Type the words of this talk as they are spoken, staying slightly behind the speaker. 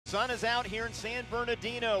Sun is out here in San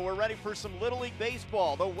Bernardino. We're ready for some Little League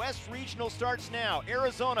baseball. The West Regional starts now.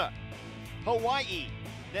 Arizona, Hawaii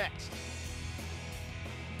next.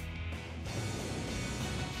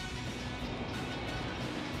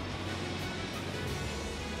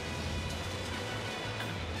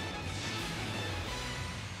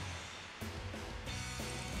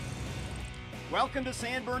 Welcome to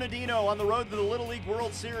San Bernardino on the road to the Little League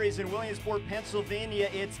World Series in Williamsport, Pennsylvania.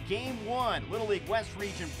 It's Game 1. Little League West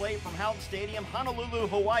Region play from Houghton Stadium. Honolulu,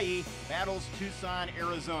 Hawaii battles Tucson,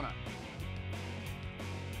 Arizona.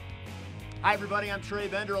 Hi, everybody. I'm Trey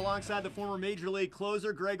Bender alongside the former Major League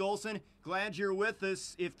closer, Greg Olson. Glad you're with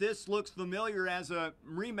us. If this looks familiar as a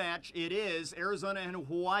rematch, it is. Arizona and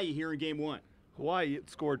Hawaii here in Game 1. Hawaii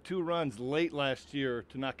scored 2 runs late last year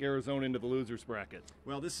to knock Arizona into the loser's bracket.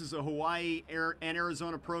 Well, this is a Hawaii and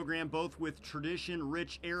Arizona program, both with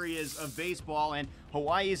tradition-rich areas of baseball, and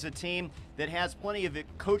Hawaii is a team that has plenty of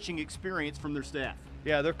coaching experience from their staff.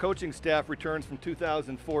 Yeah, their coaching staff returns from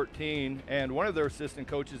 2014, and one of their assistant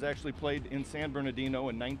coaches actually played in San Bernardino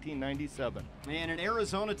in 1997. And an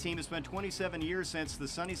Arizona team has been 27 years since the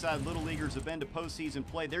Sunnyside Little Leaguers have been to postseason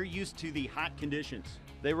play. They're used to the hot conditions.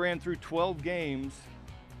 They ran through 12 games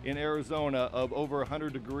in Arizona of over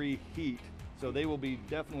 100-degree heat, so they will be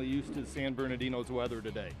definitely used to San Bernardino's weather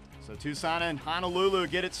today. So Tucson and Honolulu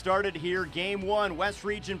get it started here. Game 1, West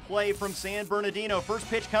Region play from San Bernardino. First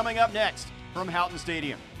pitch coming up next from Houghton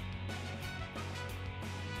Stadium.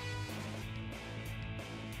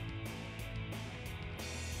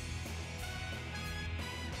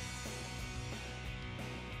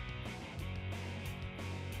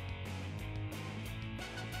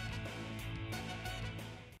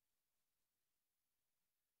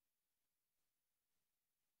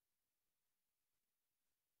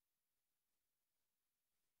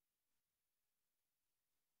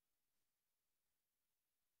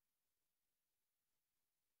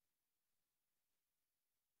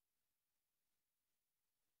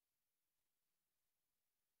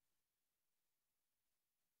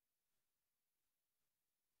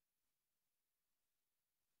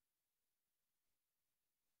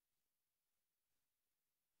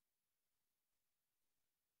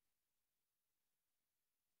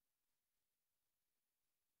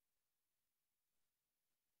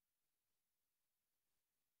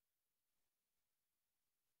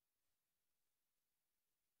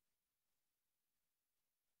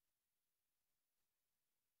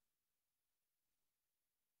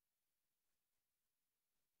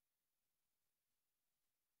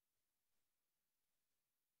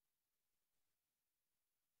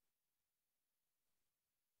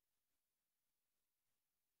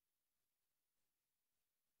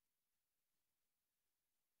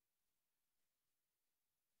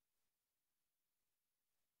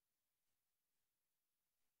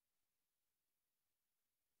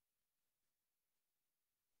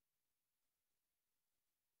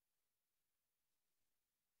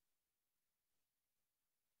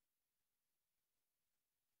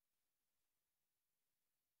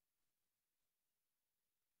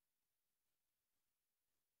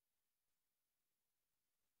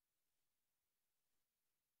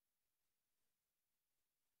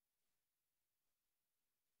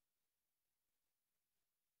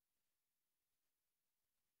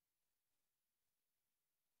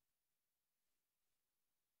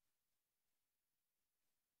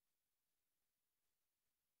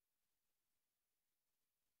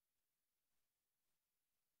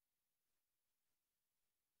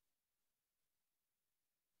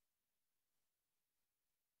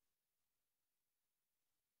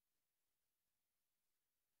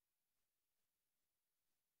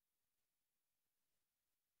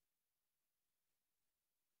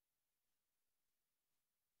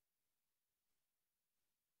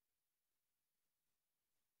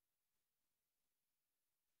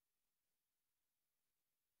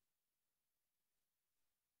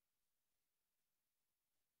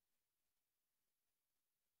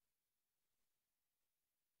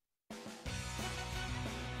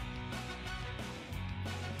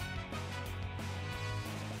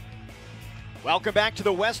 Welcome back to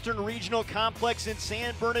the Western Regional Complex in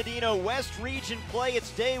San Bernardino. West Region play,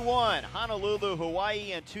 it's day 1. Honolulu,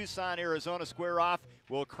 Hawaii, and Tucson, Arizona square off.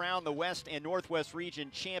 We'll crown the West and Northwest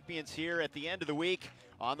Region champions here at the end of the week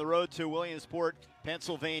on the road to Williamsport,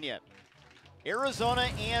 Pennsylvania. Arizona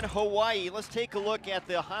and Hawaii. Let's take a look at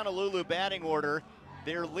the Honolulu batting order.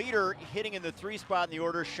 Their leader hitting in the 3 spot in the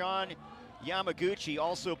order, Sean Yamaguchi,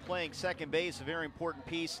 also playing second base, a very important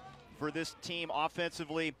piece for this team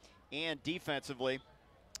offensively and defensively,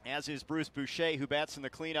 as is Bruce Boucher, who bats in the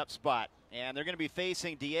cleanup spot. And they're going to be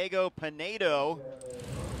facing Diego Pinedo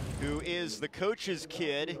who is the coach's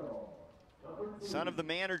kid, son of the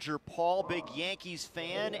manager Paul, big Yankees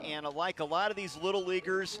fan, and like a lot of these little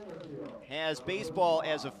leaguers, has baseball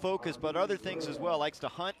as a focus, but other things as well. Likes to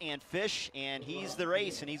hunt and fish, and he's the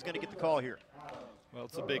ace, and he's going to get the call here. Well,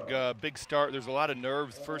 it's a big start. There's a lot of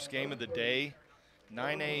nerves. First game of the day,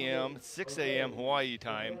 9 a.m., 6 a.m. Hawaii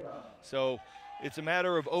time. So it's a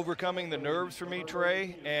matter of overcoming the nerves for me,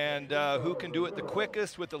 Trey, and who can do it the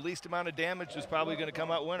quickest with the least amount of damage is probably going to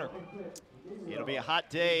come out winner. It'll be a hot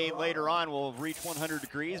day later on. We'll reach 100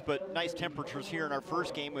 degrees, but nice temperatures here in our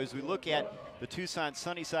first game as we look at the Tucson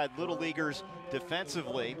Sunnyside Little Leaguers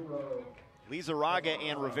defensively. Lizarraga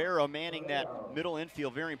and Rivera manning that middle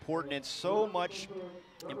infield, very important, and so much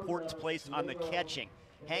importance placed on the catching.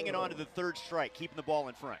 Hanging on to the third strike, keeping the ball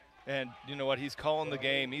in front. And you know what? He's calling the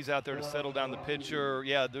game. He's out there to settle down the pitcher.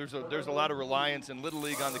 Yeah, there's a lot of reliance in Little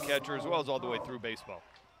League on the catcher as well as all the way through baseball.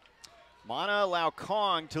 Mana allow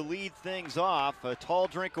Kong to lead things off. A tall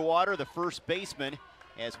drink of water, the first baseman,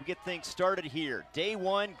 as we get things started here. Day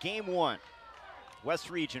one, game one. West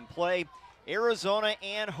Region play. Arizona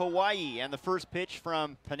and Hawaii, and the first pitch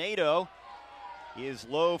from Pinedo is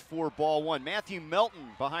low for ball one. Matthew Melton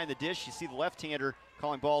behind the dish. You see the left-hander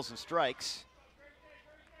calling balls and strikes.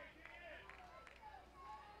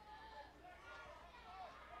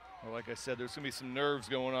 Well, like I said, there's going to be some nerves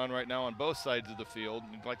going on right now on both sides of the field.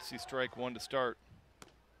 You'd like to see strike one to start.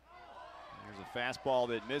 There's a fastball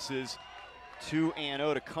that misses.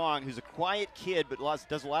 2-0 to Kong, who's a quiet kid but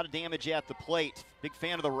does a lot of damage at the plate. Big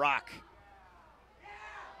fan of the rock.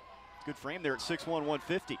 Good frame there at 6'1",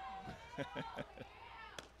 150.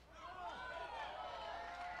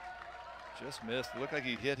 Just missed. It looked like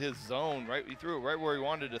he hit his zone. Right, he threw it right where he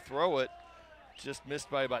wanted to throw it. Just missed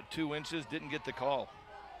by about 2 inches. Didn't get the call.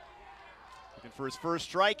 Looking for his first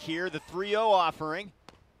strike here. The 3-0 offering.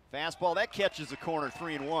 Fastball that catches the corner.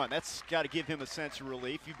 3-1. That's got to give him a sense of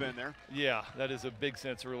relief. You've been there. Yeah, that is a big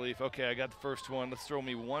sense of relief. Okay, I got the first one. Let's throw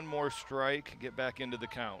me one more strike. Get back into the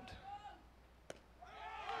count.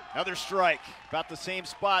 Another strike, about the same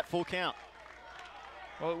spot, full count.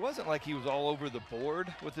 Well, it wasn't like he was all over the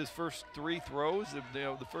board with his first 3 throws.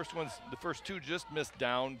 The first 2 just missed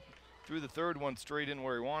down, threw the third one straight in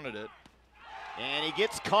where he wanted it. And he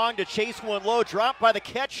gets Kong to chase one low, dropped by the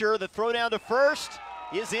catcher. The throw down to first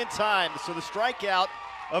is in time. So the strikeout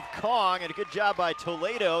of Kong, and a good job by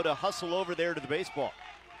Toledo to hustle over there to the baseball.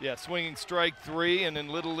 Yeah, swinging strike 3, and in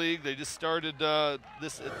Little League they just started at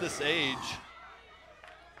this age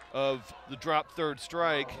of the drop third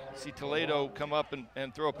strike. See Toledo come up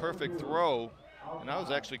and throw a perfect throw. And I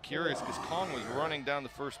was actually curious because Kong was running down the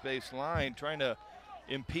first base line trying to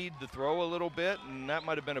impede the throw a little bit, and that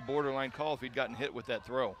might have been a borderline call if he'd gotten hit with that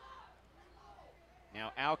throw.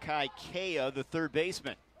 Now Alkai Kea, the third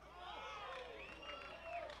baseman.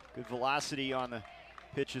 Good velocity on the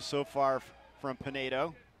pitches so far from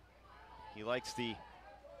Pinedo. He likes the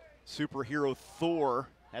superhero Thor.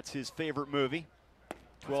 That's his favorite movie.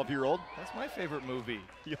 12-year-old. That's my favorite movie.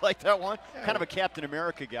 You like that one? Yeah. Kind of a Captain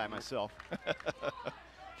America guy myself.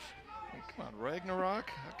 Come on,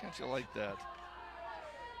 Ragnarok. How can't you like that?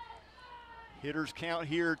 Hitters count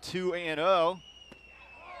here 2-0.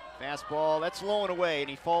 Fastball, that's low and away, and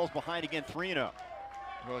he falls behind again 3-0.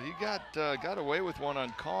 Well, he got away with one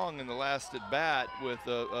on Kong in the last at bat with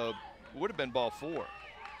would have been ball 4.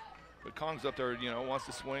 But Kong's up there, wants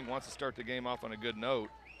to swing, wants to start the game off on a good note.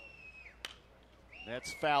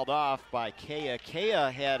 That's fouled off by Kea. Kea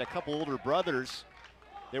had a couple older brothers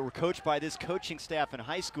that were coached by this coaching staff in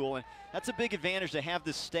high school, and that's a big advantage to have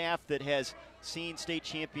this staff that has seen state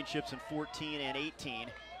championships in 14 and 18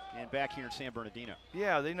 and back here in San Bernardino.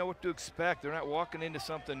 Yeah, they know what to expect. They're not walking into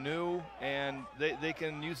something new, and they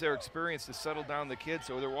can use their experience to settle down the kids,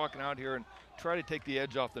 so they're walking out here and try to take the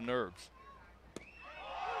edge off the nerves.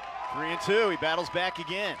 3-2, he battles back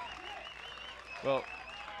again. Well,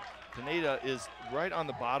 Pineda is right on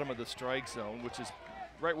the bottom of the strike zone, which is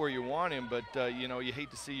right where you want him, but you hate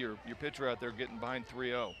to see your pitcher out there getting behind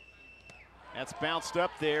 3-0. That's bounced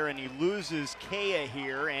up there, and he loses Kea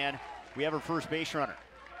here, and we have our first base runner.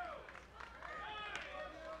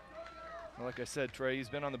 Well, like I said, Trey, he's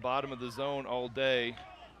been on the bottom of the zone all day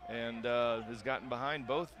and has gotten behind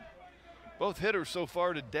both hitters so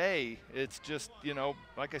far today. It's just,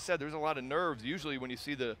 like I said, there's a lot of nerves. Usually when you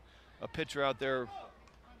see a pitcher out there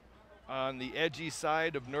on the edgy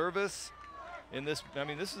side of nervous,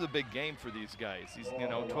 this is a big game for these guys. He's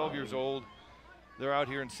 12 years old. They're out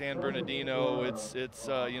here in San Bernardino. It's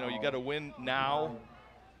you got to win now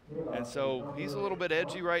And so he's a little bit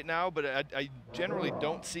edgy right now, but I generally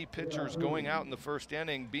don't see pitchers going out in the first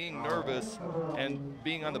inning being nervous and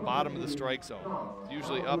being on the bottom of the strike zone. It's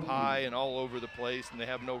usually up high and all over the place, and they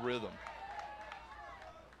have no rhythm.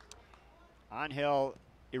 Angel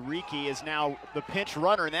Enrique is now the pinch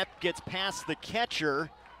runner, and that gets past the catcher,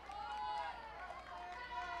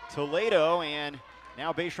 Toledo, and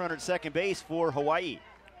now base runner at second base for Hawaii.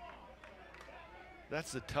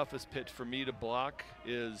 That's the toughest pitch for me to block,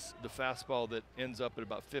 is the fastball that ends up at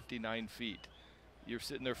about 59 feet. You're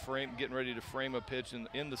sitting there getting ready to frame a pitch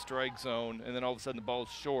in the strike zone, and then all of a sudden the ball's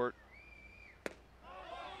short.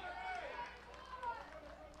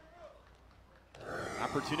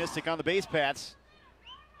 Opportunistic on the base paths.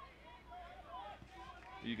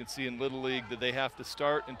 You can see in Little League that they have to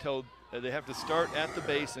start at the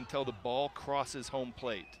base until the ball crosses home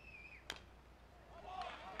plate.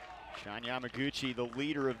 Sean Yamaguchi, the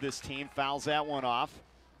leader of this team, fouls that one off.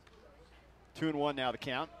 2-1 now the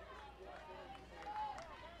count.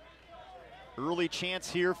 Early chance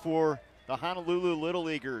here for the Honolulu Little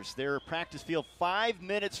Leaguers. Their practice field 5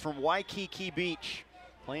 minutes from Waikiki Beach,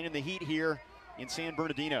 playing in the heat here in San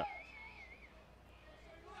Bernardino.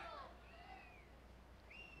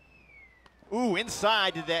 Ooh,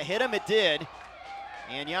 inside, did that hit him? It did.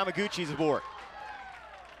 And Yamaguchi's aboard.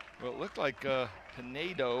 Well, it looked like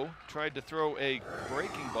Pinedo tried to throw a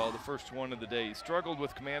breaking ball, the first one of the day. He struggled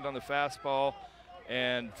with command on the fastball,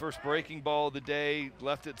 and first breaking ball of the day,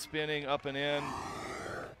 left it spinning up and in.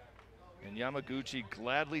 And Yamaguchi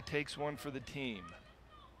gladly takes one for the team.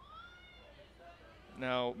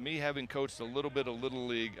 Now, me having coached a little bit of Little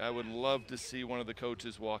League, I would love to see one of the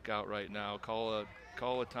coaches walk out right now, call a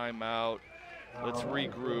timeout, let's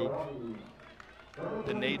regroup.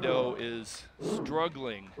 Pinedo is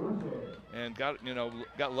struggling and got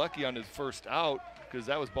lucky on his first out, because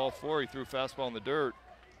that was ball 4. He threw a fastball in the dirt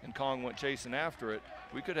and Kong went chasing after it.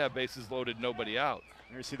 We could have bases loaded, nobody out.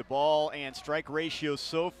 Here you see the ball and strike ratio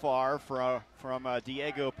so far from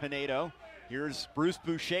Diego Pinedo. Here's Bruce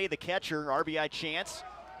Boucher, the catcher, RBI chance.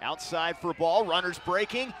 Outside for a ball, runners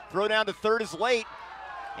breaking, throw down to third is late.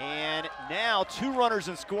 And now 2 runners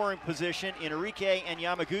in scoring position, Enrique and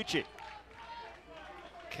Yamaguchi.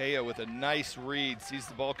 Kea with a nice read, sees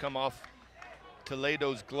the ball come off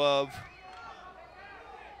Toledo's glove,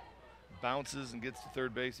 bounces and gets to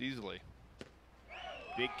third base easily.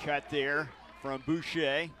 Big cut there from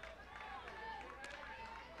Boucher.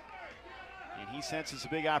 And he senses a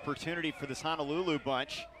big opportunity for this Honolulu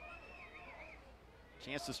bunch.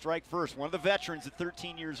 Chance to strike first, one of the veterans at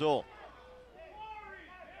 13 years old.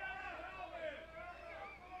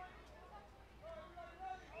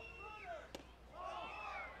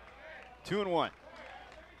 Two and 1.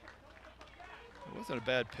 It wasn't a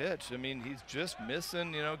bad pitch. I mean, he's just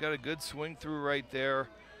missing, got a good swing through right there.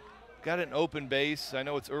 Got an open base. I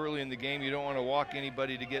know it's early in the game. You don't want to walk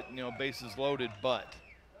anybody to get, bases loaded, but.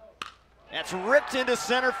 That's ripped into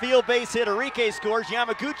center field, base hit. Enrique scores.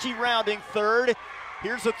 Yamaguchi rounding third.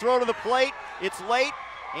 Here's the throw to the plate. It's late,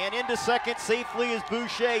 and into second safely is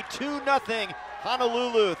Boucher. 2-0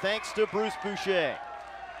 Honolulu, thanks to Bruce Boucher.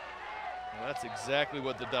 Well, that's exactly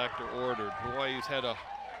what the doctor ordered. Hawaii's had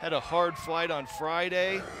a hard flight on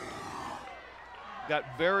Friday.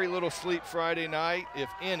 Got very little sleep Friday night, if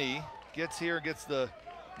any. Gets here, gets the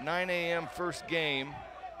 9 a.m. first game,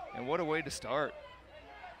 and what a way to start.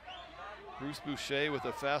 Bruce Boucher with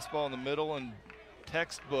a fastball in the middle and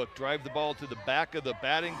textbook, drive the ball to the back of the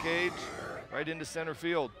batting cage, right into center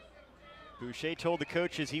field. Boucher told the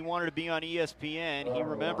coaches he wanted to be on ESPN. He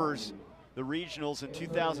remembers the regionals in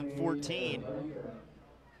 2014.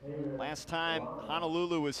 Last time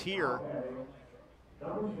Honolulu was here,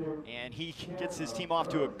 and he gets his team off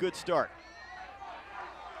to a good start.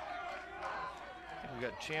 We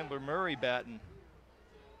got Chandler Murray batting.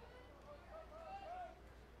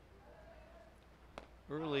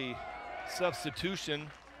 Early substitution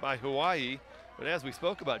by Hawaii, but as we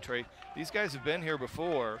spoke about, Trey, these guys have been here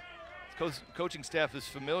before. Coaching staff is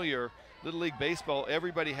familiar. Little League Baseball,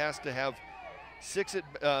 everybody has to have six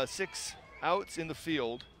outs in the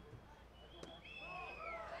field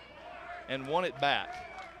and 1 at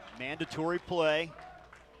bat. Mandatory play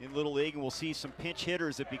in Little League, and we'll see some pinch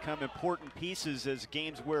hitters that become important pieces as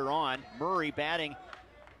games wear on. Murray batting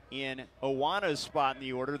in Owana's spot in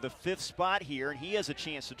the order, the 5th spot here, and he has a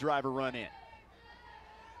chance to drive a run in.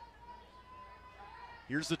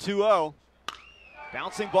 Here's the 2-0.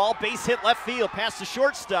 Bouncing ball, base hit left field, past the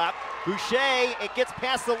shortstop. Boucher, it gets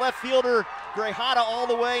past the left fielder, Grajada, all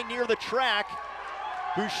the way near the track.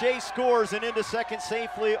 Boucher scores and into second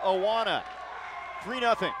safely, Owana.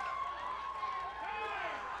 3-0.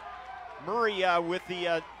 Murray with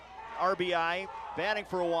the RBI, batting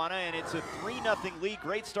for Awana, and it's a 3-0 lead.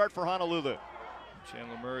 Great start for Honolulu.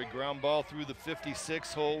 Chandler Murray ground ball through the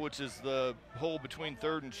 56 hole, which is the hole between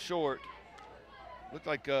third and short. Looked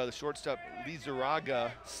like the shortstop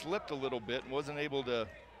Lizarraga slipped a little bit and wasn't able to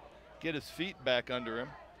get his feet back under him.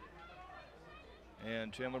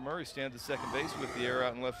 And Chandler Murray stands at second base with the error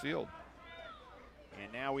out in left field.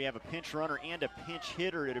 And now we have a pinch runner and a pinch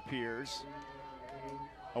hitter, it appears.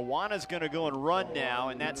 Awana's going to go and run now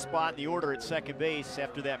in that spot in the order at second base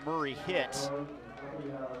after that Murray hit.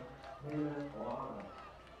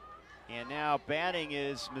 And now batting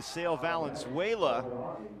is Misael Valenzuela.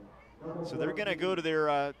 So they're going to go to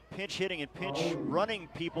their pinch hitting and pinch running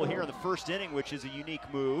people here in the first inning, which is a unique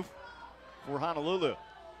move for Honolulu.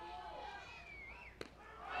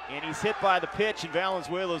 And he's hit by the pitch, and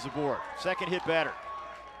Valenzuela's aboard. Second hit batter.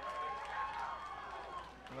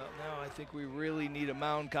 Well, now I think we really need a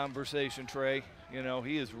mound conversation, Trey. You know,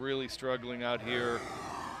 he is really struggling out here.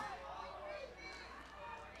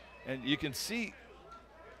 And you can see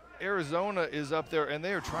Arizona is up there, and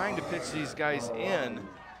they are trying to pitch these guys in.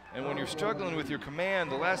 And when you're struggling with your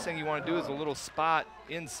command, the last thing you want to do is a little spot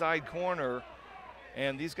inside corner.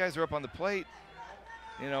 And these guys are up on the plate.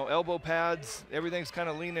 You know, elbow pads, everything's kind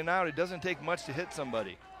of leaning out. It doesn't take much to hit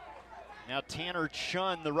somebody. Now Tanner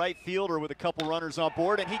Chun, the right fielder, with a couple runners on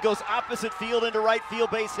board, and he goes opposite field into right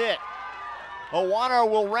field, base hit. Awana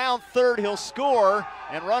will round third, he'll score,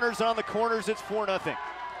 and runners on the corners, it's 4-0.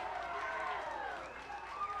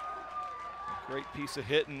 Great piece of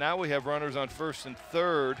hit, and now we have runners on first and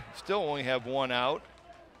third. Still only have one out.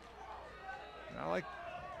 And I like,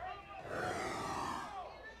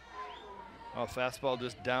 oh, fastball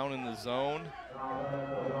just down in the zone.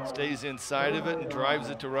 Stays inside of it and drives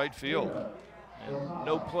it to right field. And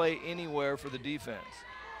no play anywhere for the defense.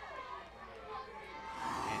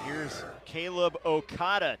 And here's Caleb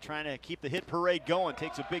Okada trying to keep the hit parade going.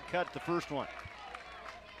 Takes a big cut at the first one.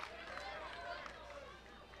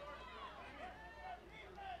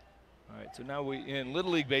 All right, so now in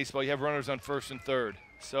Little League Baseball, you have runners on first and third.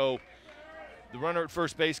 So the runner at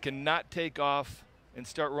first base cannot take off and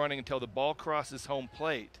start running until the ball crosses home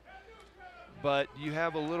plate. But you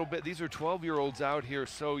have a little bit, these are 12-year-olds out here,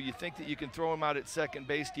 so you think that you can throw them out at second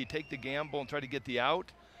base. Do you take the gamble and try to get the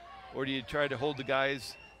out, or do you try to hold the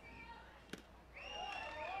guys?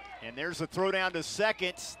 And there's a throw down to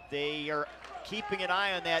second. They are keeping an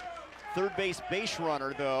eye on that third base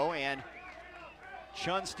runner, though, and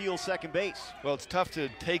Chun steals second base. Well, it's tough to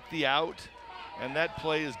take the out, and that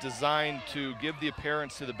play is designed to give the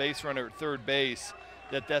appearance to the base runner at third base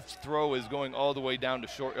that throw is going all the way down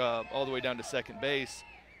to all the way down to second base.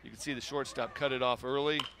 You can see the shortstop cut it off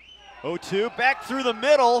early. 0-2, back through the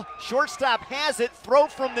middle. Shortstop has it, throw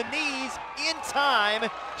from the knees in time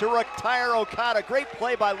to retire Okada. Great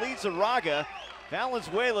play by Lizarraga.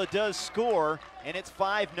 Valenzuela does score, and it's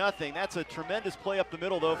 5-0. That's a tremendous play up the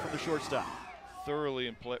middle, though, from the shortstop. Thoroughly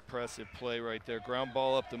impressive play right there. Ground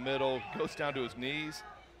ball up the middle, goes down to his knees.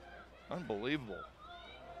 Unbelievable.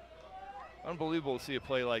 Unbelievable to see a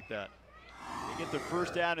play like that. They get their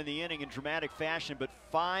first out in the inning in dramatic fashion, but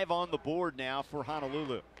 5 on the board now for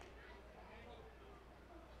Honolulu.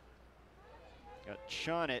 Got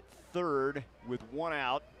Chun at third with 1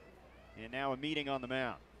 out, and now a meeting on the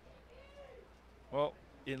mound. Well,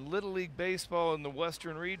 in Little League Baseball in the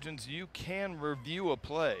Western regions, you can review a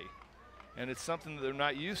play, and it's something that they're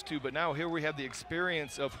not used to, but now here we have the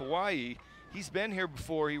experience of Hawaii. He's been here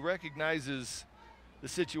before. He recognizes the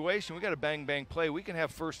situation. We got a bang-bang play. We can have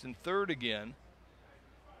first and third again.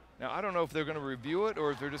 Now, I don't know if they're going to review it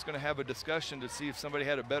or if they're just going to have a discussion to see if somebody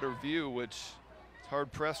had a better view, which is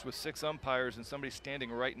hard-pressed with 6 umpires and somebody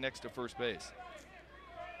standing right next to first base.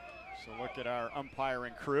 So look at our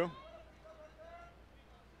umpiring crew.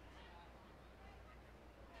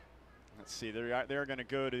 Let's see, they're going to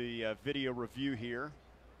go to the video review here.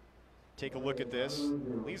 Take a look at this.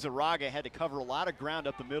 Lizarraga had to cover a lot of ground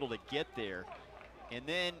up the middle to get there. And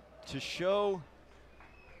then to show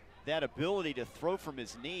that ability to throw from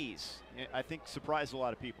his knees, I think surprised a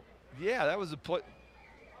lot of people. Yeah, that was the play.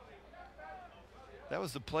 That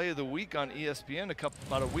was the play of the week on ESPN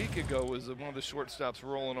about a week ago. Was one of the shortstops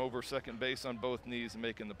rolling over second base on both knees and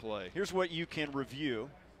making the play. Here's what you can review.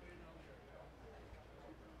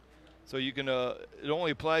 So you can. It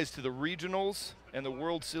only applies to the regionals and the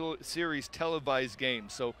World Series televised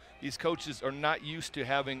games. So these coaches are not used to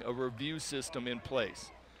having a review system in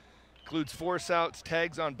place. Includes force outs,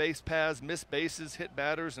 tags on base paths, missed bases, hit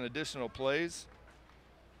batters, and additional plays.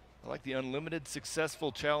 I like the unlimited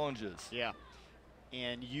successful challenges. Yeah,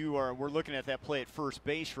 and we're looking at that play at first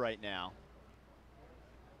base right now.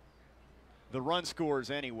 the run scores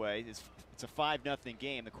anyway. It's a 5-0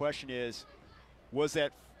 game. The question is, was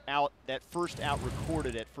that first out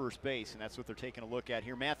recorded at first base? And that's what they're taking a look at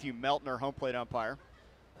here. Matthew Meltner, home plate umpire.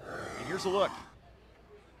 And here's a look.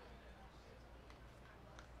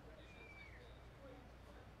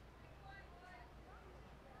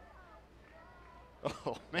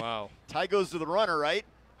 Oh, man. Wow. Tie goes to the runner, right?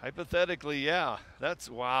 Hypothetically, yeah. That's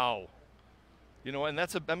wow. You know, and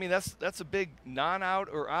that's a big non-out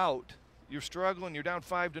or out. You're struggling, you're down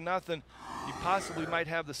 5-0. You possibly might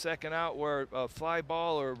have the second out where a fly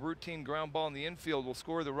ball or a routine ground ball in the infield will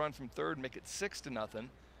score the run from third and make it 6-0.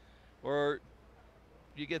 Or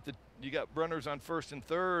you got runners on first and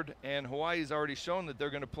third, and Hawaii's already shown that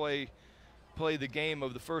they're going to play the game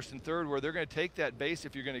of the first and third where they're going to take that base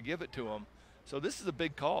if you're going to give it to them. So this is a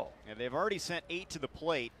big call. And they've already sent 8 to the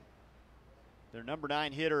plate. Their number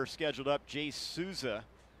 9 hitter scheduled up, Jay Souza.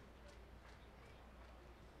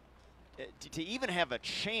 To even have a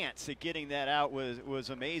chance at getting that out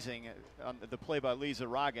was amazing on the play by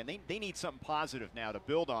Lizarraga. And they need something positive now to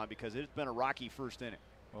build on because it's been a rocky first inning.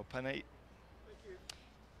 Well, Panay.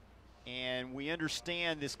 And we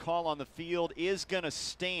understand this call on the field is going to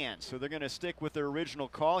stand. So they're going to stick with their original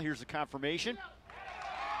call. Here's the confirmation.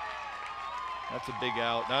 That's a big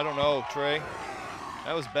out. I don't know, Trey.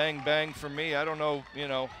 That was bang, bang for me. I don't know,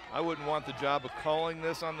 I wouldn't want the job of calling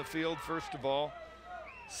this on the field, first of all.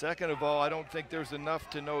 Second of all, I don't think there's enough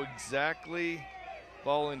to know exactly.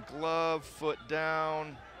 Ball in glove, foot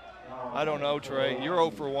down. I don't know, Trey. You're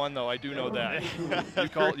 0 for 1, though. I do know that.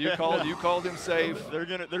 You called him safe. They're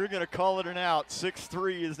gonna call it an out.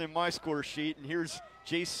 6-3 is in my score sheet, and here's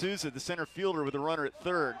Jay Souza, the center fielder, with a runner at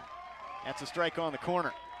third. That's a strike on the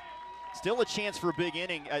corner. Still a chance for a big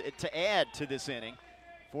inning to add to this inning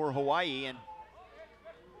for Hawaii, and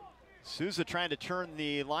Souza trying to turn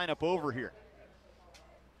the lineup over here.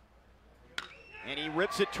 And he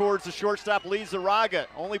rips it towards the shortstop, Lizarraga.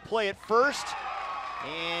 Only play at first,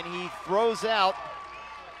 and he throws out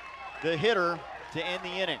the hitter to end the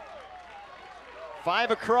inning.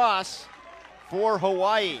 5 across for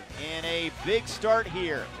Hawaii, and a big start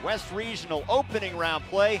here. West Regional opening round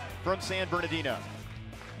play from San Bernardino.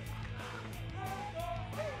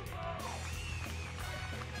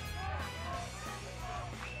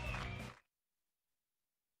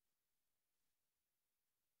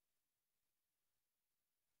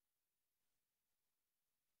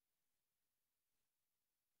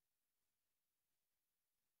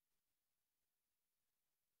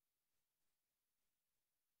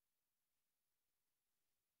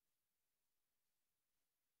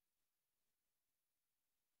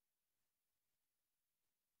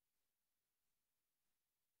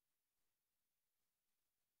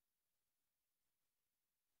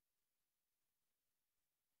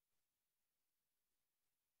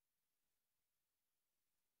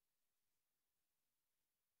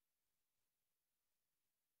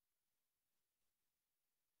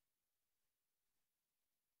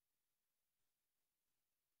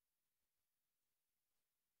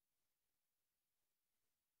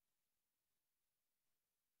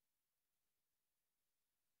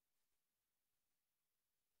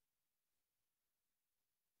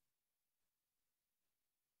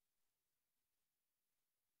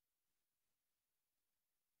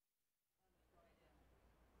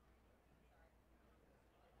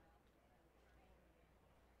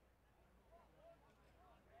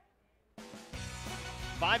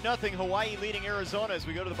 Five 5-0 Hawaii leading Arizona as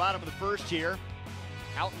we go to the bottom of the first here.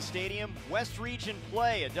 Houghton Stadium, West Region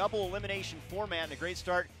play, a double elimination format, and a great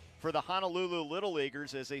start for the Honolulu Little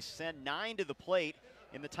Leaguers as they send 9 to the plate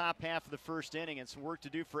in the top half of the first inning, and some work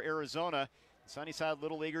to do for Arizona. Sunnyside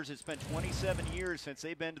Little Leaguers, it's been 27 years since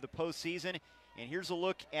they've been to the postseason, and here's a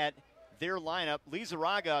look at their lineup.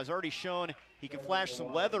 Lizarraga has already shown he can flash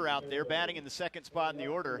some leather out there, batting in the second spot in the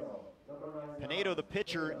order. Pinedo, the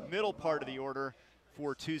pitcher, middle part of the order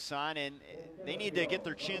for Tucson, and they need to get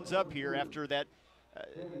their chins up here after that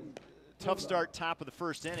tough start top of the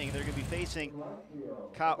first inning. They're going to be facing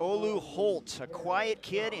Kaolu Holt, a quiet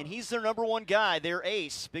kid, and he's their #1 guy, their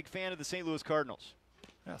ace. Big fan of the St. Louis Cardinals.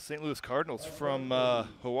 Yeah, St. Louis Cardinals from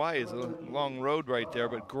Hawaii is a long road right there,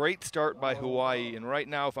 but great start by Hawaii. And right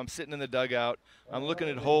now, if I'm sitting in the dugout, I'm looking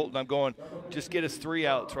at Holt and I'm going, just get us 3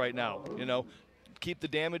 outs right now, you know. Keep the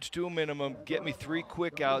damage to a minimum, get me 3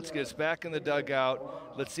 quick outs, get us back in the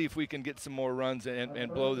dugout. Let's see if we can get some more runs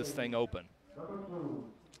and blow this thing open.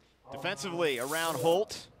 Defensively around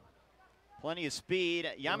Holt, plenty of speed.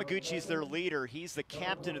 Yamaguchi's their leader. He's the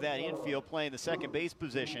captain of that infield, playing the second base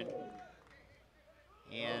position.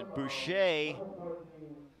 And Boucher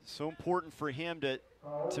So important for him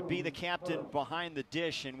to be the captain behind the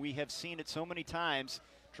dish, and we have seen it so many times.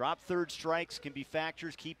 Drop third strikes can be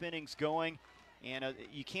factors, keep innings going, and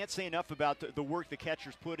you can't say enough about the work the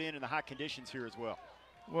catchers put in the hot conditions here as well.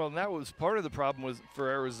 Well, and that was part of the problem was for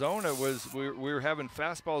Arizona was we were having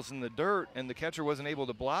fastballs in the dirt, and the catcher wasn't able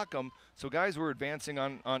to block them, so guys were advancing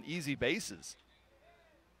on easy bases.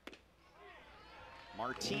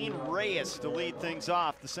 Martin Reyes to lead things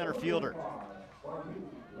off, the center fielder.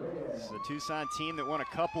 This is a Tucson team that won a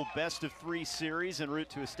couple best-of-3 series en route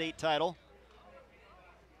to a state title.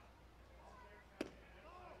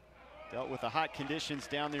 Dealt with the hot conditions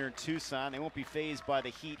down there in Tucson. They won't be fazed by the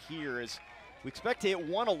heat here as we expect to hit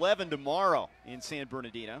 111 tomorrow in San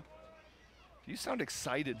Bernardino. You sound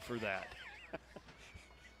excited for that.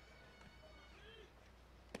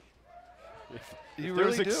 If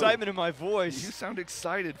there's excitement in my voice. You sound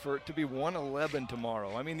excited for it to be 111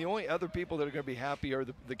 tomorrow. I mean, the only other people that are going to be happy are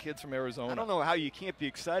the kids from Arizona. I don't know how you can't be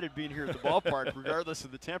excited being here at the ballpark regardless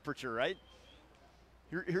of the temperature, right?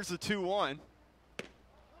 Here's the 2-1.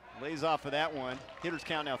 Lays off of that one. Hitters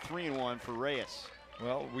count now 3-1 for Reyes.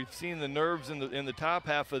 Well, we've seen the nerves in the top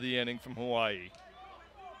half of the inning from Hawaii.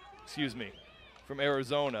 Excuse me, from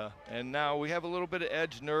Arizona. And now we have a little bit of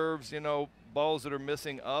edge nerves, you know, balls that are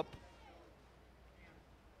missing up.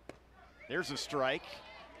 There's a strike.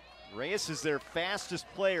 Reyes is their fastest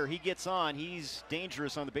player. He gets on. He's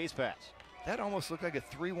dangerous on the base pass. That almost looked like a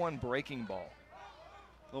 3-1 breaking ball.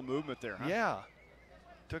 A little movement there, huh? Yeah.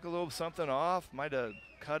 Took a little something off, might have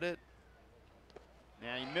cut it.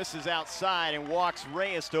 Now he misses outside and walks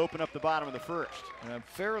Reyes to open up the bottom of the first. And I'm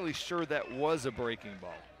fairly sure that was a breaking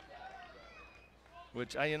ball.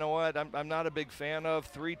 Which, you know what, I'm not a big fan of.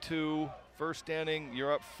 3-2, first inning,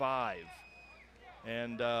 you're up 5.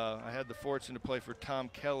 And I had the fortune to play for Tom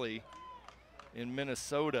Kelly in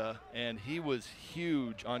Minnesota, and he was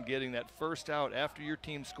huge on getting that first out after your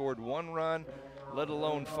team scored 1 run, let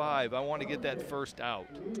alone 5. I want to get that first out.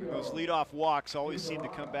 Those leadoff walks always seem to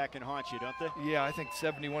come back and haunt you, don't they? Yeah, I think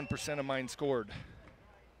 71% of mine scored.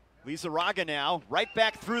 Lizarraga now, right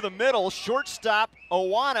back through the middle, shortstop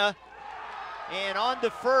Owana, and on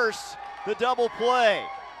to first, the double play.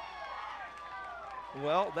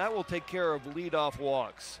 Well, that will take care of leadoff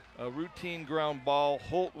walks. A routine ground ball.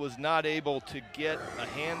 Holt was not able to get a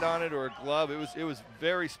hand on it or a glove. It was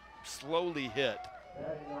very slowly hit.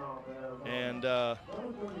 And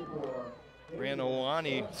ran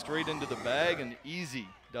Owani straight into the bag, and easy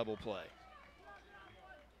double play.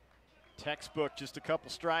 Textbook, just a couple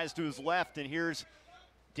strides to his left, and here's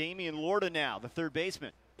Damian Lorda now, the third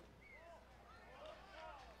baseman.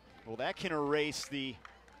 Well, that can erase the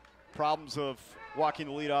problems of walking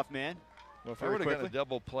the leadoff man. Well, if I would have got a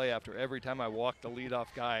double play after every time I walked the leadoff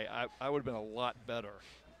guy, I would have been a lot better.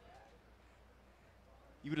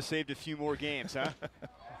 You would have saved a few more games, huh?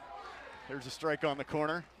 There's a strike on the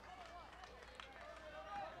corner.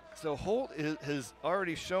 So Holt has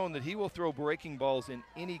already shown that he will throw breaking balls in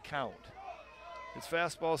any count. His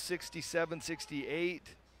fastball 67, 68.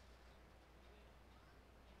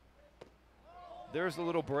 There's a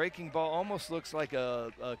little breaking ball, almost looks like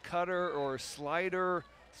a cutter or a slider.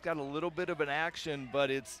 It's got a little bit of an action, but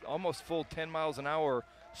it's almost full 10 miles an hour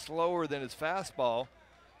slower than his fastball.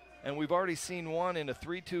 And we've already seen one in a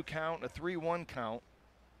 3-2 count, a 3-1 count.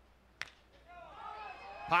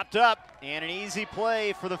 Popped up, and an easy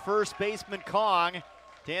play for the first baseman, Kong,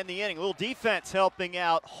 to end the inning. A little defense helping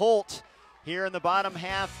out Holt here in the bottom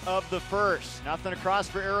half of the first. Nothing across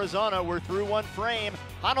for Arizona. We're through one frame.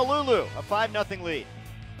 Honolulu, a 5-0 lead.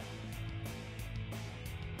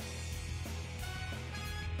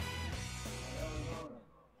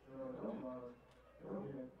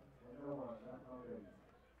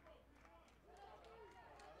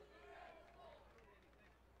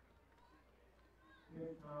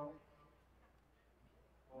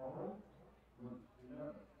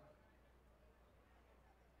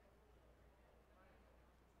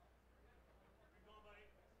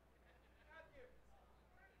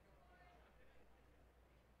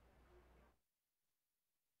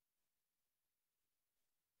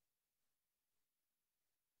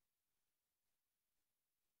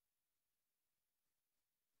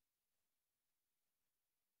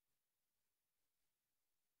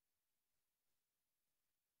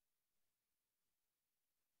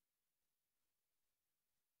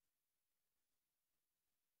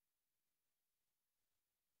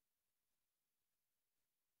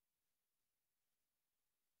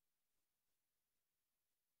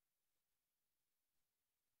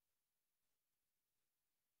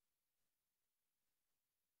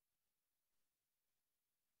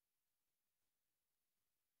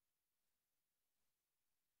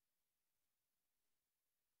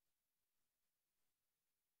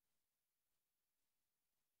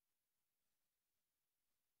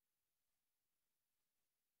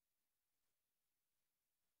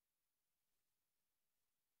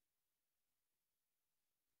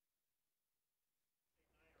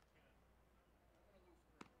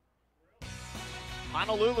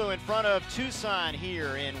 Honolulu in front of Tucson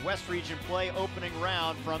here in West Region play, opening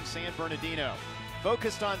round from San Bernardino.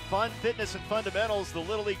 Focused on fun, fitness, and fundamentals, the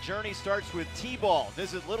Little League journey starts with T-Ball.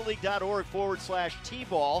 Visit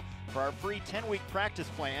littleLeague.org/T-Ball for our free 10-week practice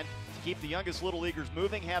plan to keep the youngest Little Leaguers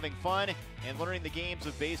moving, having fun, and learning the games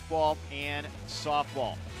of baseball and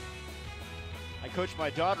softball. I coached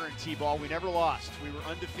my daughter in T-ball. We never lost. We were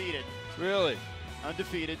undefeated. Really?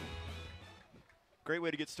 Undefeated. Great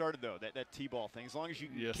way to get started, though, that T-ball thing. As long as you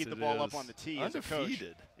yes, keep the ball up on the tee as a coach.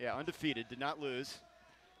 Undefeated? Yeah, undefeated. Did not lose.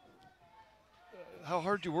 How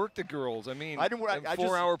hard you work the girls? I mean, I didn't,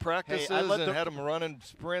 4-hour practices and had them running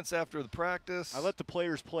sprints after the practice. I let the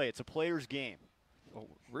players play. It's a player's game. Oh,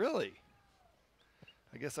 really?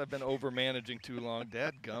 I guess I've been over-managing too long.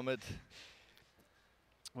 Dadgummit.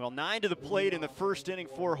 Well, 9 to the plate in the first inning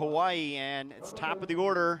for Hawaii, and it's top of the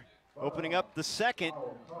order. Opening up the second,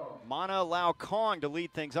 Mana Lau Kong to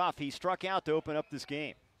lead things off. He struck out to open up this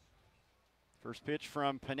game. First pitch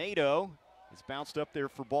from Pinedo is bounced up there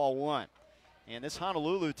for ball 1. And this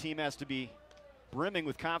Honolulu team has to be brimming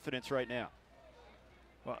with confidence right now.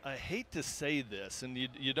 Well, I hate to say this, and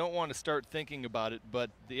you don't want to start thinking about it, but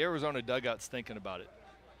the Arizona dugout's thinking about it.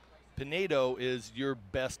 Pinedo is your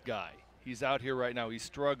best guy. He's out here right now. He's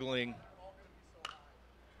struggling.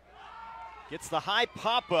 Gets the high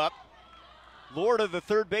pop-up. Lord of the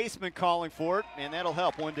third baseman calling for it, and that'll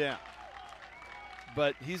help. 1 down.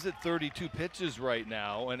 But he's at 32 pitches right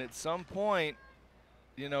now, and at some point,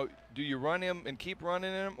 you know, do you run him and keep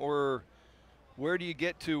running him, or where do you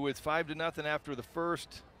get to with 5-0 after the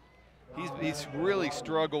first? He's really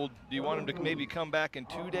struggled. Do you want him to maybe come back in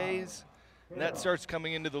 2 days? And that starts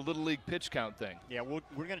coming into the Little League pitch count thing. Yeah, we're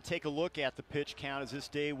going to take a look at the pitch count as this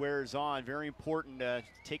day wears on. Very important to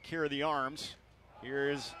take care of the arms.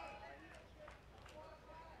 Here's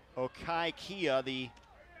Okai Kia, the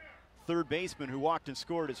third baseman who walked and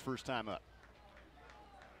scored his first time up.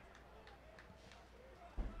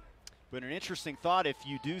 But an interesting thought, if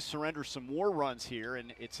you do surrender some more runs here,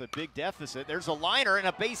 and it's a big deficit, there's a liner and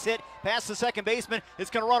a base hit past the second baseman. It's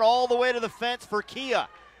going to run all the way to the fence for Kia.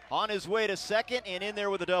 On his way to second and in there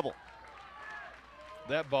with a double.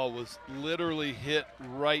 That ball was literally hit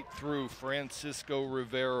right through Francisco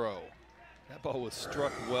Rivero. That ball was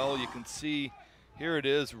struck well. You can see, here it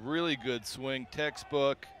is, really good swing,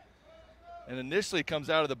 textbook. And initially comes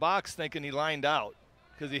out of the box thinking he lined out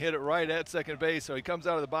because he hit it right at second base. So he comes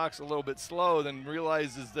out of the box a little bit slow, then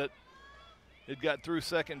realizes that it got through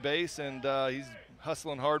second base, and he's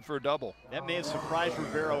hustling hard for a double. That may have surprised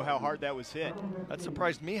Rivero how hard that was hit. That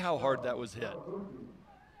surprised me how hard that was hit.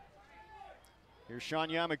 Here's Sean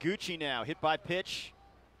Yamaguchi now, hit by pitch.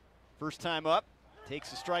 First time up,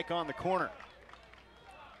 takes a strike on the corner.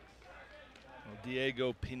 Well,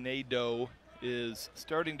 Diego Pinedo is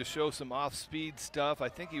starting to show some off-speed stuff. I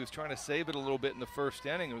think he was trying to save it a little bit in the first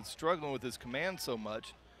inning and was struggling with his command so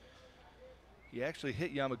much. He actually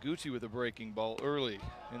hit Yamaguchi with a breaking ball early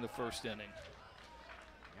in the first inning.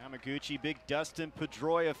 Yamaguchi, big Dustin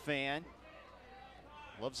Pedroia fan.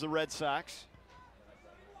 Loves the Red Sox.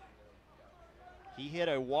 He hit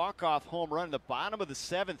a walk-off home run in the bottom of the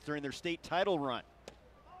 7th during their state title run.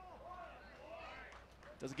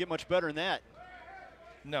 Doesn't get much better than that.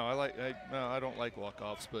 No, I don't like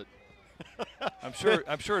walk-offs, but I'm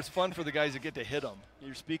sure it's fun for the guys that get to hit them.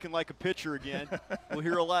 You're speaking like a pitcher again. We'll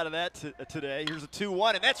hear a lot of that today. Here's a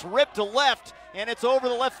 2-1, and that's ripped to left, and it's over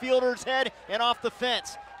the left fielder's head and off the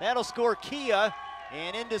fence. That'll score Kia,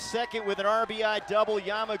 and into second with an RBI double,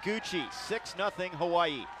 Yamaguchi. 6-0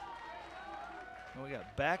 Hawaii. Well, we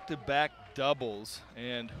got back-to-back doubles,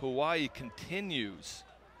 and Hawaii continues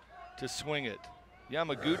to swing it.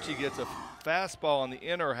 Yamaguchi gets a fastball on the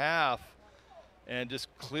inner half and just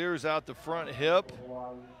clears out the front hip,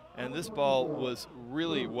 and this ball was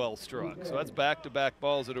really well struck. So that's back-to-back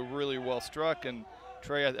balls that are really well struck, and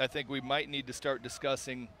Trey, I think we might need to start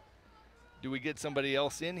discussing, do we get somebody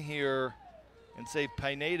else in here and save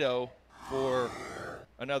Pinedo for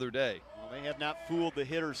another day? Well, they have not fooled the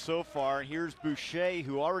hitters so far. Here's Boucher,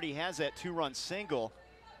 who already has that 2-run single.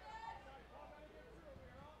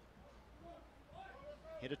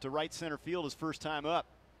 Hit it to right center field his first time up.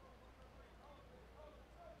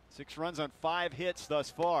 6 runs on 5 hits thus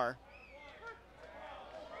far.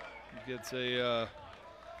 He gets a,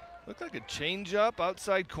 looked like a changeup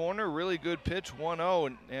outside corner, really good pitch,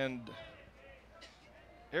 1-0, and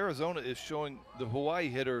Arizona is showing the Hawaii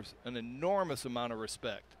hitters an enormous amount of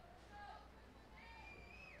respect.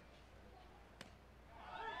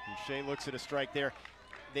 Boucher looks at a strike there.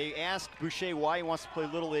 They asked Boucher why he wants to play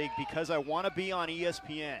Little League. Because I want to be on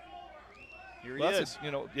ESPN. Here he is.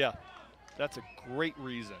 Yeah, that's a great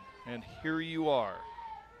reason. And here you are.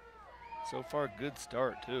 So far, good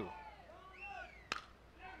start, too.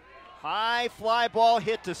 High fly ball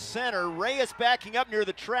hit to center. Reyes backing up near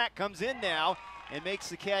the track, comes in now and makes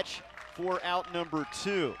the catch for out number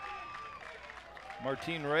 2.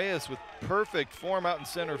 Martin Reyes with perfect form out in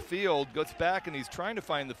center field, goes back and he's trying to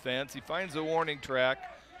find the fence. He finds a warning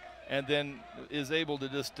track and then is able to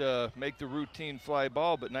just make the routine fly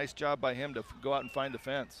ball, but nice job by him to go out and find the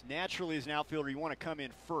fence. Naturally, as an outfielder, you want to come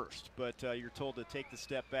in first, but you're told to take the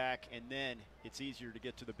step back and then it's easier to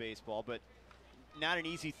get to the baseball. But not an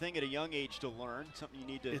easy thing at a young age to learn, something you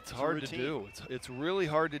need to. It's hard to do. It's really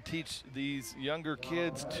hard to teach these younger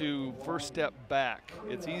kids to first step back.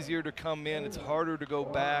 It's easier to come in, it's harder to go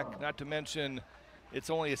back, not to mention it's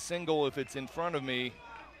only a single if it's in front of me.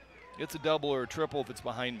 It's a double or a triple if it's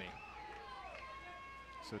behind me.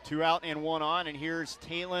 So 2 out and 1 on, and here's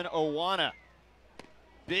Talon Owana.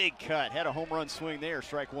 Big cut, had a home run swing there,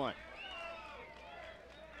 strike 1.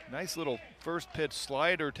 Nice little first pitch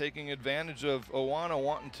slider, taking advantage of Owana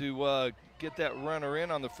wanting to get that runner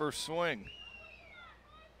in on the first swing.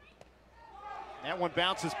 That one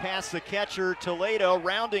bounces past the catcher. Toledo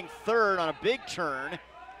rounding third on a big turn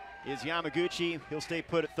is Yamaguchi. He'll stay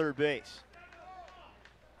put at third base.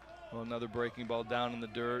 Well, another breaking ball down in the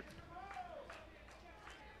dirt.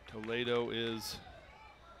 Toledo is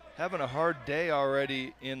having a hard day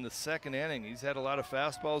already in the second inning. He's had a lot of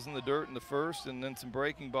fastballs in the dirt in the first and then some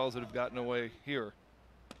breaking balls that have gotten away here.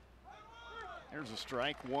 There's a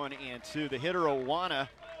strike, 1 and 2. The hitter Owana,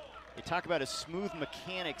 they talk about his smooth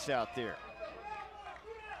mechanics out there.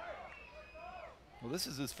 Well, this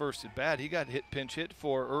is his first at bat. He got pinch hit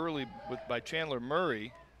for early by Chandler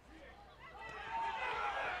Murray.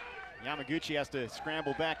 Yamaguchi has to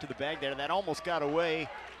scramble back to the bag there. That almost got away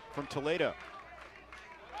from Toledo.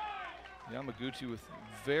 Yamaguchi with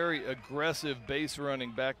very aggressive base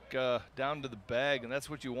running back down to the bag, and that's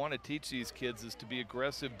what you want to teach these kids, is to be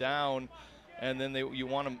aggressive down, and then you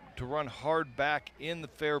want them to run hard back in the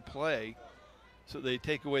fair play so they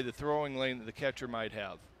take away the throwing lane that the catcher might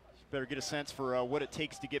have. You better get a sense for what it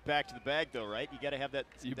takes to get back to the bag, though, right? You got to have that.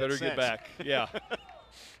 You better get back, yeah.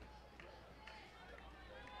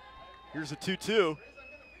 Here's a 2-2.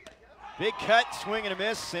 Big cut, swing and a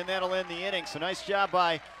miss, and that'll end the inning. So nice job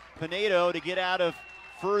by Pinedo to get out of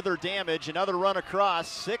further damage. Another run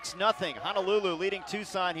across, 6-0. Honolulu leading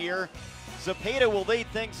Tucson here. Zapata will lead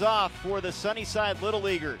things off for the Sunnyside Little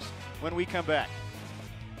Leaguers when we come back.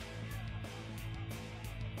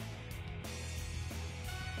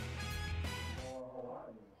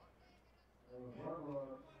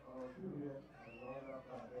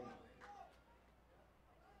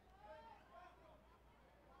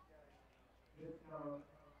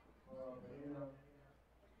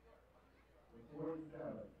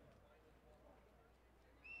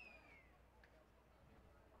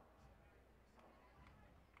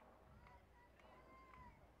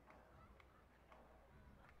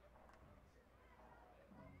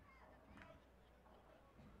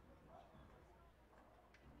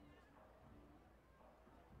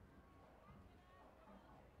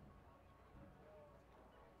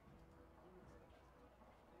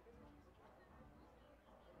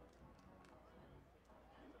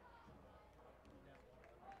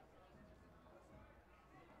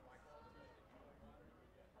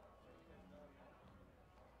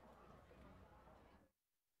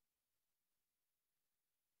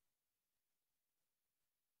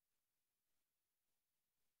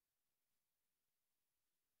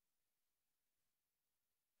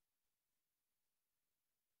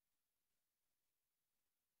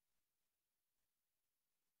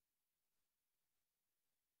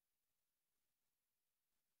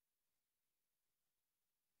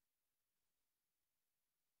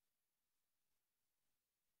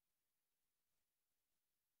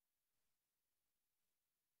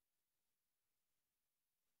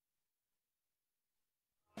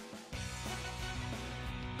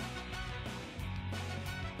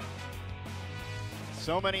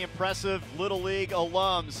 So many impressive Little League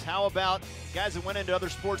alums. How about guys that went into other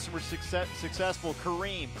sports and were successful?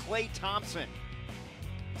 Kareem, Clay Thompson,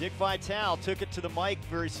 Dick Vitale took it to the mic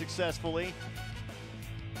very successfully.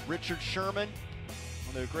 Richard Sherman,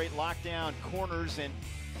 one of the great lockdown corners, and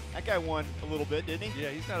that guy won a little bit, didn't he? Yeah,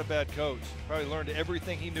 he's not a bad coach. Probably learned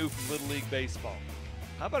everything he knew from Little League baseball.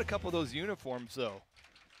 How about a couple of those uniforms, though?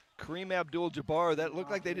 Kareem Abdul-Jabbar, that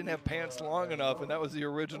looked like they didn't have pants long enough, and that was the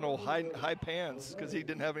original high pants because he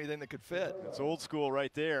didn't have anything that could fit. It's old school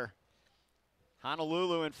right there.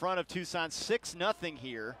 Honolulu in front of Tucson, 6-0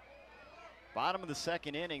 here. Bottom of the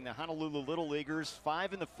second inning, the Honolulu Little Leaguers,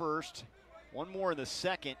 5 in the first, 1 more in the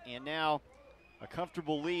second, and now a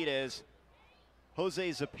comfortable lead as Jose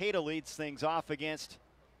Zepeda leads things off against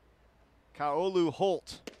Kaolu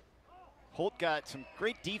Holt. Holt got some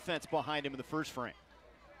great defense behind him in the first frame.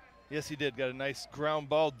 Yes, he did. Got a nice ground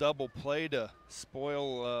ball double play to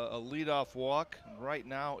spoil a leadoff walk. And right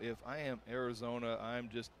now, if I am Arizona, I'm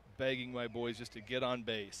just begging my boys just to get on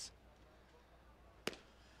base.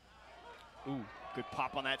 Ooh, good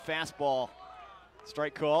pop on that fastball.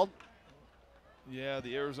 Strike called. Yeah,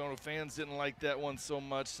 the Arizona fans didn't like that one so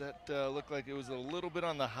much. That looked like it was a little bit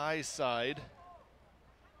on the high side.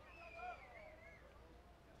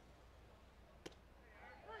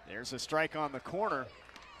 There's a strike on the corner.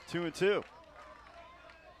 2-2.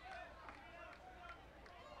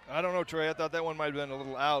 I don't know, Trey. I thought that one might have been a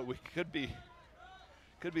little out. We could be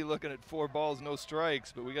looking at 4 balls, no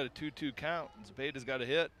strikes, but we got a 2-2 count. Zepeda's got a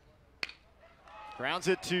hit. Grounds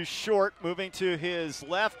it to short, moving to his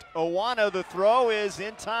left. Owano, the throw is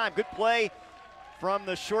in time. Good play from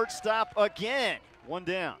the shortstop again. 1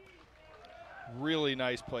 down. Really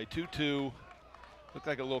nice play. 2-2. Looked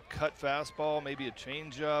like a little cut fastball, maybe a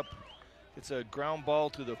changeup. It's a ground ball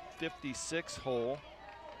to the 56 hole.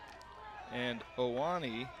 And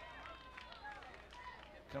Owani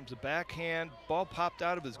comes a backhand. Ball popped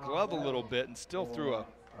out of his glove a little bit and still threw a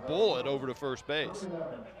bullet over to first base.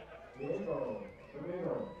 So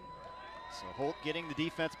Holt getting the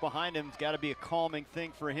defense behind him has got to be a calming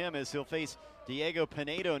thing for him as he'll face Diego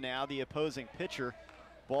Pinedo now, the opposing pitcher.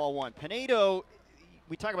 Ball 1. Pinedo,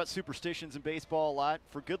 we talk about superstitions in baseball a lot.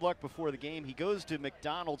 For good luck before the game, he goes to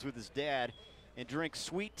McDonald's with his dad and drinks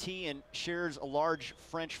sweet tea and shares a large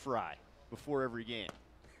French fry before every game.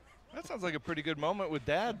 That sounds like a pretty good moment with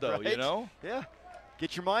Dad, though, right? You know? Yeah.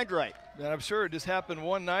 Get your mind right. And I'm sure it just happened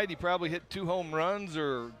one night. He probably hit 2 home runs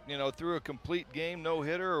or, threw a complete game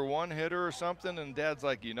no-hitter or 1-hitter or something. And Dad's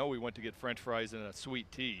like, we went to get French fries and a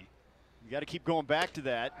sweet tea. You got to keep going back to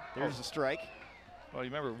that. There's a strike. Well, you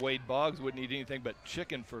remember Wade Boggs wouldn't eat anything but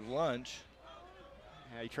chicken for lunch.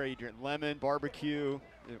 Yeah, you try to drink lemon, barbecue,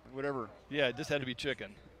 whatever. Yeah, it just had to be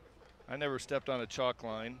chicken. I never stepped on a chalk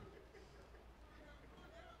line.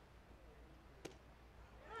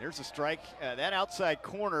 There's a strike. That outside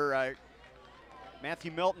corner,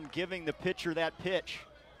 Matthew Melton giving the pitcher that pitch.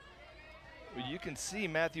 Well, you can see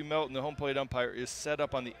Matthew Melton, the home plate umpire, is set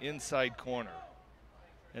up on the inside corner.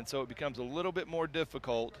 And so it becomes a little bit more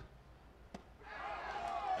difficult.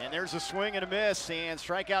 And there's a swing and a miss, and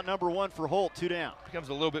strikeout number 1 for Holt, 2 down. It becomes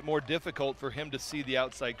a little bit more difficult for him to see the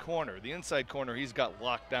outside corner. The inside corner, he's got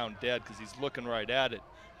locked down dead because he's looking right at it.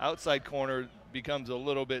 Outside corner becomes a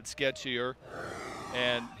little bit sketchier.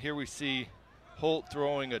 And here we see Holt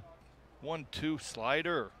throwing a 1-2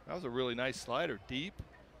 slider. That was a really nice slider, deep.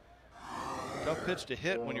 Tough pitch to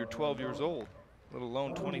hit when you're 12 years old, let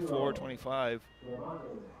alone 24, 25.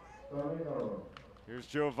 Here's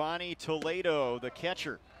Giovanni Toledo, the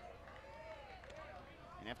catcher.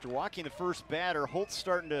 And after walking the first batter, Holt's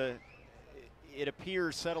starting to, it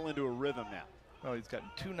appears, settle into a rhythm now. Oh, he's gotten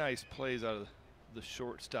 2 nice plays out of the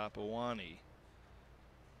shortstop, Owani.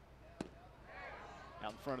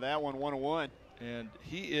 Out in front of that one, 1-1. And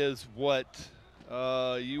he is what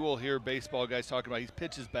you will hear baseball guys talking about. He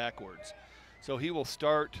pitches backwards. So he will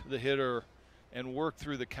start the hitter and work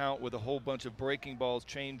through the count with a whole bunch of breaking balls,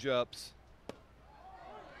 change-ups.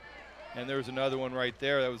 And there's another one right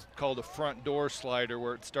there that was called a front door slider,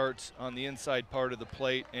 where it starts on the inside part of the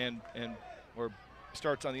plate or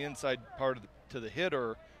starts on the inside part of to the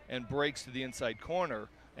hitter and breaks to the inside corner.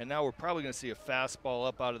 And now we're probably going to see a fastball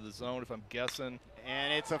up out of the zone, if I'm guessing.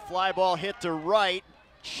 And it's a fly ball hit to right.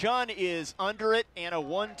 Chun is under it, and a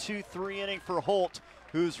 1-2-3 inning for Holt,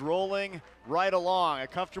 who's rolling right along. A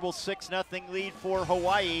comfortable 6-0 lead for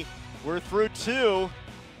Hawaii. We're through 2.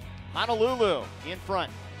 Honolulu in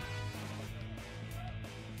front.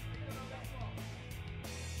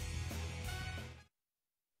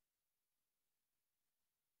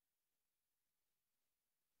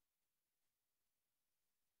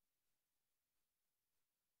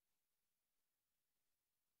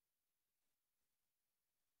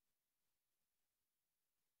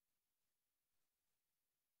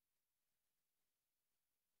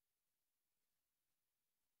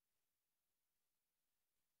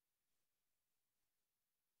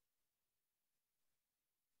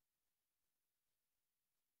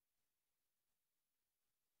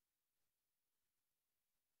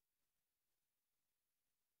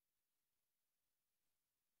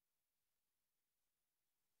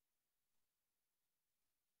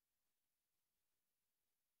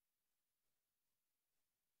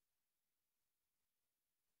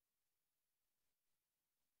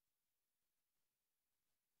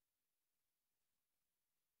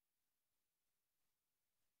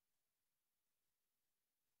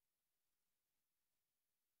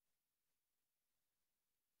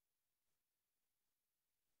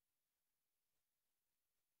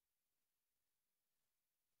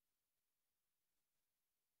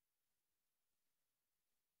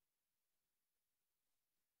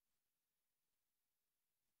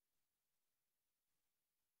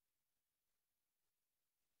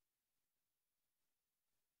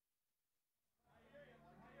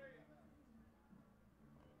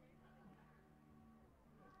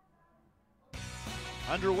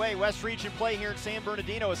 Underway, West Region play here in San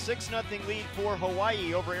Bernardino, a 6-0 lead for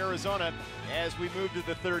Hawaii over Arizona as we move to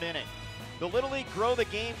the third inning. The Little League Grow the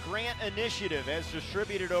Game Grant Initiative has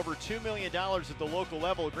distributed over $2 million at the local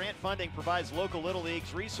level. Grant funding provides local Little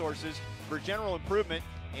Leagues resources for general improvement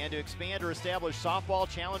and to expand or establish softball,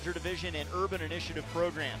 challenger division, and urban initiative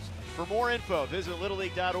programs. For more info, visit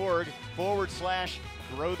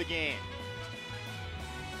littleleague.org/grow the game.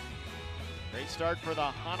 Great start for the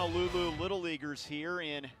Honolulu Little Leaguers here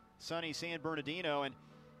in sunny San Bernardino. And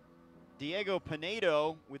Diego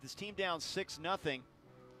Pinedo, with his team down 6-0,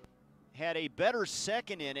 had a better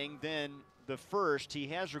second inning than the first. He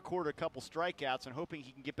has recorded a couple strikeouts and hoping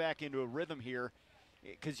he can get back into a rhythm here,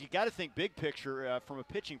 because you got to think big picture from a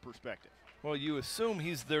pitching perspective. Well, you assume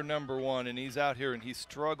he's their number one, and he's out here and he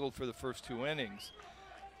struggled for the first 2 innings.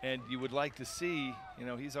 And you would like to see, you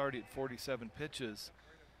know, he's already at 47 pitches.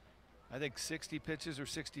 I think 60 pitches or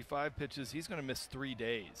 65 pitches, he's going to miss 3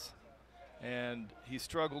 days. And he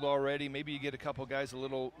struggled already. Maybe you get a couple guys a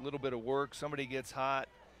little bit of work. Somebody gets hot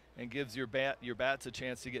and gives your bats a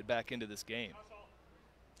chance to get back into this game.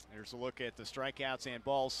 There's a look at the strikeouts and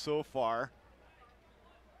balls so far.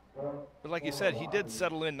 But like you said, he did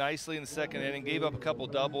settle in nicely in the second inning, gave up a couple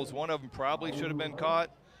doubles. One of them probably should have been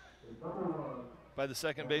caught by the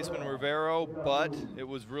second baseman Rivero, but it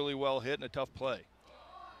was really well hit and a tough play.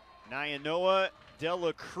 Noah De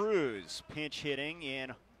La Cruz pinch hitting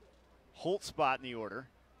in Holt's spot in the order,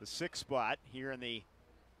 the 6th spot here in the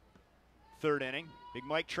third inning. Big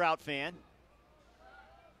Mike Trout fan.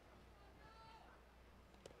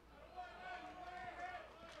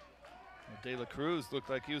 De La Cruz looked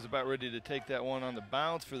like he was about ready to take that one on the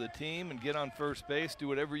bounce for the team and get on first base, do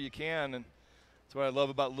whatever you can. And that's what I love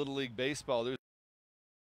about Little League Baseball. There's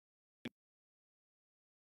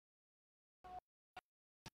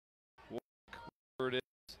it is.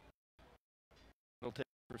 It'll take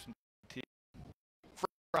for some team.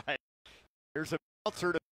 Right. There's a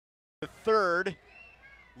bouncer to the third.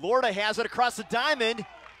 Lorda has it across the diamond,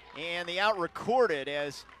 and the out recorded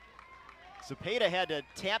as Zepeda had to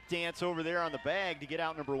tap dance over there on the bag to get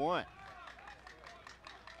out number 1.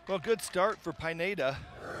 Well, good start for Pineda.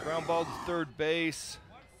 Ground ball to third base.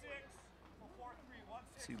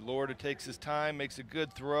 See, Lorda takes his time, makes a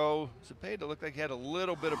good throw. Zepeda looked like he had a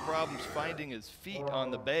little bit of problems finding his feet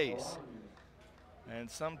on the base. And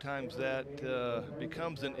sometimes that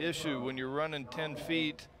becomes an issue when you're running 10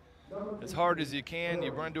 feet as hard as you can.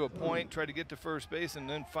 You run to a point, try to get to first base, and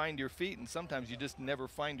then find your feet. And sometimes you just never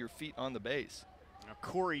find your feet on the base. Now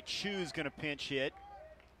Corey Chu's going to pinch hit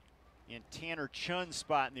in Tanner Chun's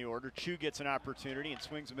spot in the order. Chu gets an opportunity and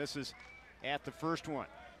swings and misses at the first one.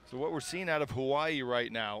 So what we're seeing out of Hawaii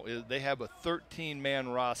right now is they have a 13-man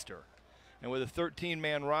roster. And with a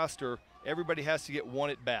 13-man roster, everybody has to get one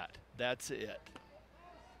at bat. That's it.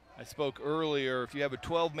 I spoke earlier, if you have a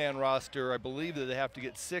 12-man roster, I believe that they have to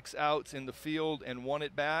get 6 outs in the field and 1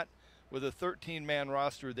 at bat. With a 13-man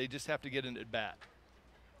roster, they just have to get an at bat.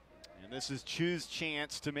 And this is Chu's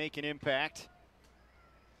chance to make an impact.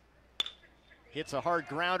 Hits a hard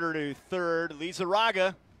grounder to third.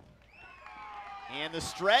 Lizarraga. And the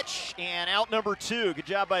stretch, and out number 2. Good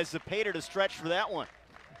job by Zepeda to stretch for that one.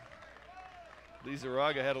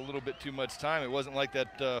 Lizarraga had a little bit too much time. It wasn't like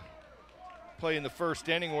that play in the first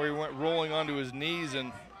inning where he went rolling onto his knees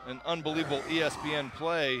and an unbelievable ESPN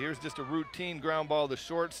play. Here's just a routine ground ball to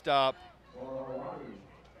shortstop.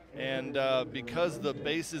 And because the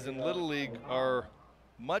bases in Little League are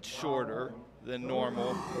much shorter than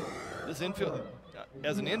normal, this infield,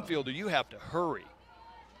 as an infielder, you have to hurry.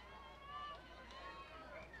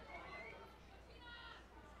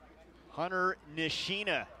 Hunter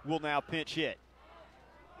Nishina will now pinch hit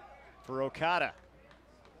for Okada.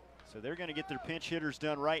 So they're going to get their pinch hitters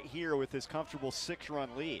done right here with this comfortable 6-run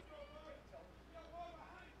lead.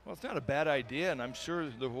 Well, it's not a bad idea, and I'm sure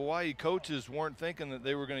the Hawaii coaches weren't thinking that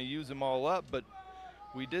they were going to use them all up, but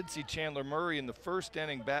we did see Chandler Murray in the first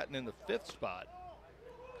inning batting in the 5th spot.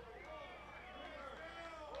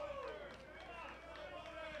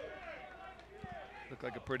 Looked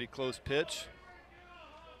like a pretty close pitch.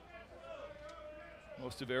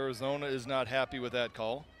 Most of Arizona is not happy with that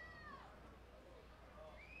call.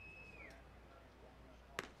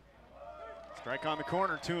 Strike on the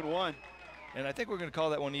corner, 2-1. And I think we're going to call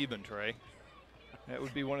that one even, Trey. That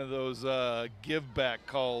would be one of those give-back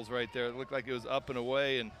calls right there. It looked like it was up and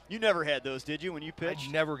away. And you never had those, did you, when you pitched?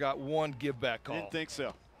 I never got one give-back call. Didn't think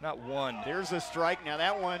so. Not one. There's a strike. Now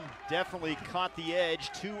that one definitely caught the edge.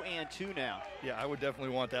 2-2 now. Yeah, I would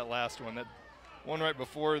definitely want that last one. That one right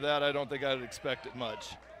before that, I don't think I'd expect it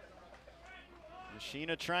much.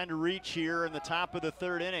 Nishina trying to reach here in the top of the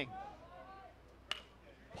third inning.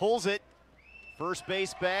 pulls it. First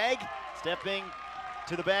base bag. Stepping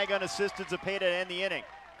to the bag unassisted, Zepeda to end the inning.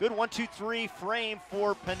 Good 1-2-3 frame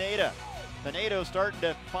for Pineda. Pinedo starting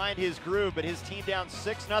to find his groove, but his team down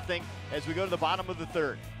 6-0 as we go to the bottom of the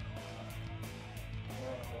third.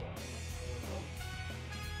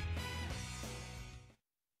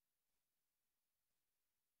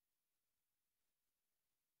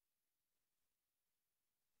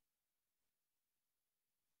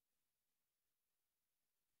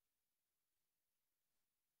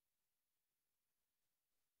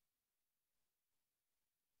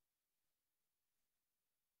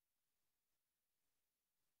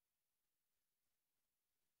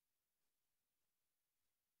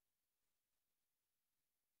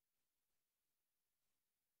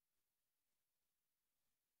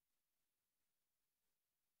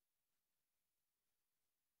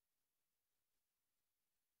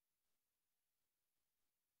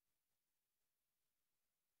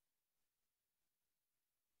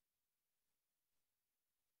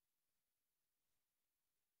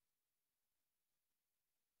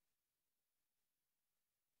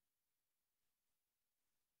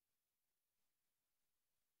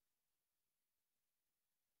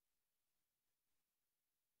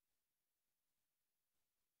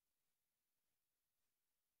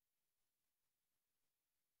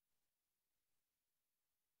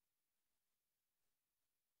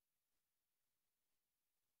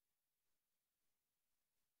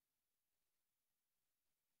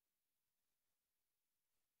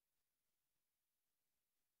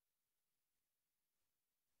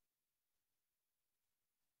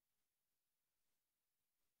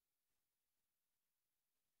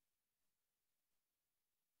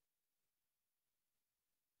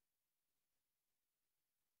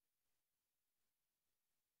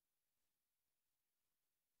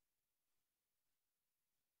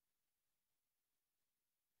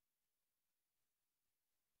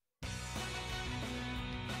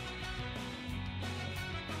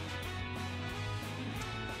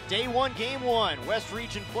 Day one, game one, West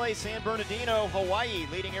Region play, San Bernardino, Hawaii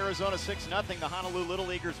leading Arizona 6-0. The Honolulu Little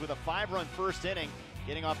Leaguers with a 5-run first inning,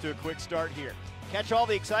 getting off to a quick start here. Catch all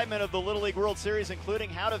the excitement of the Little League World Series, including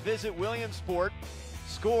how to visit Williamsport,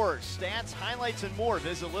 scores, stats, highlights, and more.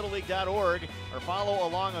 Visit littleleague.org or follow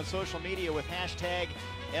along on social media with hashtag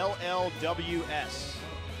LLWS.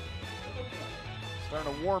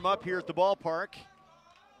 Starting to warm up here at the ballpark.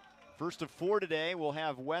 First of 4 today, we'll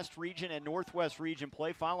have West Region and Northwest Region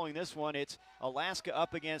play. Following this one, it's Alaska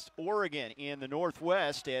up against Oregon in the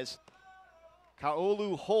Northwest as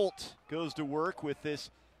Kaolu Holt goes to work with this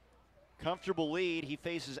comfortable lead. He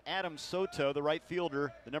faces Adam Soto, the right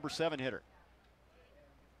fielder, the number 7 hitter.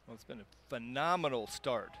 Well, it's been a phenomenal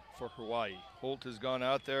start for Hawaii. Holt has gone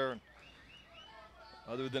out there, and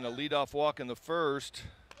other than a leadoff walk in the first,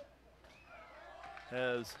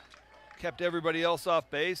 has kept everybody else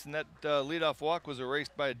off base, and that leadoff walk was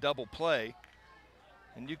erased by a double play.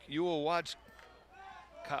 And you will watch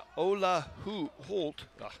Kaola Holt.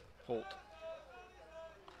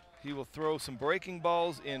 He will throw some breaking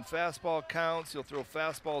balls in fastball counts. He'll throw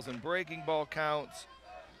fastballs in breaking ball counts.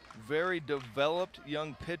 Very developed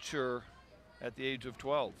young pitcher at the age of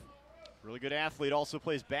 12. Really good athlete, also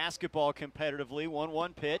plays basketball competitively.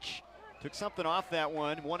 1-1 pitch. Took something off that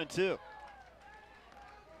one, 1-2.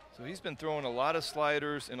 So he's been throwing a lot of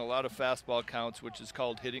sliders and a lot of fastball counts, which is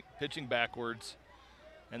called pitching backwards.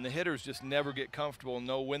 And the hitters just never get comfortable and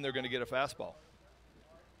know when they're going to get a fastball.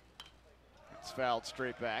 It's fouled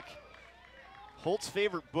straight back. Holt's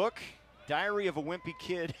favorite book, Diary of a Wimpy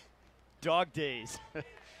Kid, Dog Days.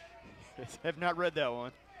 Have not read that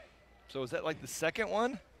one. So is that like the second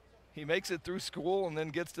one? He makes it through school and then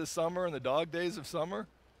gets to summer and the dog days of summer?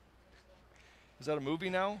 Is that a movie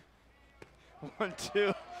now?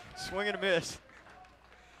 1-2, swing and a miss.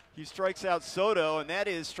 He strikes out Soto, and that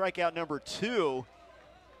is strikeout number 2.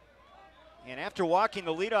 And after walking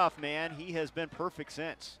the leadoff man, he has been perfect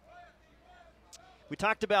since. We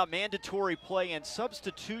talked about mandatory play and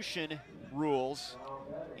substitution rules,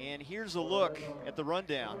 and here's a look at the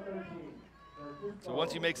rundown. So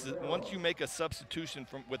once you make a substitution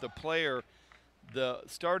with a player, the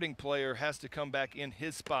starting player has to come back in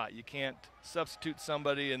his spot. You can't substitute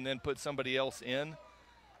somebody and then put somebody else in.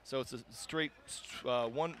 So it's a straight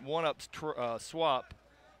one-up swap.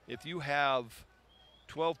 If you have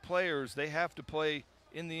 12 players, they have to play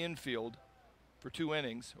in the infield for 2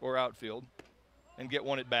 innings or outfield and get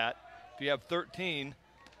 1 at bat. If you have 13,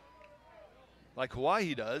 like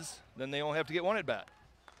Hawaii does, then they only have to get 1 at bat.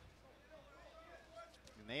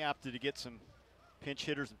 And they opted to get some pinch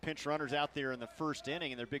hitters and pinch runners out there in the first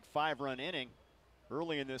inning in their big 5-run inning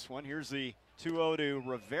early in this one. Here's the 2-0 to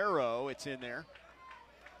Rivero. It's in there.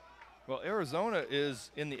 Well, Arizona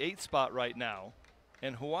is in the 8th spot right now,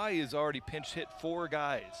 and Hawaii has already pinch hit 4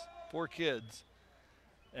 guys, 4 kids,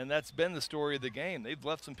 and that's been the story of the game. They've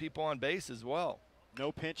left some people on base as well.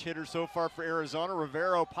 No pinch hitter so far for Arizona.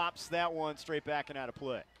 Rivero pops that one straight back and out of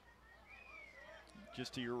play.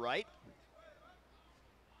 Just to your right.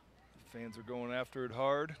 Fans are going after it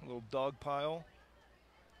hard. A little dog pile.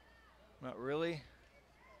 Not really.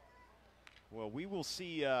 Well, we will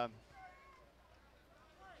see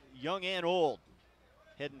young and old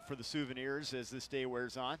heading for the souvenirs as this day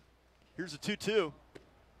wears on. Here's a 2-2.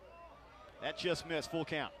 That just missed, full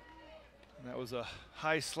count. And that was a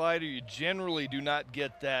high slider. You generally do not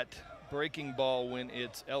get that breaking ball when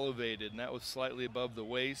it's elevated, and that was slightly above the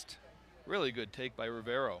waist. Really good take by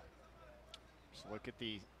Rivero. Just look at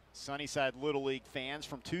the Sunnyside Little League fans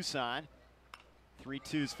from Tucson.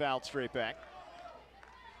 3-2's fouled straight back.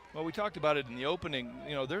 Well, we talked about it in the opening.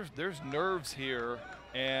 You know, there's nerves here,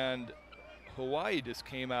 and Hawaii just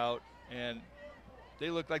came out, and they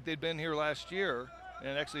looked like they'd been here last year.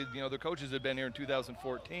 And actually, you know, their coaches had been here in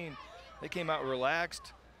 2014. They came out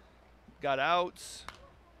relaxed, got outs,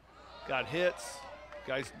 got hits.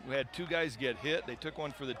 Guys, we had 2 guys get hit. They took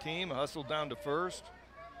one for the team, hustled down to first.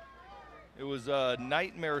 It was a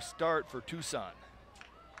nightmare start for Tucson.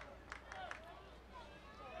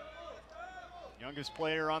 Youngest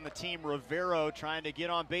player on the team, Rivero, trying to get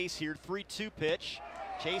on base here. 3-2 pitch.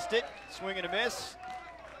 Chased it, swing and a miss.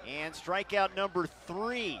 And strikeout number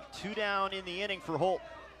 3. 2 down in the inning for Holt.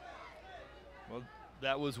 Well,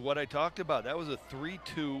 that was what I talked about. That was a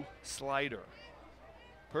 3-2 slider.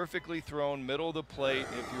 Perfectly thrown, middle of the plate.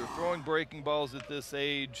 If you're throwing breaking balls at this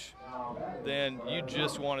age, then you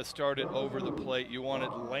just want to start it over the plate. You want to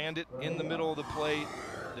land it in the middle of the plate.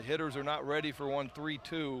 The hitters are not ready for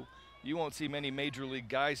 1-3-2. You won't see many major league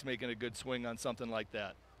guys making a good swing on something like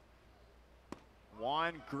that.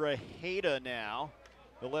 Juan Grajeda now,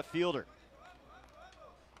 the left fielder.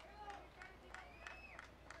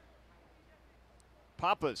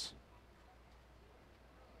 Papas.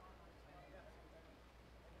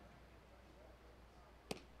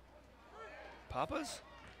 Papas?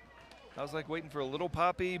 I was like waiting for a little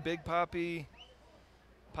Poppy, big Poppy.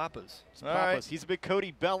 Papas. All right. He's a big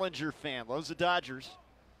Cody Bellinger fan. Loves the Dodgers.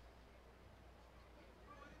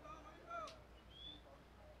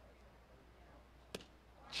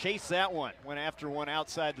 Chase that one. Went after one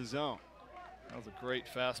outside the zone. That was a great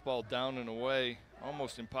fastball down and away.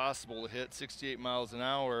 Almost impossible to hit, 68 miles an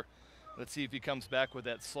hour. Let's see if he comes back with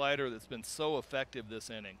that slider that's been so effective this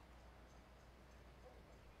inning.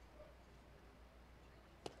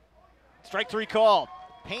 Strike 3 called.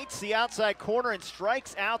 Paints the outside corner and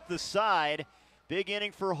strikes out the side. Big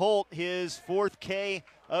inning for Holt, his 4th K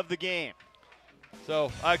of the game.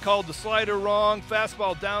 So I called the slider wrong.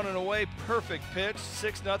 Fastball down and away. Perfect pitch.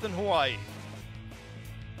 6-0 Hawaii.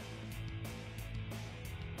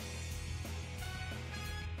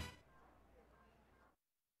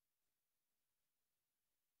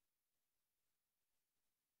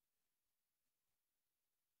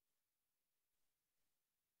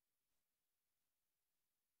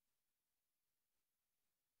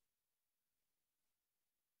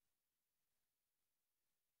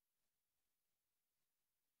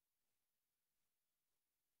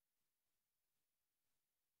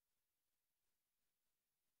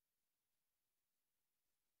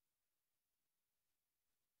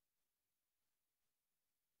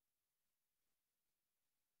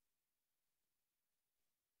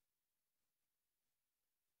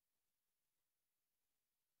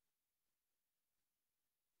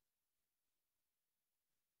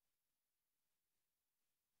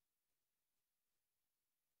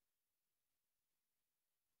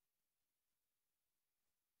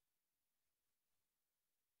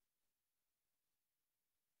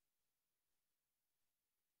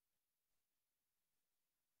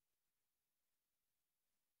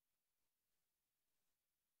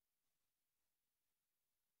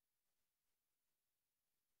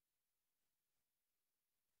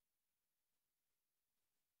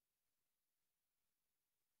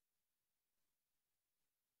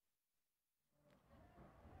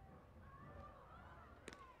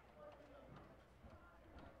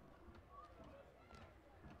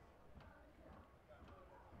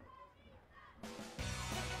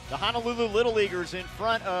 The Honolulu Little Leaguers in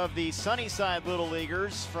front of the Sunnyside Little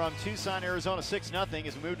Leaguers from Tucson, Arizona, 6-0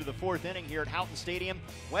 as we move to the 4th inning here at Houghton Stadium.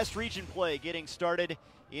 West Region play getting started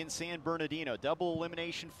in San Bernardino. Double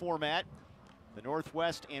elimination format. The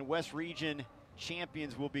Northwest and West Region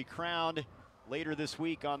champions will be crowned later this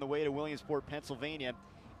week on the way to Williamsport, Pennsylvania,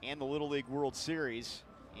 and the Little League World Series.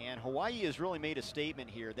 And Hawaii has really made a statement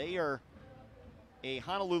here. They are a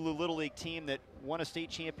Honolulu Little League team that won a state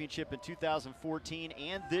championship in 2014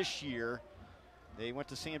 and this year. They went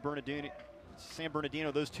to San Bernardino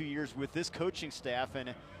those 2 years with this coaching staff.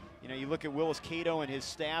 And you know, you look at Willis Cato and his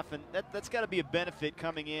staff, and that's got to be a benefit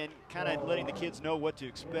coming in, kind of letting the kids know what to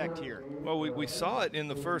expect here. Well, we saw it in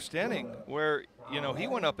the first inning where, you know, he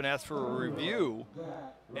went up and asked for a review.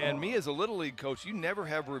 And me as a Little League coach, you never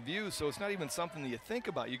have reviews, so it's not even something that you think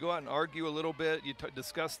about. You go out and argue a little bit, you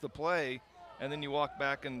discuss the play, and then you walk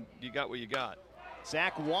back and you got what you got.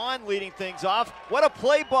 Zach Wan leading things off. What a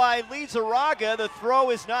play by Lizarraga. The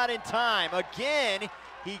throw is not in time. Again,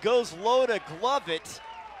 he goes low to glove it.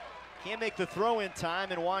 Can't make the throw in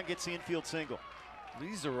time, and Juan gets the infield single.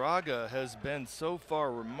 Lizarraga has been so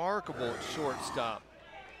far remarkable at shortstop.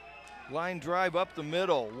 Line drive up the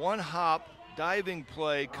middle, one hop, diving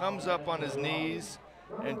play, comes up on his knees,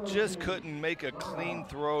 and just couldn't make a clean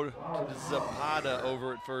throw to Zapata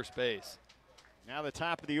over at first base. Now the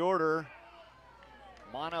top of the order,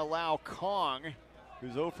 Mana Lau Kong,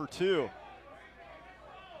 who's 0 for 2.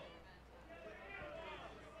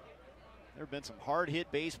 There have been some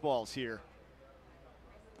hard-hit baseballs here.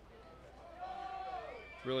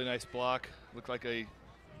 Really nice block. Looked like a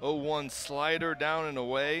 0-1 slider down and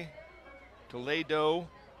away. Toledo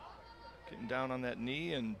getting down on that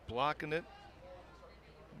knee and blocking it.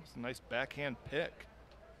 It's a nice backhand pick.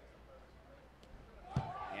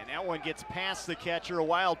 And that one gets past the catcher, a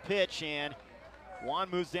wild pitch, and Juan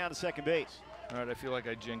moves down to second base. All right, I feel like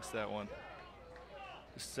I jinxed that one.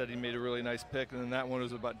 Just said he made a really nice pick, and then that one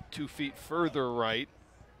was about 2 feet further right.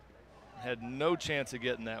 Had no chance of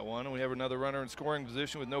getting that one, and we have another runner in scoring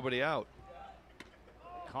position with nobody out.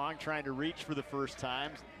 Kong trying to reach for the first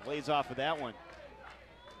time, lays off of that one.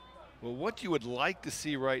 Well, what you would like to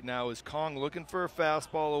see right now is Kong looking for a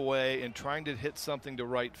fastball away and trying to hit something to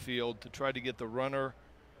right field to try to get the runner,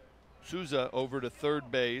 Souza, over to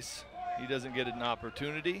third base. He doesn't get an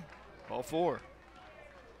opportunity. Ball 4.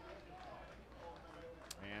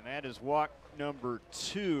 And that is walk number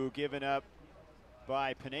 2 given up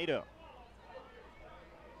by Pinedo.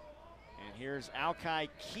 And here's Alkai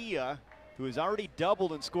Kia, who has already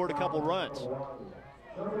doubled and scored a couple runs.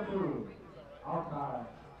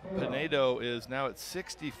 Pinedo is now at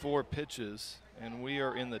 64 pitches, and we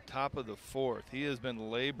are in the top of the 4th. He has been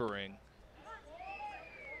laboring.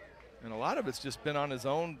 And a lot of it's just been on his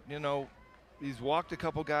own. You know, he's walked a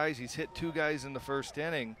couple guys. He's hit 2 guys in the first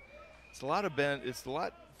inning. It's a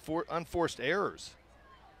lot for unforced errors.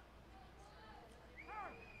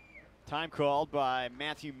 Time called by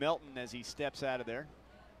Matthew Melton as he steps out of there.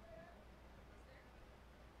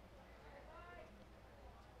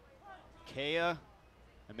 Kea,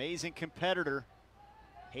 amazing competitor,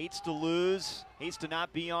 hates to lose, hates to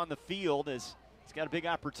not be on the field, as he's got a big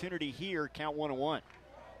opportunity here. Count 1-1.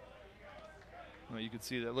 Well, you can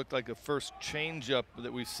see that looked like a first changeup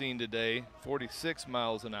that we've seen today, 46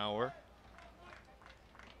 miles an hour.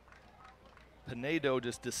 Pinedo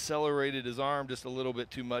just decelerated his arm just a little bit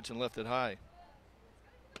too much and left it high.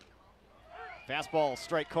 Fastball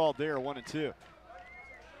strike called there, 1-2.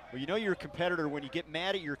 Well, you know you're a competitor when you get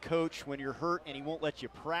mad at your coach when you're hurt and he won't let you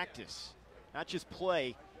practice. Not just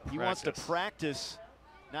play. He wants to practice,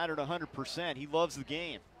 not at 100%. He loves the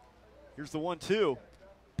game. Here's the 1-2.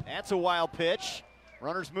 That's a wild pitch.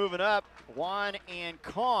 Runners moving up. Juan and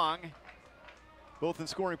Kong both in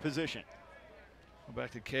scoring position.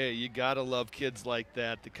 Back to Kay. You got to love kids like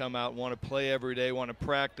that to come out and want to play every day, want to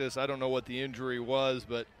practice. I don't know what the injury was,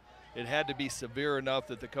 but it had to be severe enough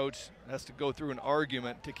that the coach has to go through an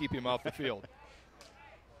argument to keep him off the field.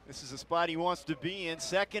 This is a spot he wants to be in.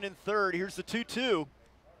 Second and third. Here's the 2-2.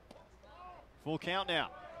 Full count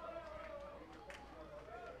now.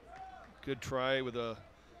 Good try with a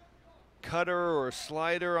cutter or a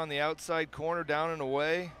slider on the outside corner, down and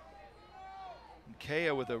away. And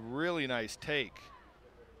Kea with a really nice take.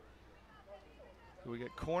 So we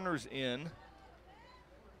got corners in.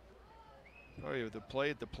 Sorry, with the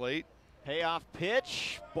play at the plate. Payoff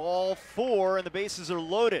pitch, ball 4, and the bases are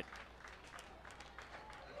loaded.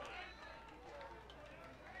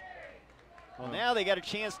 Well, now they got a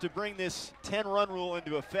chance to bring this 10-run rule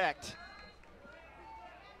into effect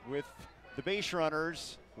with the base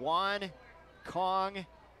runners, Juan, Kong,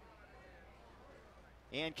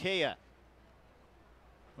 and Kea.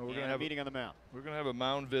 Well, we're going to have a meeting on the mound. We're going to have a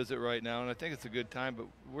mound visit right now, and I think it's a good time, but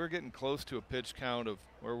we're getting close to a pitch count of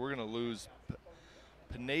where we're going to lose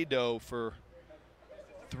Pinedo for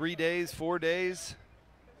 3 days, 4 days.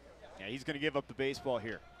 Yeah, he's going to give up the baseball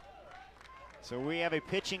here. So we have a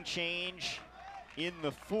pitching change in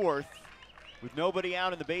the 4th with nobody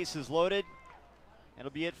out and the bases loaded. That'll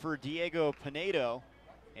be it for Diego Pinedo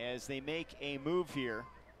as they make a move here.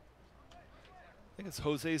 I think it's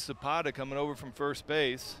Jose Zapata coming over from first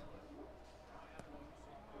base.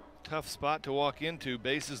 Tough spot to walk into.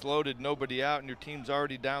 Bases loaded, nobody out, and your team's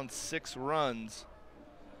already down 6 runs.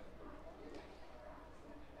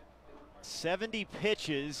 70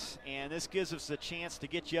 pitches, and this gives us a chance to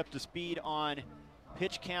get you up to speed on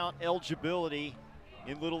pitch count eligibility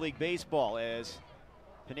in Little League Baseball as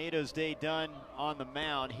Pinedo's day done on the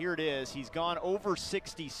mound. Here it is. He's gone over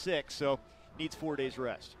 66, so needs 4 days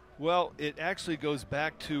rest. Well, it actually goes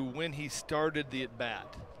back to when he started the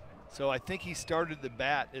at-bat. So I think he started the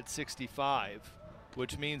bat at 65,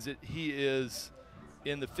 which means that he is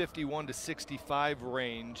in the 51 to 65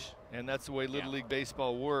 range, and that's the way Little League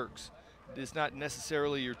Baseball works. It's not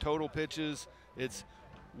necessarily your total pitches, it's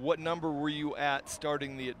what number were you at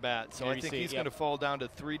starting the at-bat. So I think he's going to fall down to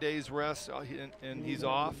 3 days rest, and he's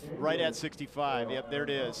off. Right at 65, yep, there it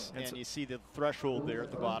is. And you see the threshold there at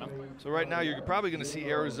the bottom. So right now you're probably going to see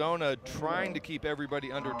Arizona trying to keep everybody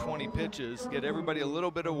under 20 pitches, get everybody a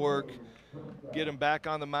little bit of work, get them back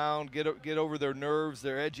on the mound, get over their nerves,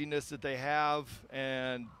 their edginess that they have,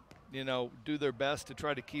 and, you know, do their best to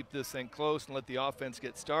try to keep this thing close and let the offense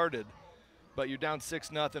get started. But you're down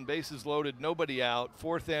 6-0, bases loaded, nobody out,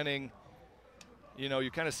 4th inning. You know,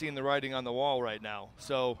 you're kind of seeing the writing on the wall right now.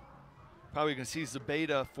 So probably going to see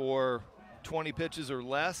Zapata for 20 pitches or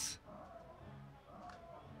less.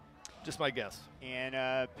 Just my guess. And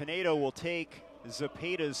Pinedo will take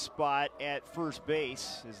Zapata's spot at first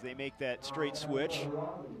base as they make that straight switch.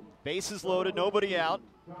 Bases loaded, nobody out.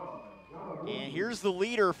 And here's the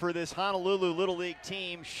leader for this Honolulu Little League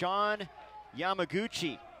team, Sean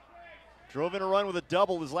Yamaguchi. Drove in a run with a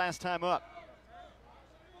double his last time up.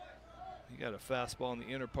 He got a fastball in the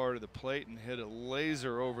inner part of the plate and hit a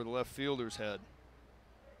laser over the left fielder's head.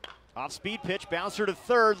 Off-speed pitch, bouncer to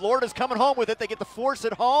third. Lorda's coming home with it. They get the force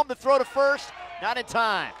at home. The throw to first, not in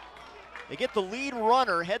time. They get the lead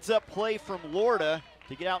runner, heads-up play from Lorda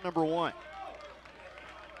to get out number 1.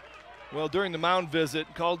 Well, during the mound visit,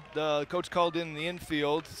 coach called in the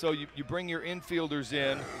infield, so you bring your infielders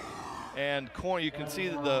in. And corner, you can see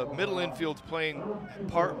that the middle infield's playing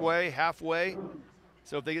part way, halfway.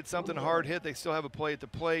 So if they get something hard hit, they still have a play at the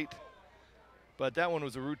plate. But that one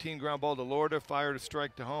was a routine ground ball to Lorda, fired a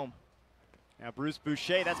strike to home. Now Bruce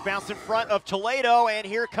Boucher, that's bounced in front of Toledo, and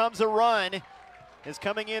here comes a run. Is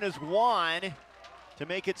coming in as Juan to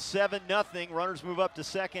make it 7-0. Runners move up to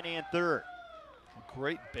second and third.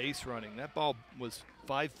 Great base running. That ball was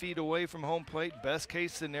 5 feet away from home plate, best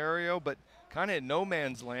case scenario, but kind of in no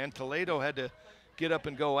man's land. Toledo had to get up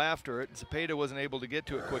and go after it. Zapata wasn't able to get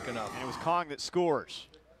to it quick enough. And it was Kong that scores.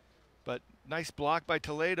 But nice block by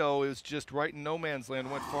Toledo. It was just right in no man's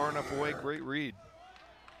land. Went far enough away. Great read.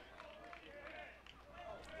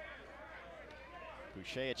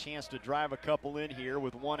 Boucher a chance to drive a couple in here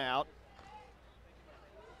with 1 out.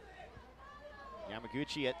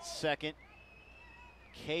 Yamaguchi at second.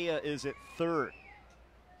 Kea is at third.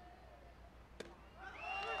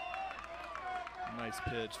 Nice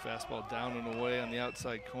pitch, fastball down and away on the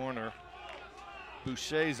outside corner.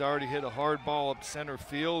 Boucher's already hit a hard ball up center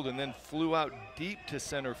field and then flew out deep to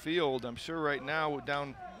center field. I'm sure right now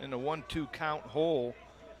down in a 1-2 count hole,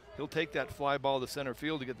 he'll take that fly ball to center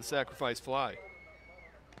field to get the sacrifice fly.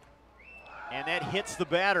 And that hits the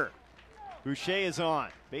batter. Boucher is on,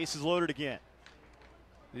 bases loaded again.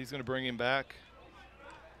 He's going to bring him back.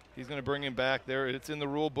 He's going to bring him back there. It's in the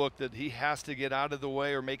rule book that he has to get out of the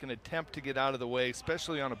way or make an attempt to get out of the way,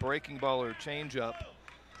 especially on a breaking ball or a changeup.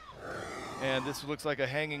 And this looks like a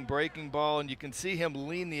hanging breaking ball, and you can see him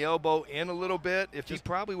lean the elbow in a little bit. If he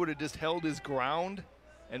probably would have just held his ground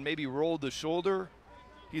and maybe rolled the shoulder,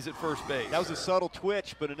 he's at first base. That was a subtle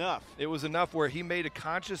twitch, but enough. It was enough where he made a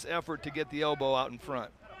conscious effort to get the elbow out in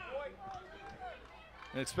front.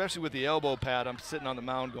 And especially with the elbow pad, I'm sitting on the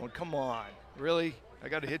mound going, come on, really? I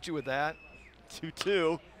got to hit you with that.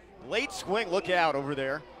 2-2. Late swing. Look out over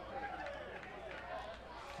there.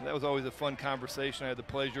 That was always a fun conversation. I had the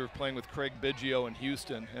pleasure of playing with Craig Biggio in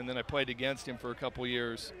Houston, and then I played against him for a couple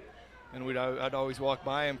years. And I'd always walk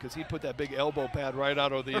by him because he'd put that big elbow pad right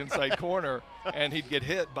out of the inside corner, and he'd get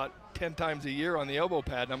hit about 10 times a year on the elbow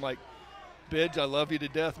pad. And I'm like, Bidge, I love you to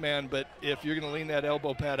death, man, but if you're going to lean that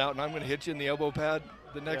elbow pad out and I'm going to hit you in the elbow pad,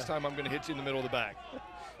 the next time I'm going to hit you in the middle of the back.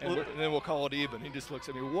 And then we'll call it even. He just looks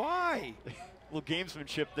at me, why? Little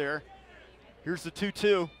gamesmanship there. Here's the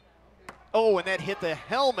 2-2. Oh, and that hit the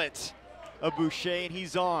helmet of Boucher, and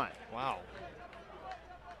he's on. Wow.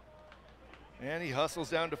 And he hustles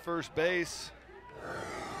down to first base.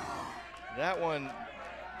 That one,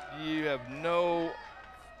 you have no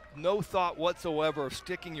no thought whatsoever of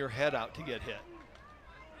sticking your head out to get hit.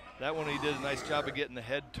 That one he did a nice job of getting the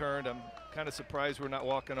head turned. I'm kind of surprised we're not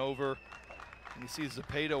walking over. And you see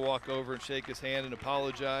Zepeda walk over and shake his hand and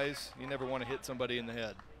apologize. You never want to hit somebody in the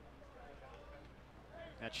head.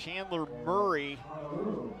 Now Chandler Murray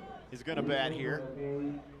is going to bat here.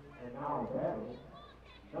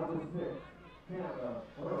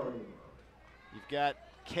 You've got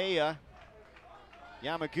Kea,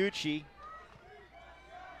 Yamaguchi,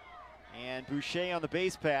 and Boucher on the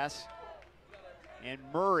base pass. And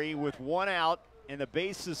Murray with one out, and the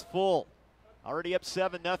base is full. Already up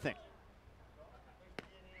 7-0.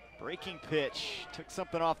 Breaking pitch. Took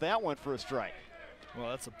something off that one for a strike. Well,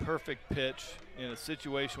 that's a perfect pitch in a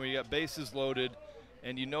situation where you got bases loaded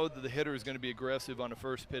and you know that the hitter is going to be aggressive on a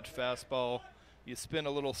first pitch fastball. You spin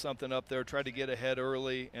a little something up there, try to get ahead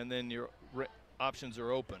early, and then your options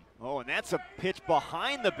are open. Oh, and that's a pitch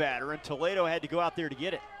behind the batter, and Toledo had to go out there to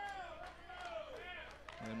get it.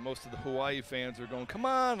 And most of the Hawaii fans are going, come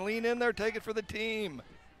on, lean in there, take it for the team.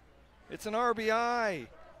 It's an RBI.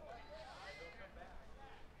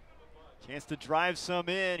 Chance to drive some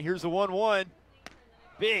in. Here's the 1-1.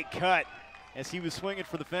 Big cut as he was swinging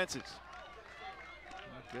for the fences.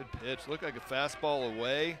 Good pitch. Looked like a fastball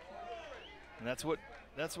away. And that's what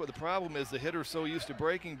the problem is. The hitter's so used to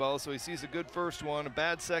breaking balls, so he sees a good first one, a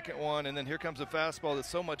bad second one, and then here comes a fastball that's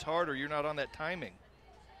so much harder. You're not on that timing.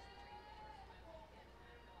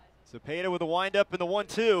 Zepeda with a windup in the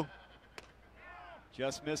 1-2.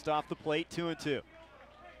 Just missed off the plate, 2-2.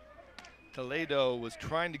 Toledo was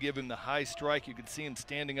trying to give him the high strike. You could see him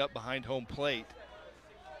standing up behind home plate.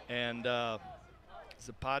 And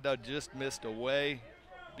Zepeda just missed away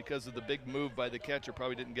because of the big move by the catcher.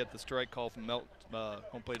 Probably didn't get the strike call from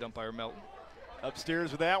home plate umpire Melton.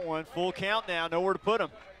 Upstairs with that one. Full count now. Nowhere to put him.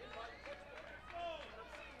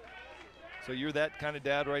 So you're that kind of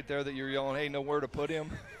dad right there that you're yelling, hey, nowhere to put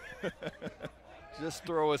him? Just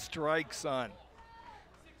throw a strike, son.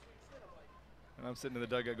 And I'm sitting in the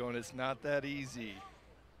dugout going, it's not that easy.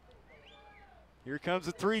 Here comes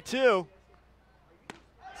the 3-2.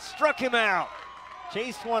 Struck him out.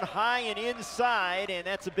 Chased one high and inside, and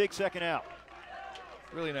that's a big second out.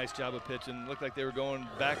 Really nice job of pitching. Looked like they were going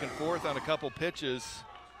back and forth on a couple pitches.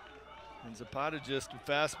 And Zepeda just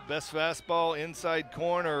best fastball inside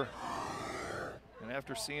corner. And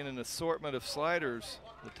after seeing an assortment of sliders,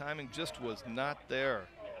 the timing just was not there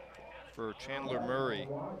for Chandler Murray.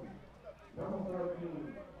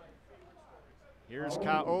 Here's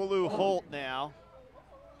Kaolu Holt now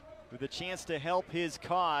with a chance to help his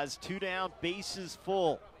cause. 2 down, bases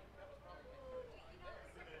full.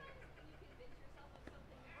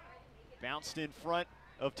 Bounced in front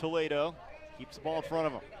of Toledo. Keeps the ball in front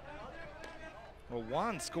of him. Well,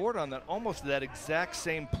 Juan scored on that, almost that exact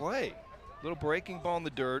same play. Little breaking ball in the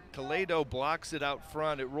dirt. Toledo blocks it out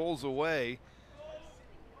front. It rolls away.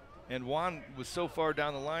 And Juan was so far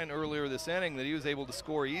down the line earlier this inning that he was able to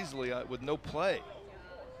score easily with no play.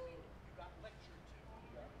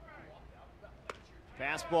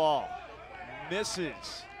 Fastball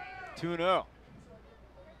misses. 2-0.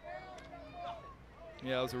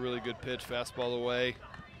 Yeah, it was a really good pitch, fastball away.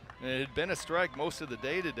 And it had been a strike most of the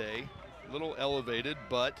day today. A little elevated,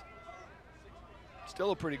 but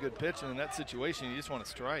still a pretty good pitch. And in that situation, you just want to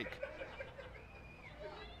strike.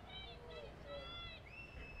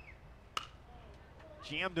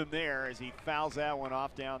 Jammed him there as he fouls that one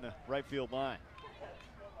off down the right field line.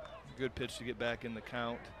 Good pitch to get back in the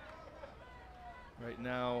count. Right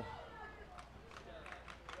now,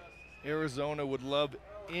 Arizona would love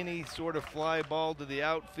any sort of fly ball to the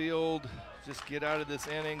outfield. Just get out of this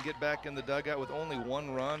inning, get back in the dugout with only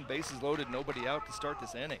 1 run. Bases loaded, nobody out to start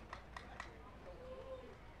this inning.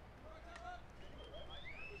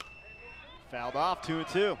 Fouled off,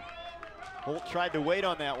 2-2. Holt tried to wait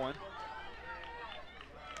on that one.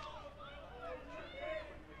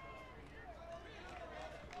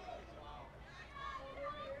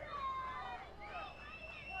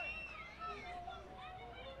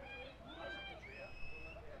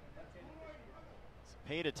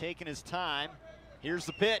 Zepeda taking his time. Here's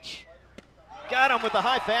the pitch. Got him with the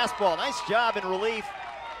high fastball. Nice job in relief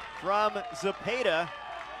from Zepeda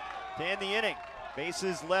to end the inning.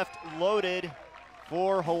 Bases left loaded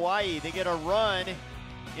for Hawaii. They get a run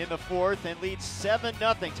in the 4th and lead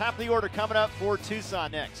 7-0. Top of the order coming up for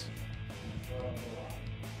Tucson next.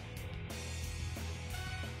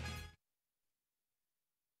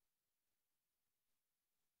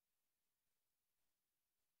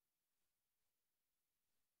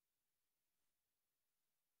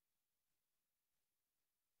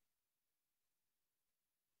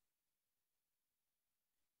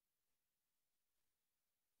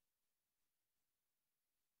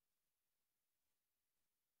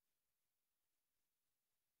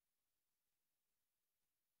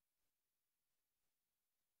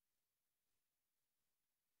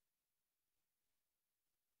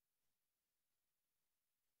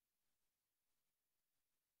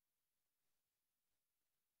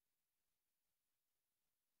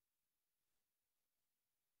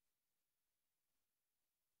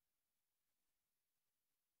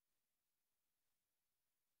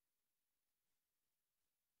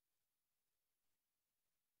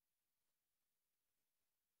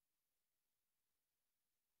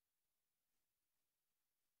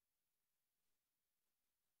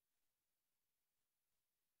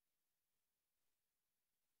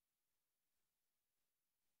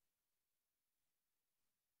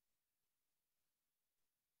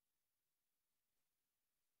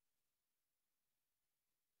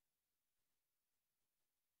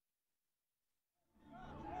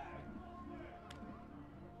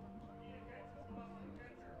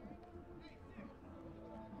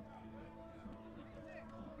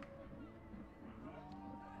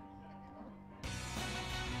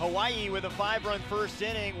 Hawaii with a 5-run first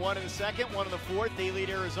inning, 1 in the second, 1 in the fourth. They lead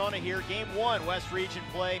Arizona here. Game 1, West Region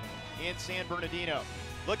play in San Bernardino.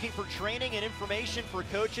 Looking for training and information for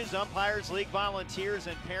coaches, umpires, league volunteers,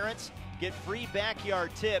 and parents? Get free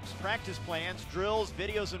backyard tips, practice plans, drills,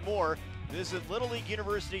 videos, and more. Visit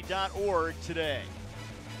littleleagueuniversity.org today.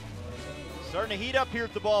 Starting to heat up here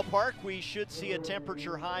at the ballpark. We should see a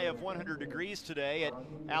temperature high of 100 degrees today at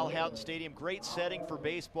Al Houghton Stadium. Great setting for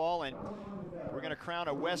baseball, and we're going to crown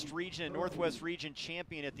a West Region and Northwest Region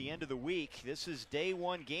champion at the end of the week. This is day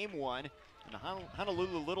 1, game 1, and the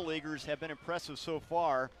Honolulu Little Leaguers have been impressive so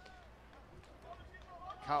far.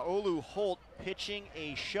 Kaolu Holt pitching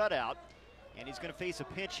a shutout, and he's going to face a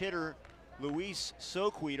pinch hitter, Luis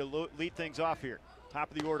Soqui, to lead things off here.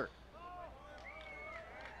 Top of the order.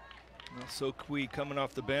 Well, Soqui coming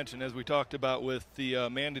off the bench, and as we talked about with the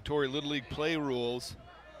mandatory Little League play rules,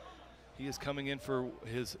 he is coming in for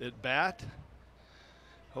his at-bat,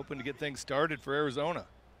 hoping to get things started for Arizona.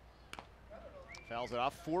 Fouls it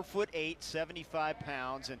off, 4'8", 75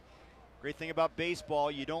 pounds, and great thing about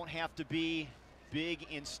baseball, you don't have to be big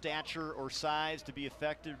in stature or size to be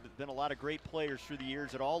effective. There's been a lot of great players through the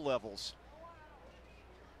years at all levels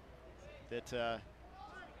that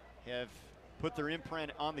have put their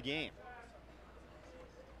imprint on the game.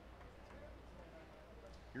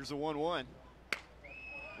 Here's a 1-1.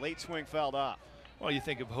 Late swing fouled off. Well, you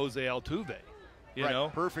think of Jose Altuve, you know?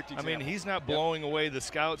 Perfect example. I mean, he's not blowing away the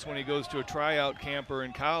scouts when he goes to a tryout camper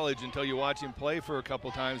in college until you watch him play for a couple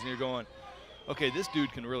times and you're going, okay, this dude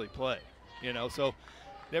can really play, you know? So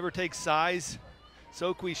never takes size.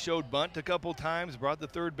 Soqui showed bunt a couple times, brought the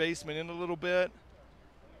third baseman in a little bit.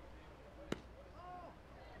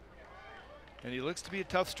 And he looks to be a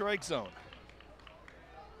tough strike zone.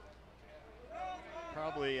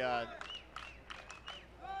 Probably, it's a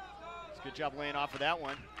good job laying off of that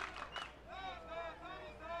one.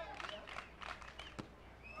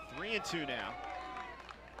 3-2 now.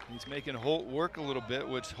 He's making Holt work a little bit,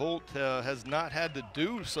 which Holt has not had to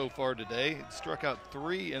do so far today. He struck out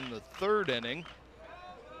 3 in the 3rd inning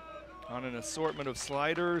on an assortment of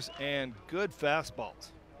sliders and good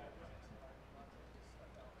fastballs.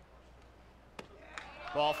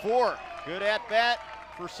 Ball 4, good at bat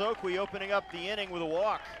for Soqui, opening up the inning with a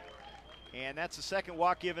walk. And that's the second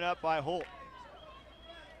walk given up by Holt.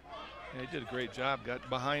 Yeah, he did a great job, got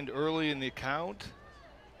behind early in the count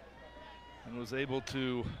and was able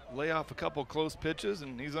to lay off a couple close pitches,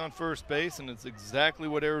 and he's on first base, and it's exactly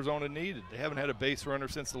what Arizona needed. They haven't had a base runner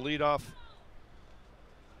since the leadoff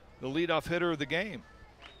hitter of the game.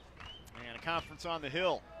 And a conference on the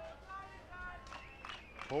hill.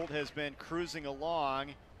 Holt has been cruising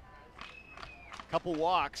along. A couple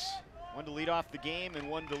walks, one to lead off the game and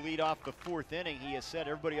one to lead off the 4th inning. He has set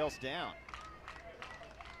everybody else down.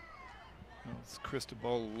 It's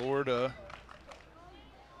Cristobal Lorda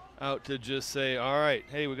out to just say, all right,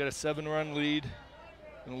 hey, we got a 7-run lead.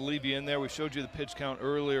 I'm gonna leave you in there. We showed you the pitch count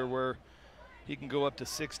earlier where he can go up to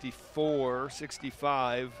 64,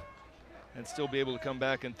 65, and still be able to come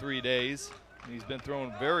back in 3 days. And he's been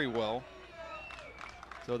throwing very well.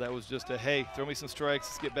 So that was just a, hey, throw me some strikes,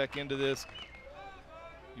 let's get back into this.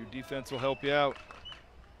 Your defense will help you out.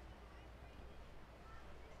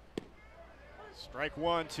 Strike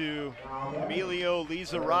 1 to Emilio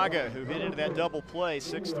Lizarraga, who hit into that double play,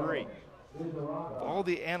 6-3. All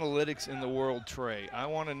the analytics in the world, Trey, I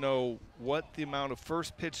want to know what the amount of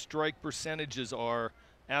first pitch strike percentages are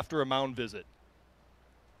after a mound visit.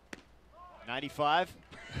 95?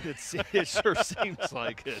 It sure seems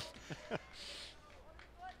like it.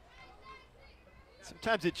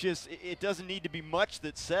 Sometimes it doesn't need to be much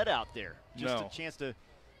that's said out there. Just a chance to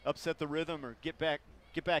upset the rhythm or get back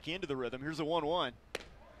into the rhythm. Here's a 1-1.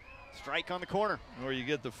 Strike on the corner. Or you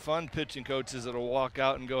get the fun pitching coaches that'll walk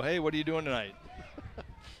out and go, hey, what are you doing tonight?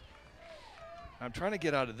 I'm trying to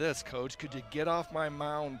get out of this, coach. Could you get off my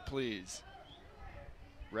mound, please?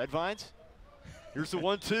 Red Vines. Here's the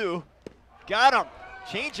 1-2. Got him.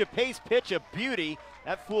 Change of pace pitch, a beauty.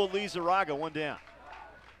 That fooled Lizarraga, 1 down.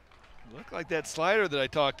 Look like that slider that I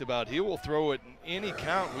talked about. He will throw it in any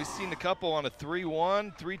count. We've seen a couple on a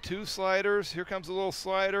 3-1, 3-2 sliders. Here comes a little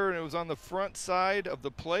slider, and it was on the front side of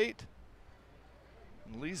the plate.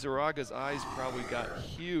 And Lizarraga's eyes probably got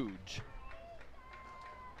huge.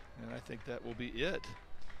 And I think that will be it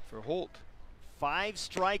for Holt. 5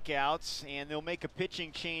 strikeouts, and they'll make a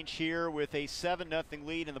pitching change here with a 7-0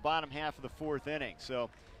 lead in the bottom half of the 4th inning. So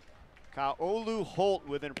Kaolu Holt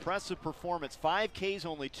with an impressive performance. 5 Ks,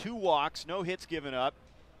 only 2 walks, no hits given up.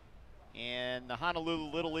 And the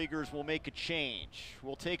Honolulu Little Leaguers will make a change.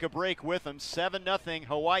 We'll take a break with them. 7-0,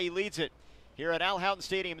 Hawaii leads it here at Al Houghton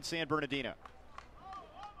Stadium in San Bernardino.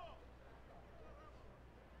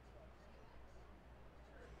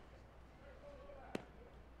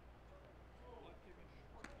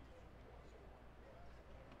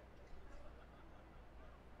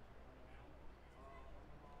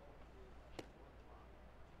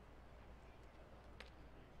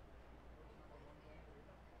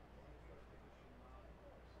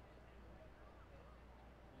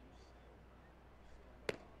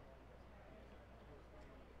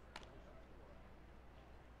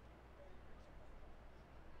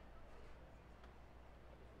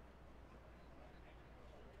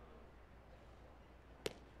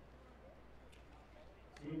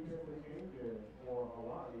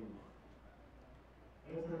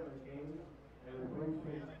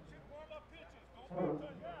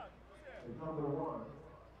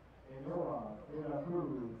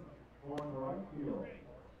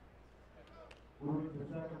 Moving to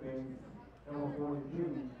second base, number 43,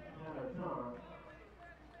 Hannah John.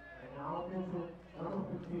 And now pitching number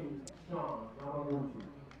 15, Sean Yamaguchi.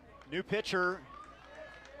 New pitcher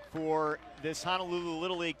for this Honolulu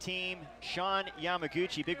Little League team, Sean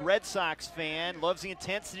Yamaguchi. Big Red Sox fan, loves the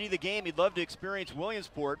intensity of the game. He'd love to experience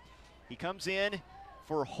Williamsport. He comes in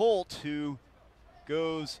for Holt, who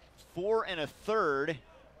goes 4 1/3.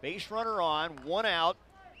 Base runner on, 1 out,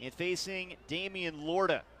 and facing Damian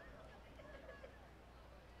Lorda,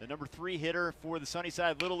 the number 3 hitter for the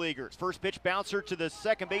Sunnyside Little Leaguers. First pitch bouncer to the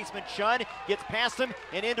second baseman, Chun, gets past him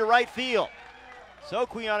and into right field.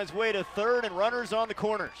 Soqui on his way to third and runners on the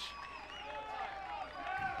corners.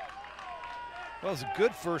 Well, it's a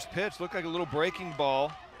good first pitch. Looked like a little breaking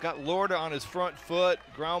ball. Got Lorda on his front foot.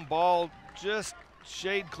 Ground ball just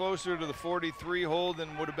shade closer to the 43 hole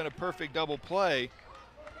than would have been a perfect double play.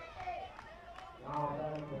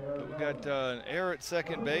 But we got an error at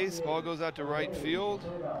second base. Ball goes out to right field.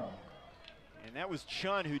 And that was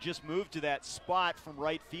Chun, who just moved to that spot from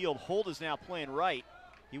right field. Holt is now playing right.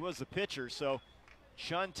 He was the pitcher, so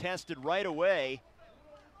Chun tested right away.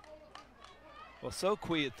 Well,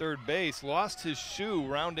 Soqui at third base lost his shoe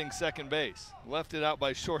rounding second base. Left it out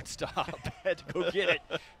by shortstop. Had to go get it.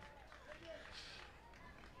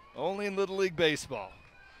 Only in Little League Baseball.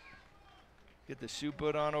 Get the shoe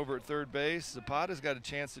put on over at third base. Zapata's got a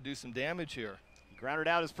chance to do some damage here. He grounded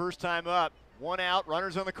out his first time up. 1 out,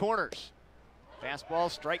 runners on the corners. Fastball,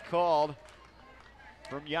 strike called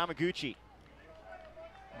from Yamaguchi.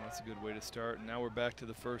 Well, that's a good way to start. And now we're back to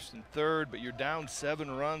the first and third, but you're down 7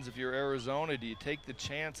 runs if you're Arizona. Do you take the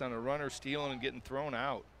chance on a runner stealing and getting thrown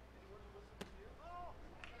out?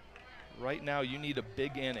 Right now you need a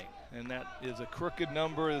big inning, and that is a crooked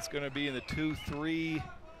number that's going to be in the 2-3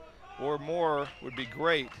 or more would be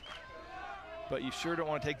great, but you sure don't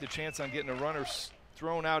want to take the chance on getting a runner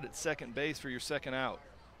thrown out at second base for your second out.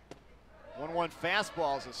 1-1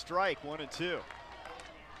 fastball is a strike, 1-2.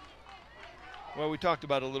 Well, we talked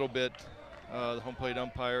about a little bit. The home plate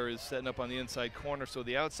umpire is setting up on the inside corner, so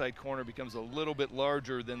the outside corner becomes a little bit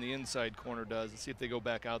larger than the inside corner does. Let's see if they go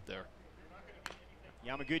back out there.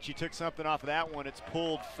 Yamaguchi took something off of that one. It's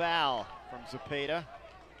pulled foul from Zapata.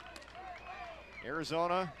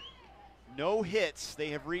 Arizona, no hits. They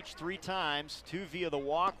have reached 3 times, 2 via the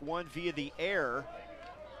walk, 1 via the error.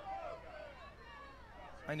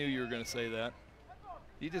 I knew you were going to say that.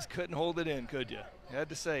 You just couldn't hold it in, could you? You had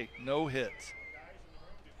to say no hits.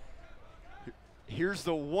 Here's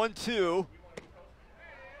the 1-2.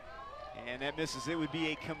 And that misses. It would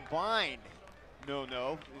be a combined no,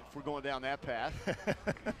 if we're going down that path.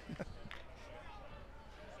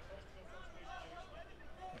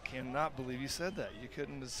 I cannot believe you said that. You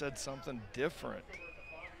couldn't have said something different.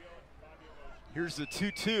 Here's the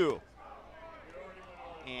 2-2.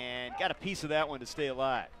 And got a piece of that one to stay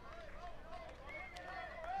alive.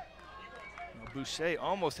 Well, Boucher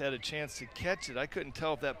almost had a chance to catch it. I couldn't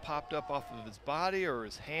tell if that popped up off of his body or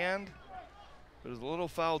his hand. But it was a little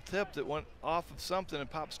foul tip that went off of something and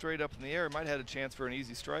popped straight up in the air. Might have had a chance for an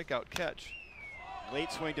easy strikeout catch.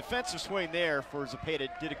 Late swing, defensive swing there for Zapata.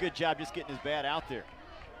 Did a good job just getting his bat out there.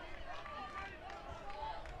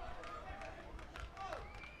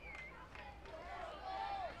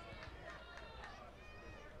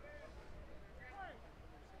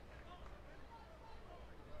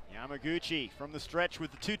 Yamaguchi from the stretch with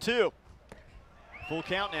the 2-2. Full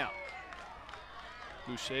count now.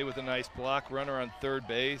 Boucher with a nice block, runner on third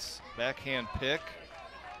base, backhand pick.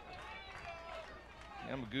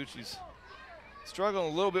 Yamaguchi's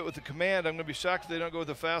struggling a little bit with the command. I'm going to be shocked if they don't go with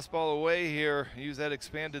the fastball away here. Use that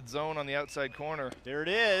expanded zone on the outside corner. There it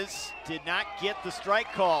is. Did not get the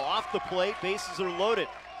strike call. Off the plate, bases are loaded.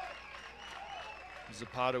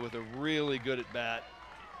 Zapata with a really good at bat,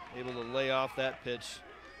 able to lay off that pitch.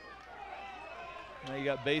 Now you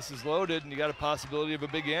got bases loaded and you got a possibility of a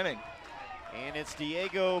big inning. And it's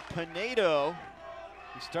Diego Pinedo,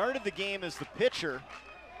 who started the game as the pitcher,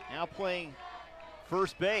 now playing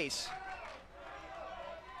first base.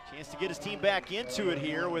 Chance to get his team back into it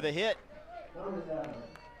here with a hit.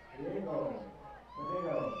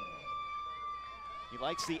 He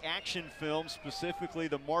likes the action film, specifically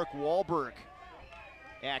the Mark Wahlberg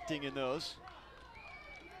acting in those.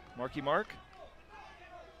 Marky Mark.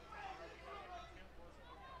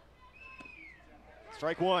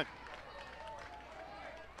 Strike 1.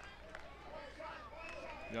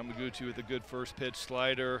 Yamaguchi with a good first pitch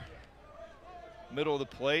slider. middle of the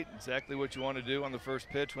plate, exactly what you want to do on the first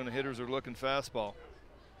pitch when the hitters are looking fastball.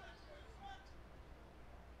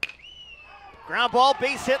 Ground ball,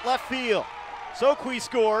 base hit left field. Soqui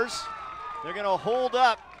scores. They're going to hold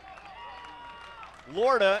up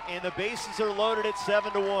Lorda, and the bases are loaded at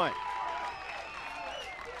 7-1.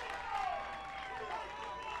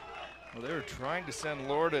 Well, they were trying to send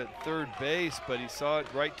Lorda at third base, but he saw it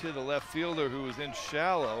right to the left fielder who was in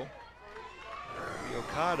shallow,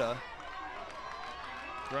 Okada.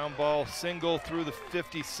 Ground ball single through the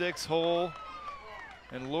 56 hole,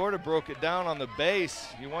 and Lorda broke it down on the base.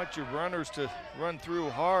 You want your runners to run through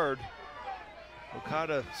hard.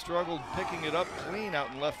 Okada struggled picking it up clean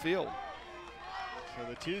out in left field. So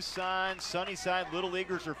the Tucson Sunnyside Little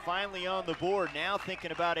Leaguers are finally on the board, now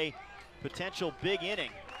thinking about a potential big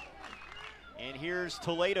inning. And here's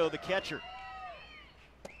Toledo, the catcher.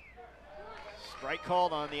 Strike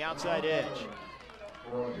called on the outside edge.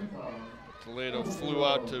 Toledo flew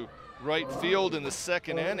out to right field in the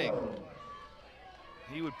second inning.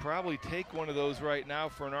 He would probably take one of those right now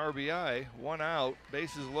for an RBI. One out,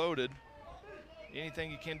 bases loaded.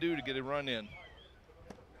 Anything you can do to get a run in.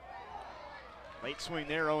 Late swing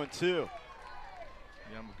there, 0-2.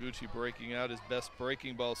 Yamaguchi breaking out his best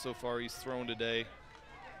breaking ball so far he's thrown today.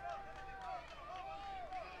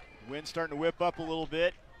 Wind starting to whip up a little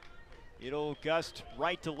bit. It'll gust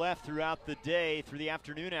right to left throughout the day, through the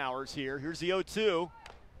afternoon hours here. Here's the 0-2.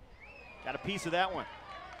 Got a piece of that one.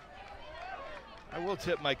 I will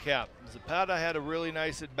tip my cap. Zapata had a really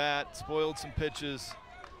nice at bat, spoiled some pitches.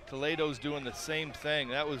 Toledo's doing the same thing.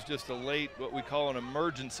 That was just a late, what we call an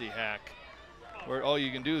emergency hack, where all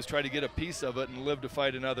you can do is try to get a piece of it and live to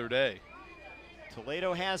fight another day.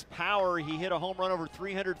 Toledo has power. He hit a home run over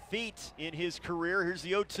 300 feet in his career. Here's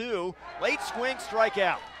the 0-2. Late swing,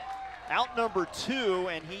 strikeout. Out number 2,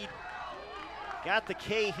 and he got the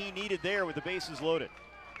K he needed there with the bases loaded.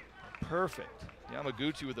 Perfect.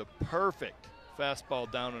 Yamaguchi with a perfect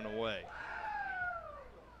fastball down and away.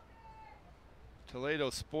 Toledo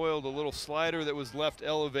spoiled a little slider that was left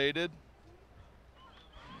elevated.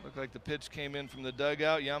 Looked like the pitch came in from the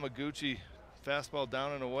dugout. Yamaguchi, fastball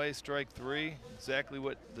down and away, strike 3. Exactly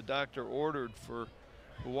what the doctor ordered for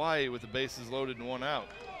Hawaii with the bases loaded and 1 out.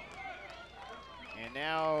 And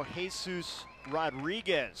now Jesus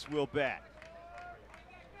Rodriguez will bat.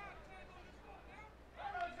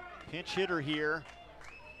 Pinch hitter here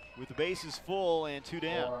with the bases full and 2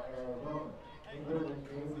 down.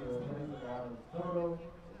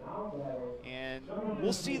 And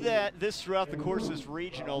we'll see this throughout the course of this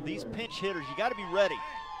regional. These pinch hitters, you got to be ready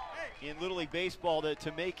in Little League Baseball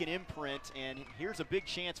to make an imprint, and here's a big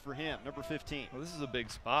chance for him, number 15. Well, this is a big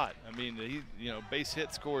spot. I mean, base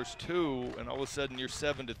hit scores 2, and all of a sudden you're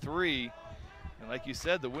 7-3. And like you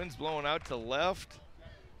said, the wind's blowing out to left.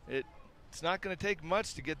 It's not going to take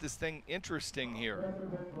much to get this thing interesting here.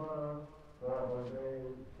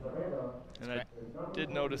 And I did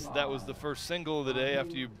notice that was the first single of the day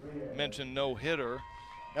after you mentioned no hitter.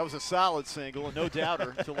 That was a solid single, and no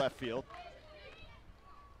doubter to left field.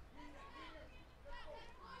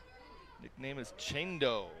 Nickname is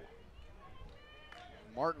Chendo.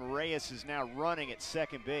 Martin Reyes is now running at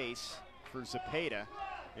second base for Zapata.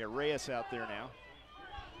 Yeah, Reyes out there now.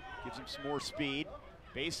 Gives him some more speed.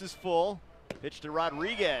 Base is full. Pitch to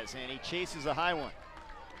Rodriguez, and he chases a high one.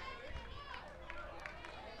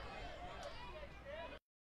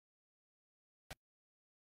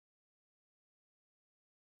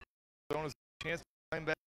 Arizona's chance to climb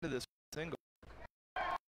back into this single.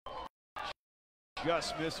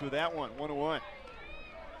 Just missed with that one, 1-1.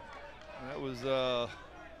 That was,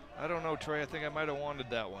 I don't know, Trey. I think I might have wanted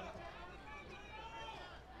that one.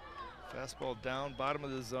 Fastball down, bottom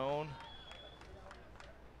of the zone.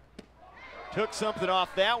 Took something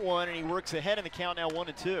off that one, and he works ahead in the count now,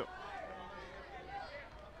 1-2.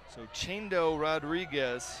 So Chendo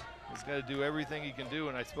Rodriguez has got to do everything he can do,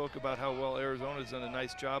 and I spoke about how well Arizona's done a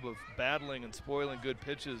nice job of battling and spoiling good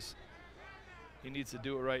pitches. He needs to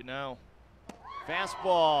do it right now.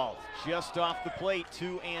 Fastball just off the plate,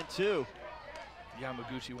 2-2.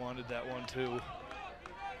 Yamaguchi wanted that one too.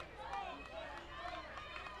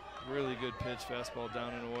 Really good pitch, fastball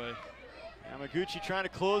down and away. Yamaguchi trying to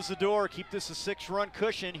close the door, keep this a 6-run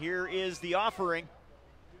cushion. Here is the offering.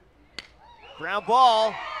 Ground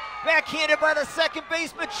ball, backhanded by the second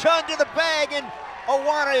baseman, Chun to the bag, and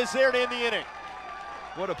Owana is there to end the inning.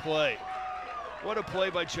 What a play. What a play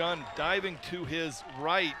by Chun, diving to his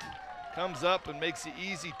right. Comes up and makes the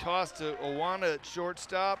easy toss to Owana at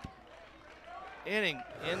shortstop. Inning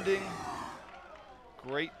ending.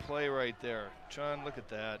 Great play right there. Chun, look at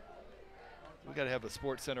that. We got to have a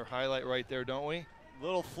Sports Center highlight right there, don't we?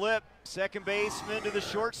 Little flip, second baseman to the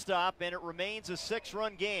shortstop, and it remains a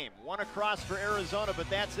 6-run game. One across for Arizona, but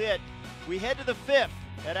that's it. We head to the 5th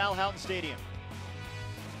at Al Houghton Stadium.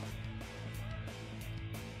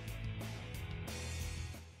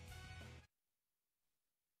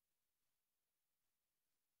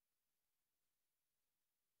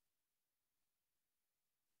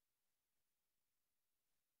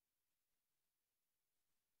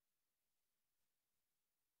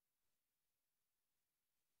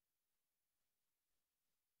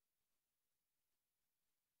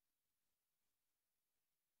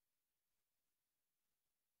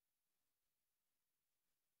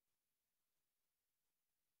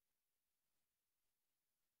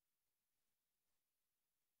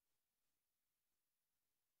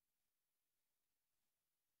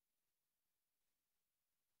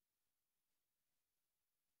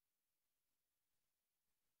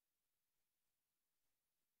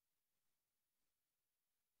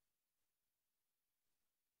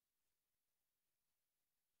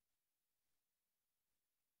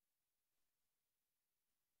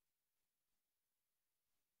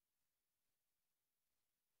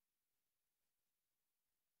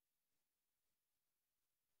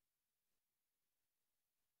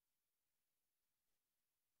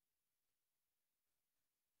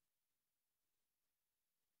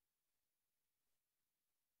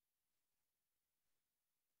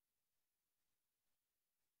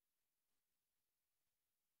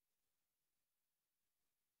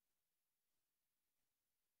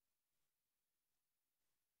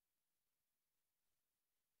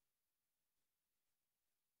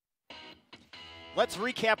 Let's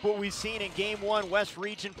recap what we've seen in Game 1 West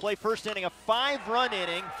Region play. First inning, a 5-run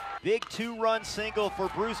inning. Big 2-run single for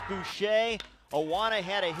Bruce Boucher. Awana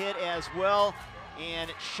had a hit as well,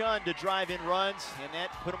 and Shun to drive in runs, and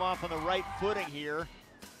that put him off on the right footing here.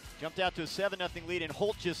 Jumped out to a 7-0 lead, and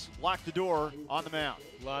Holt just locked the door on the mound.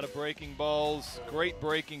 A lot of breaking balls, great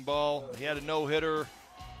breaking ball. He had a no-hitter,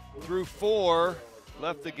 threw 4,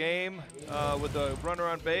 left the game with a runner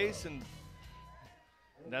on base, and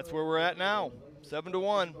that's where we're at now,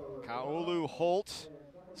 7-1. Kaolu Holt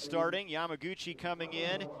starting, Yamaguchi coming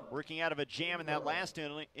in, working out of a jam in that last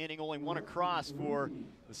inning, only one across for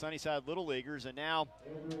the Sunnyside Little Leaguers, and now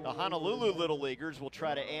the Honolulu Little Leaguers will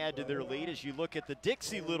try to add to their lead as you look at the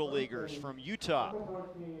Dixie Little Leaguers from Utah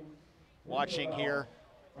watching here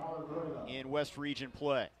in West Region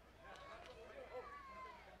play.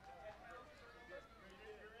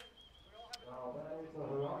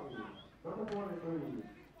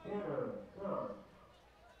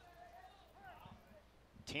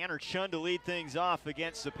 Tanner Chun to lead things off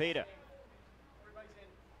against Zepeda.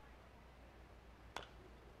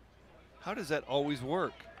 How does that always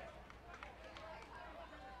work?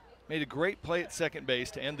 Made a great play at second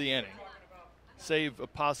base to end the inning. Save a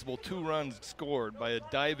possible 2 runs scored by a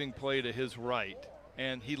diving play to his right,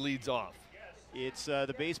 and he leads off. It's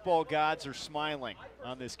the baseball gods are smiling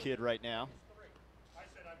on this kid right now.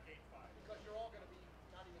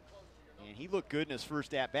 And he looked good in his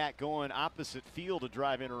first at-bat, going opposite field to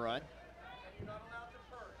drive in a run.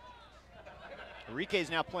 Enrique's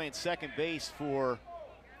now playing second base for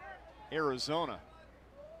Arizona.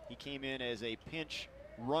 He came in as a pinch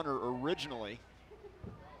runner originally.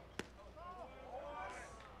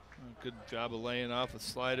 Good job of laying off a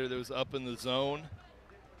slider that was up in the zone.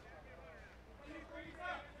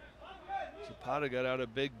 Zapata got out a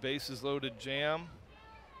big bases loaded jam.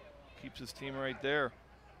 Keeps his team right there.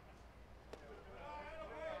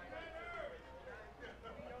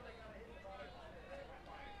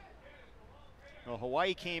 Well,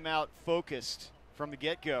 Hawaii came out focused from the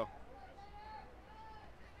get-go.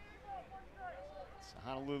 It's a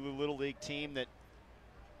Honolulu Little League team that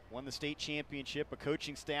won the state championship, a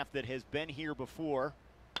coaching staff that has been here before.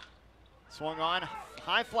 Swung on,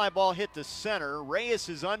 high fly ball hit to center. Reyes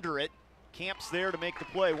is under it. Camp's there to make the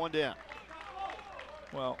play, 1 down.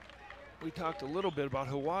 Well, we talked a little bit about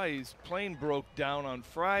Hawaii's plane broke down on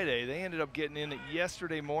Friday. They ended up getting in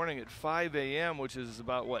yesterday morning at 5 a.m., which is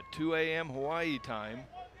about, what, 2 a.m. Hawaii time.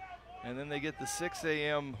 And then they get the 6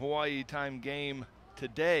 a.m. Hawaii time game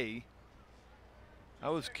today. I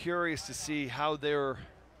was curious to see how their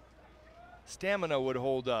stamina would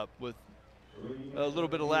hold up with a little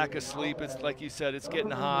bit of lack of sleep. It's like you said, it's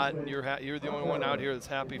getting hot, and you're the only one out here that's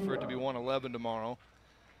happy for it to be 111 tomorrow.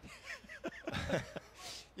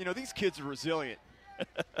 You know, these kids are resilient.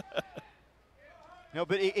 No,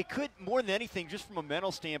 but it could, more than anything, just from a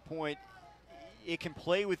mental standpoint, it can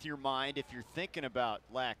play with your mind if you're thinking about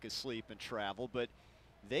lack of sleep and travel, but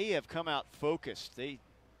they have come out focused. They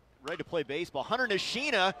ready to play baseball. Hunter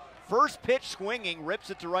Nishina, first pitch swinging, rips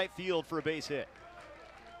it to right field for a base hit.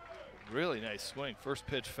 Really nice swing. First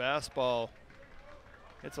pitch fastball.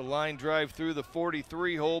 It's a line drive through the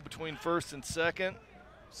 43 hole between first and second.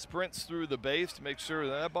 Sprints through the base to make sure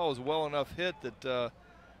that ball was well enough hit that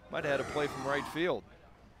might have had a play from right field.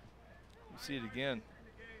 You see it again.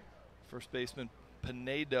 First baseman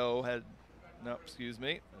Pinedo had, no, excuse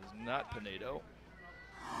me, it was not Pinedo.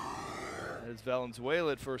 As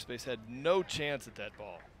Valenzuela at first base had no chance at that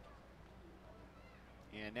ball.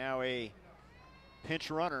 And now a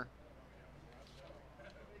pinch runner.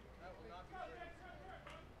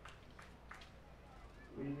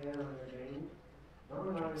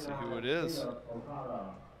 Let's see who it is.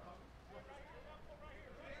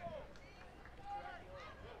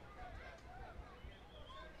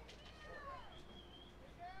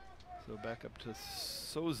 So back up to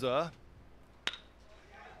Souza.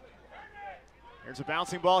 There's a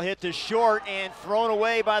bouncing ball hit to short and thrown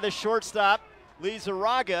away by the shortstop,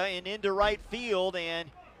 Lizarraga, and into right field, and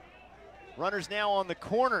runners now on the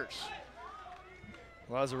corners.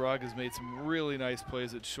 Lizarraga's made some really nice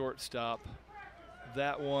plays at shortstop.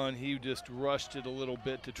 That one, he just rushed it a little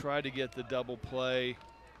bit to try to get the double play.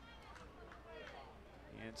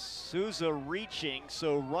 And Souza reaching,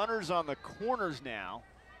 so runners on the corners now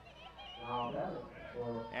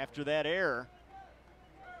after that error.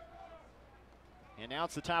 And now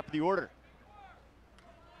it's the top of the order.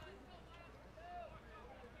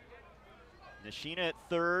 Nishina at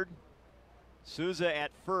third, Souza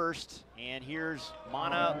at first, and here's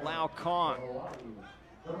Mana Lau Kong.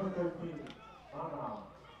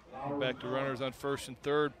 Back to runners on first and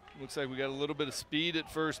third. Looks like we got a little bit of speed at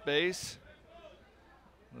first base.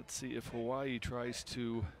 Let's see if Hawaii tries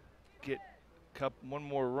to get one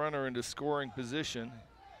more runner into scoring position.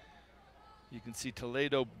 You can see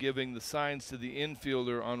Toledo giving the signs to the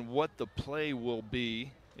infielder on what the play will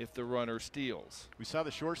be if the runner steals. We saw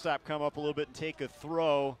the shortstop come up a little bit and take a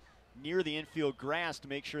throw near the infield grass to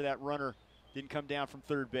make sure that runner didn't come down from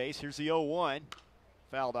third base. Here's the 0-1,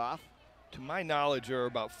 fouled off. To my knowledge, there are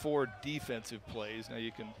about 4 defensive plays. Now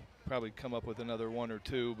you can probably come up with another 1 or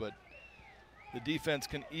 2, but the defense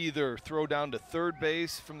can either throw down to third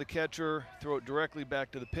base from the catcher, throw it directly back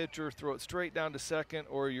to the pitcher, throw it straight down to second,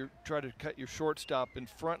 or you try to cut your shortstop in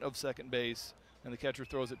front of second base and the catcher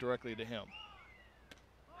throws it directly to him.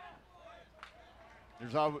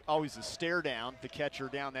 There's always a stare down, the catcher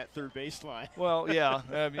down that third baseline. Well, yeah,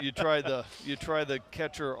 you try the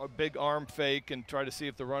catcher a big arm fake and try to see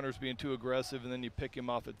if the runner's being too aggressive, and then you pick him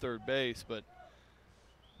off at third base. But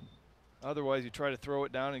otherwise, you try to throw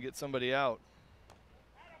it down and get somebody out.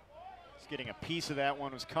 Just getting a piece of that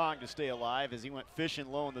one was Kong to stay alive as he went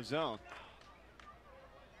fishing low in the zone.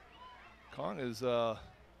 Kong has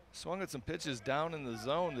swung at some pitches down in the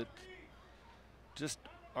zone that just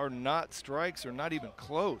are not strikes or not even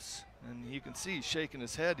close. And you can see he's shaking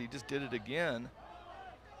his head. He just did it again.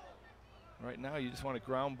 Right now you just want a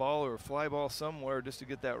ground ball or a fly ball somewhere just to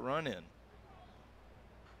get that run in.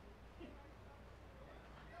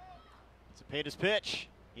 Zepeda's pitch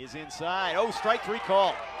is inside. Oh, strike 3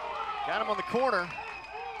 call. Got him on the corner.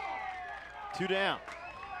 2 down.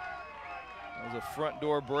 That was a front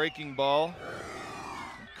door breaking ball.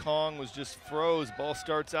 And Kong was just froze. Ball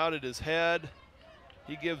starts out at his head.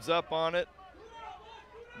 He gives up on it.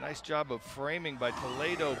 Nice job of framing by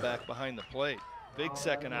Toledo back behind the plate. Big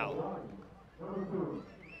second out.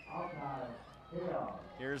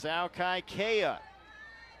 Here's Aukai Kea,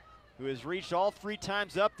 who has reached all 3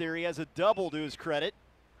 times up there. He has a double to his credit.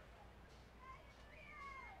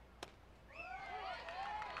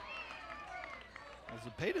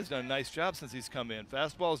 Zepeda's done a nice job since he's come in.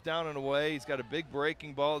 Fastball's down and away. He's got a big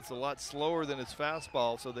breaking ball. It's a lot slower than his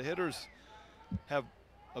fastball, so the hitters have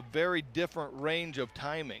a very different range of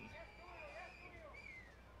timing.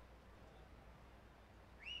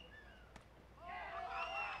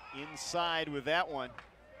 Inside with that one.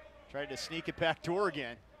 Tried to sneak it back door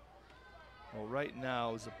again. Well, right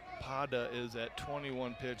now Zapata is at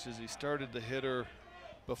 21 pitches. He started the hitter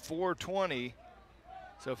before 20.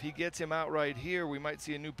 So if he gets him out right here, we might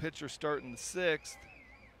see a new pitcher start in the 6th.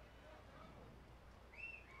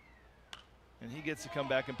 And he gets to come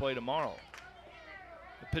back and play tomorrow.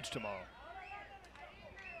 Pitch tomorrow.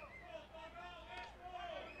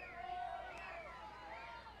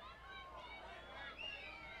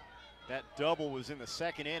 That double was in the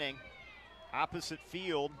 2nd inning. Opposite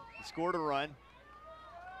field, he scored a run.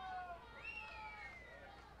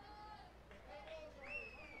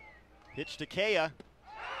 Pitch to Kea.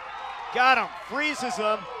 Got him, freezes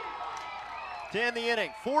him to end the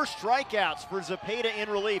inning. 4 strikeouts for Zepeda in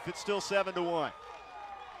relief. It's still 7-1.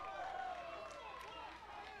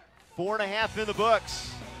 4.5 in the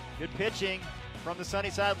books. Good pitching from the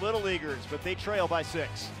Sunnyside Little Leaguers, but they trail by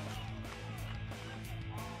 6.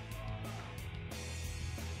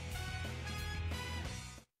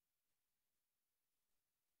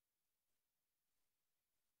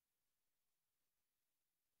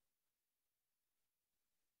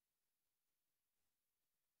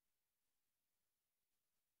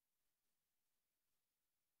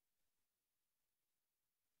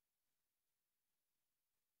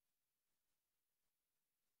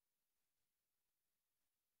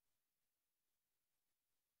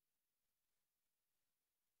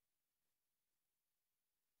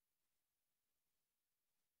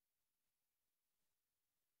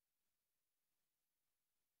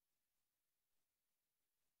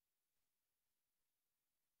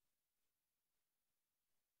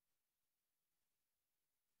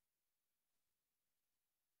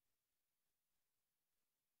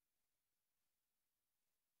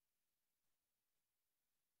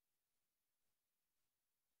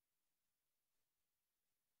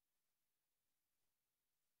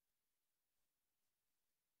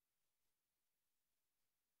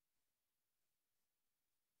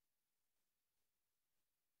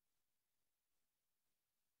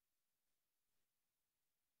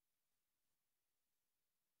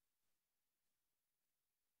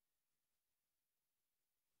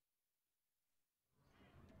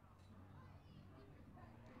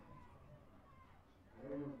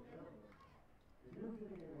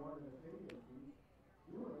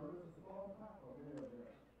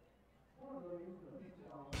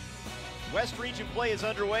 West Region play is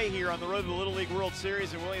underway here on the road to the Little League World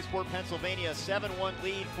Series in Williamsport, Pennsylvania. 7-1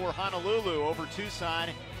 lead for Honolulu over Tucson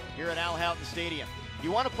here at Al Houghton Stadium. If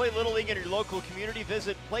you want to play Little League in your local community,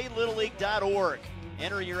 visit playlittleleague.org.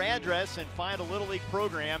 Enter your address and find a Little League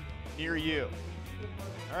program near you.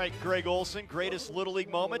 All right, Greg Olson, greatest Little League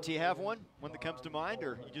moment. Do you have one that comes to mind,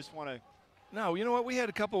 or you just want to? No, you know what? We had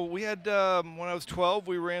a couple. We had, when I was 12,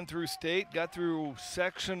 we ran through state, got through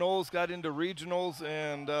sectionals, got into regionals,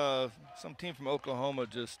 and some team from Oklahoma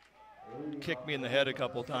just kicked me in the head a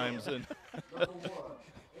couple times. And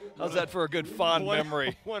how's that for a good fond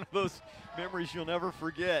memory? One of those memories you'll never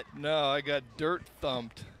forget. No, I got dirt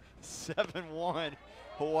thumped. 7-1,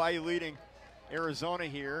 Hawaii leading Arizona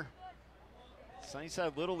here.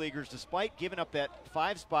 Sunnyside Little Leaguers, despite giving up that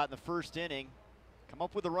 5 spot in the first inning, come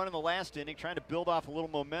up with a run in the last inning, trying to build off a little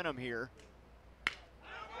momentum here.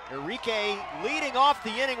 Enrique leading off the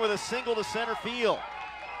inning with a single to center field.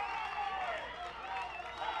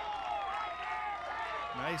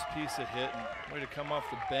 Nice piece of hitting. Way to come off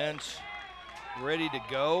the bench, ready to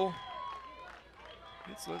go.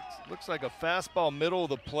 It looks like a fastball middle of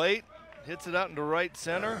the plate. Hits it out into right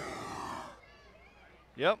center.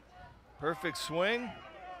 Yep, perfect swing.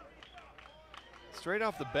 Straight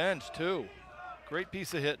off the bench, too. Great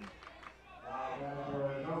piece of hitting.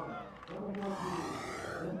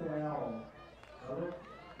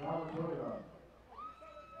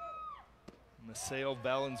 Maceo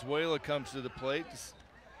Valenzuela comes to the plate.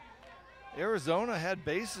 Arizona had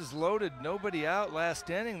bases loaded, nobody out last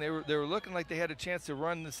inning. They were looking like they had a chance to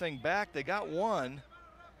run this thing back. They got one.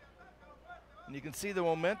 And you can see the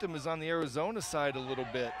momentum is on the Arizona side a little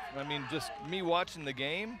bit. I mean, just me watching the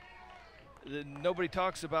game, nobody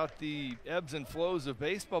talks about the ebbs and flows of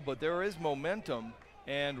baseball, but there is momentum.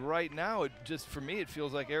 And right now, for me, it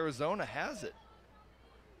feels like Arizona has it.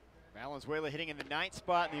 Valenzuela hitting in the 9th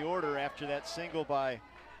spot in the order after that single by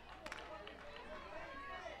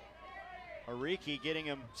Enrique, getting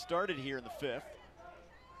him started here in the 5th.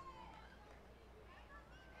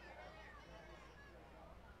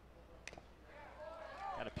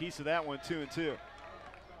 Got a piece of that one, 2-2. So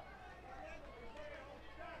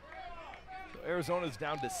Arizona's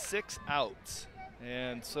down to 6 outs.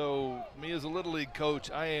 And so me as a Little League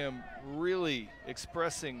coach, I am really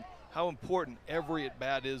expressing how important every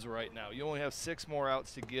at-bat is right now. You only have 6 more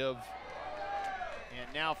outs to give.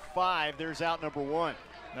 And now 5, there's out number 1.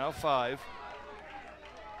 Now 5.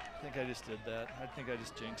 I think I just did that. I think I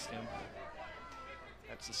just jinxed him.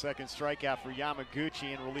 That's the 2nd strikeout for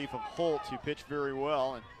Yamaguchi in relief of Holt, who pitched very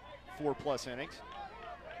well in 4+ innings.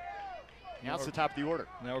 Now it's the top of the order.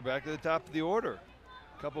 Now we're back to the top of the order.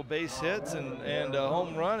 A couple base hits and a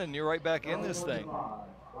home run, and you're right back in this thing.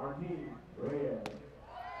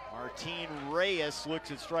 Martin Reyes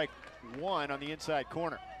looks at strike 1 on the inside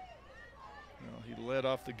corner. Well, he led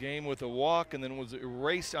off the game with a walk and then was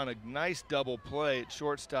erased on a nice double play at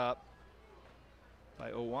shortstop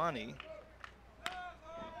by Owani.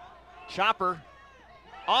 Chopper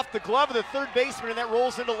off the glove of the third baseman, and that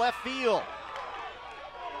rolls into left field.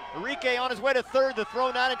 Enrique on his way to third, the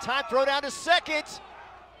throw not in time, throw down to second.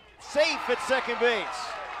 Safe at second base.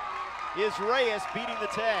 is Reyes beating the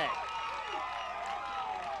tag.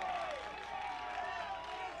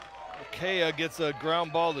 Kea gets a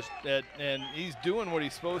ground ball and he's doing what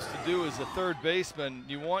he's supposed to do as a third baseman.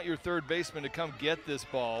 You want your third baseman to come get this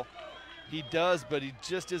ball. He does, but he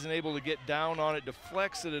just isn't able to get down on it,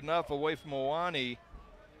 deflects it enough away from Owani.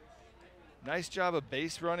 Nice job of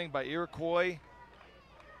base running by Iroquois.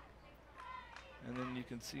 And then you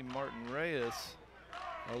can see Martin Reyes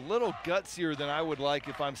a little gutsier than I would like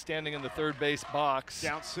if I'm standing in the third base box.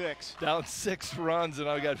 Down 6. Down 6 runs, and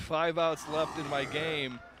I've got 5 outs left in my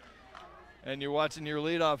game. And you're watching your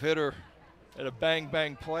leadoff hitter at a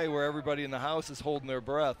bang-bang play where everybody in the house is holding their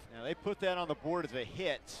breath. Now they put that on the board as a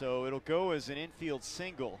hit, so it'll go as an infield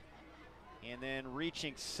single. And then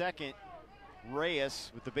reaching second,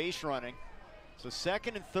 Reyes with the base running. So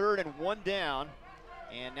second and third and 1 down.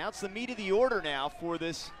 And now it's the meat of the order now for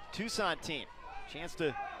this Tucson team. Chance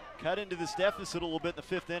to cut into this deficit a little bit in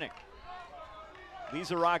the 5th inning.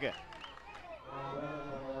 Lizarraga.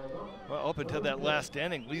 Well, up until that last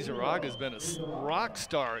inning, Lizarraga's been a rock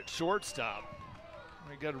star at shortstop.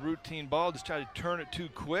 He got a routine ball, just tried to turn it too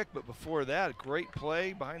quick, but before that, a great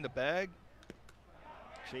play behind the bag.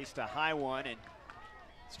 Chased a high one and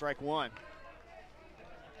strike 1.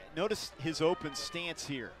 Notice his open stance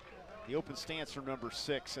here. The open stance from number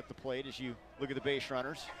 6 at the plate as you look at the base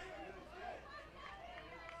runners.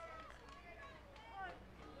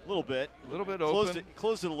 A little bit. A little bit closed open.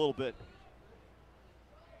 Closed it a little bit.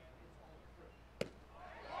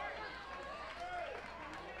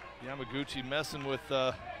 Yamaguchi messing with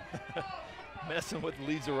messing with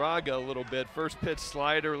Lizarraga a little bit. First pitch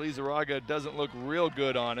slider, Lizarraga doesn't look real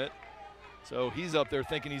good on it. So he's up there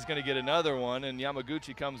thinking he's going to get another one, and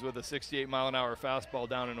Yamaguchi comes with a 68-mile-an-hour fastball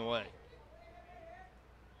down and away.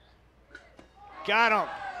 Got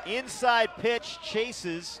him. Inside pitch,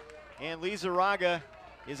 chases, and Lizarraga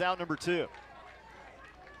is out number 2.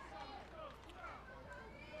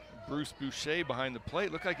 Bruce Boucher behind the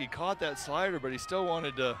plate. Looked like he caught that slider, but he still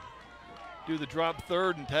wanted to do the drop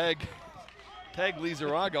third and tag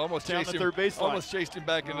Lizarraga. Almost chased him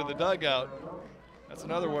back into the dugout. That's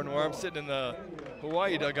another one where I'm sitting in the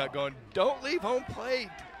Hawaii dugout going, don't leave home plate.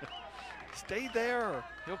 Stay there.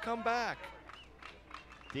 He'll come back.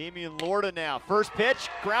 Damian Lorda now. First pitch,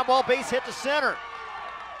 ground ball, base hit to center.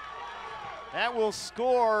 That will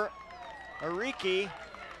score Ariki,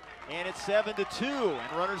 and it's 7-2.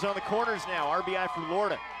 And runners on the corners now. RBI for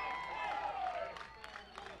Lorda.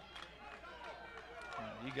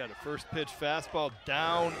 You got a first pitch fastball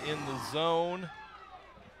down in the zone.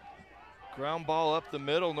 Ground ball up the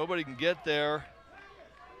middle, nobody can get there.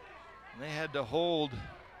 And they had to hold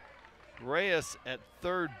Reyes at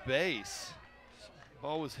third base.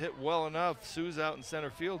 Ball was hit well enough. Sue's out in center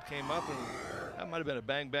field, came up, and that might have been a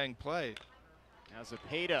bang-bang play. Now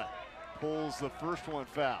Zepeda pulls the first one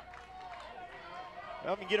foul.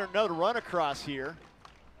 Well, we can get another run across here.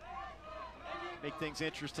 Make things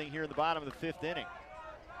interesting here in the bottom of the 5th inning.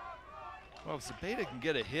 Well, if Zepeda can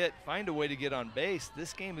get a hit, find a way to get on base,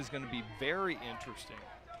 this game is going to be very interesting.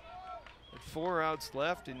 With 4 outs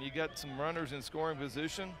left and you got some runners in scoring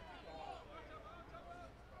position.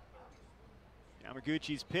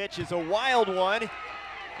 Yamaguchi's pitch is a wild one,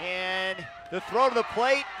 and the throw to the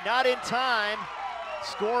plate, not in time.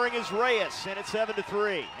 Scoring is Reyes, and it's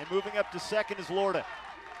 7-3. And moving up to second is Lorda.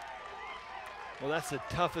 Well, that's the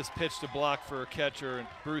toughest pitch to block for a catcher, and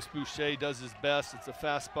Bruce Boucher does his best. It's a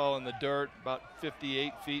fastball in the dirt, about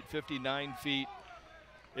 58 feet, 59 feet.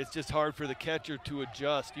 It's just hard for the catcher to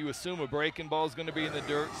adjust. You assume a breaking ball is going to be in the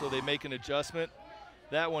dirt, so they make an adjustment.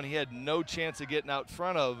 That one he had no chance of getting out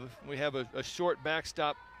front of. We have a short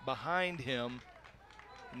backstop behind him.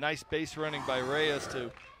 Nice base running by Reyes to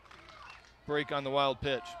break on the wild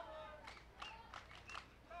pitch.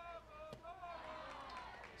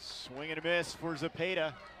 Swing and a miss for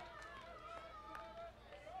Zepeda.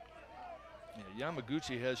 Yeah,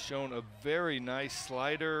 Yamaguchi has shown a very nice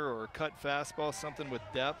slider or cut fastball, something with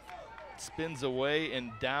depth. Spins away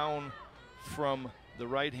and down from the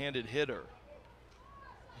right-handed hitter.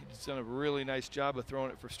 He's done a really nice job of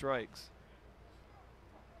throwing it for strikes.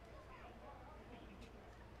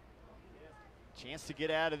 Chance to get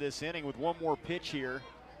out of this inning with one more pitch here.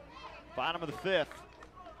 Bottom of the 5th.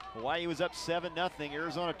 Hawaii was up 7-0.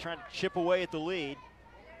 Arizona trying to chip away at the lead.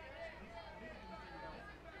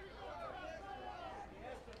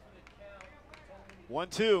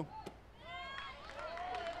 One-two.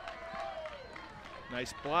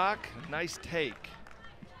 Nice block, nice take.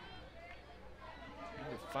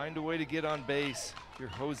 You find a way to get on base. You're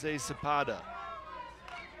Jose Zapata.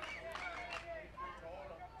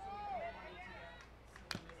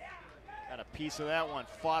 Got a piece of that one,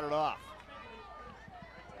 fought it off.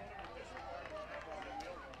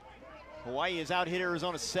 Hawaii has out-hit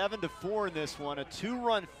Arizona 7-4 in this one. A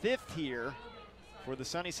 2-run fifth here for the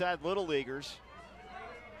Sunnyside Little Leaguers.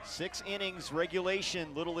 6 innings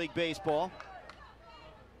regulation Little League baseball.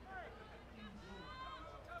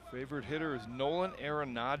 Favorite hitter is Nolan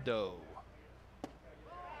Arenado.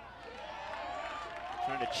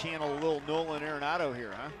 Trying to channel a little Nolan Arenado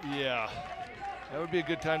here, huh? Yeah, that would be a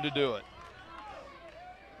good time to do it.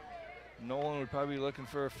 Nolan would probably be looking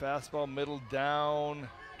for a fastball middle down,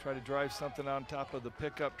 try to drive something on top of the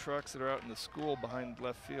pickup trucks that are out in the school behind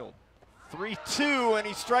left field. 3-2, and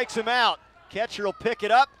he strikes him out. Catcher will pick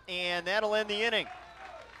it up, and that'll end the inning.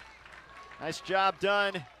 Nice job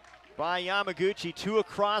done by Yamaguchi. 2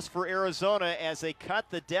 across for Arizona as they cut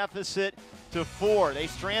the deficit to 4. They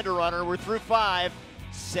strand a runner. We're through 5.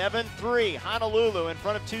 7-3, Honolulu in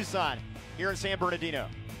front of Tucson here in San Bernardino.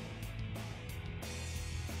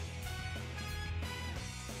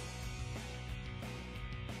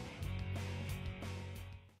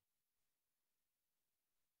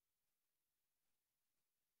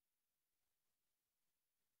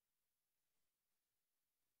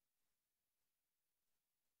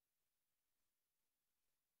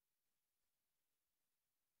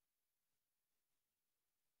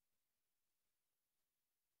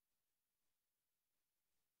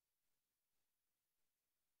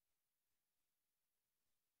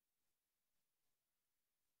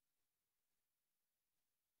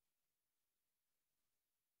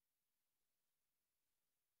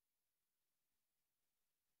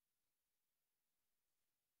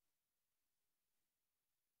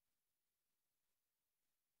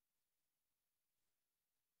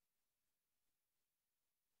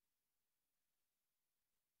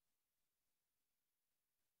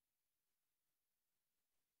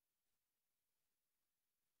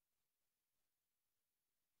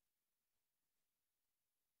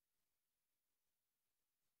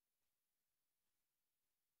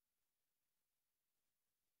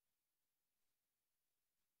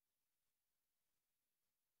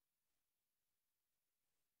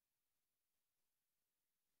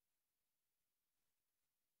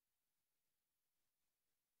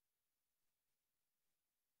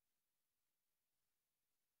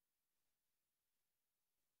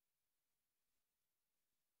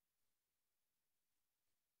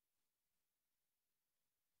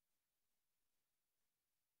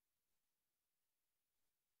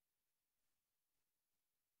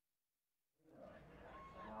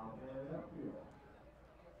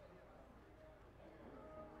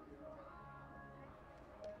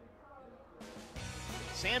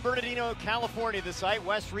 San Bernardino, California, the site.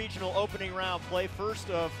 West Regional opening round play. First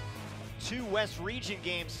of 2 West Region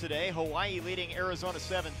games today. Hawaii leading Arizona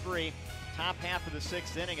 7-3. Top half of the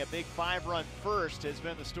 6th inning. A big 5-run first has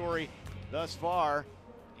been the story thus far.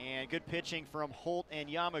 And good pitching from Holt and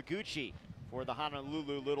Yamaguchi for the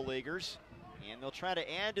Honolulu Little Leaguers. And they'll try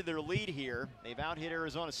to add to their lead here. They've out-hit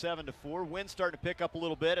Arizona 7-4. Wind starting to pick up a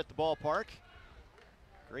little bit at the ballpark.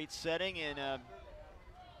 Great setting, and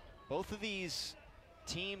both of these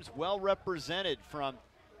teams well represented from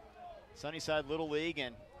Sunnyside Little League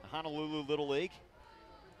and Honolulu Little League.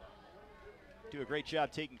 Do a great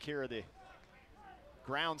job taking care of the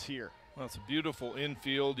grounds here. Well, it's a beautiful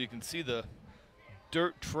infield. You can see the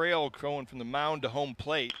dirt trail going from the mound to home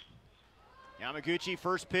plate. Yamaguchi,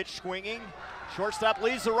 first pitch swinging. Shortstop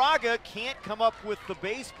Lizarraga can't come up with the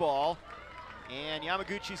baseball, and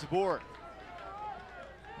Yamaguchi's aboard.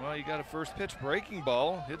 Well, you got a first pitch breaking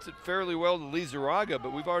ball. Hits it fairly well to Lizarraga,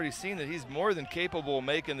 but we've already seen that he's more than capable of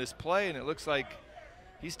making this play, and it looks like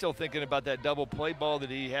he's still thinking about that double play ball that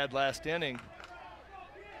he had last inning.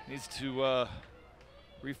 Needs to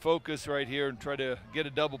refocus right here and try to get a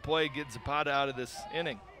double play, get Zapata out of this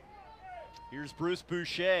inning. Here's Bruce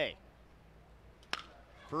Boucher.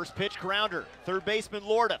 First pitch grounder. Third baseman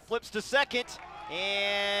Lorda flips to second,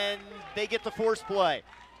 and they get the force play.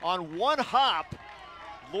 On one hop,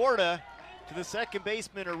 Lorda to the second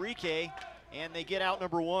baseman Enrique, and they get out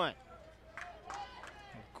number 1.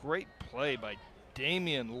 Great play by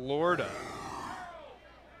Damian Lorda.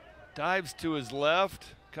 Dives to his left,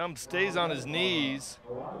 stays on his knees.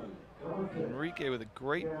 Enrique with a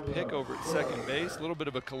great pick over at second base. A little bit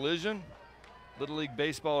of a collision. Little League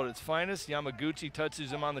baseball at its finest. Yamaguchi touches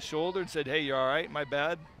him on the shoulder and said, "Hey, you all right? My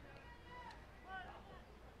bad."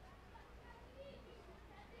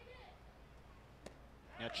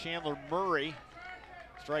 Now Chandler Murray,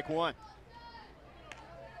 strike 1.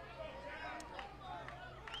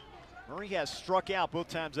 Murray has struck out both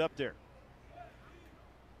times up there.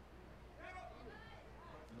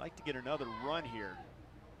 I'd like to get another run here.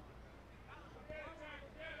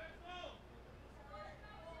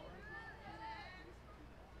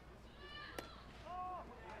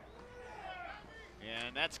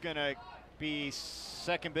 And that's going to be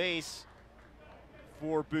second base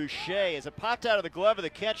for Boucher as it popped out of the glove of the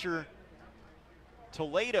catcher,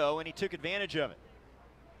 Toledo, and he took advantage of it.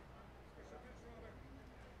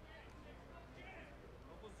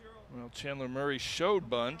 Well, Chandler Murray showed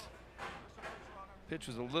bunt. Pitch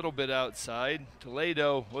was a little bit outside.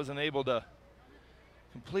 Toledo wasn't able to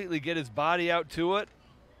completely get his body out to it.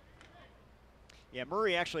 Yeah,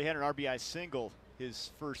 Murray actually had an RBI single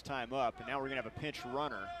his first time up, and now we're going to have a pinch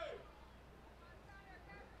runner.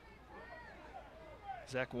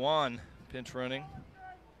 Zach Wan pinch running.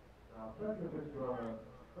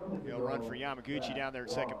 He'll run for Yamaguchi down there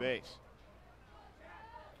at second base.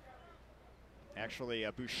 Actually,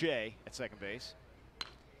 Boucher at second base.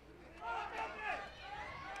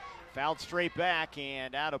 Fouled straight back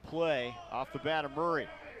and out of play off the bat of Murray.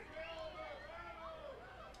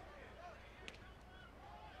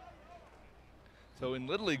 So in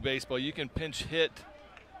Little League Baseball, you can pinch hit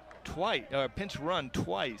twice, or pinch run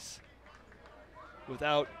twice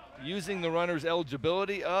without using the runner's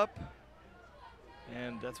eligibility up.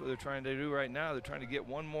 And that's what they're trying to do right now. They're trying to get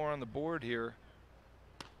one more on the board here.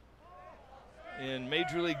 In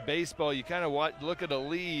Major League Baseball, you kind of look at a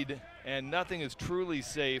lead and nothing is truly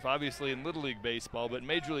safe, obviously in Little League Baseball, but in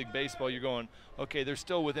Major League Baseball, you're going, okay, they're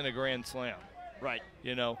still within a grand slam. Right.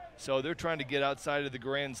 You know, so they're trying to get outside of the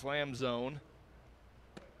grand slam zone.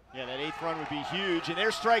 Yeah, that eighth run would be huge, and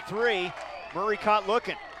there's strike three. Murray caught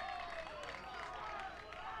looking.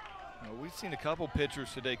 Well, we've seen a couple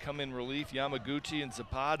pitchers today come in relief, Yamaguchi and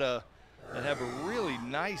Zapata, that have a really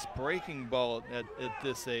nice breaking ball at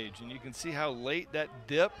this age. And you can see how late that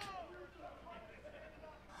dipped.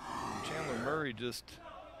 Chandler Murray just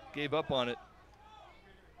gave up on it.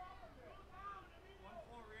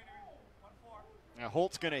 Now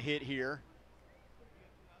Holt's going to hit here.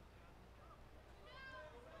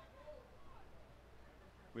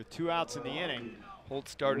 With 2 outs in the inning. Holt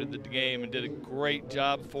started the game and did a great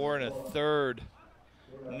job 4 1/3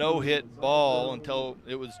 no-hit ball until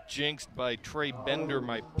it was jinxed by Trey Bender,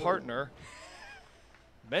 my partner,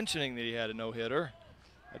 mentioning that he had a no-hitter.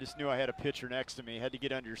 I just knew I had a pitcher next to me. Had to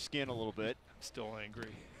get under your skin a little bit. I'm still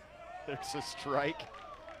angry. There's a strike.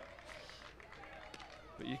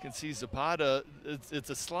 But you can see Zapata, it's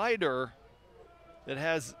a slider that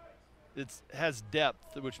has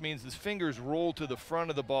depth, which means his fingers roll to the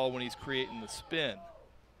front of the ball when he's creating the spin.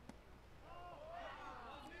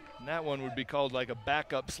 And that one would be called like a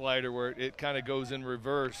backup slider where it kind of goes in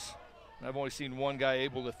reverse. And I've only seen one guy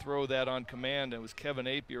able to throw that on command, and it was Kevin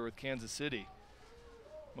Apier with Kansas City.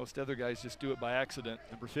 Most other guys just do it by accident.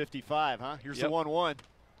 Number 55, huh? Here's Yep. the 1-1.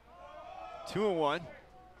 2-1.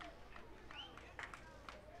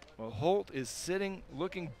 Well, Holt is sitting,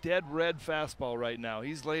 looking dead red fastball right now.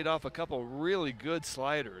 He's laid off a couple really good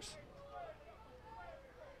sliders.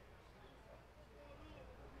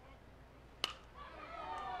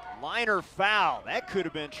 Liner foul. That could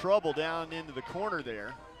have been trouble down into the corner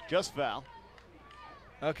there. Just foul.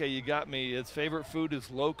 Okay, you got me. His favorite food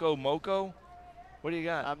is Loco Moco. What do you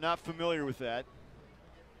got? I'm not familiar with that.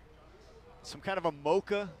 Some kind of a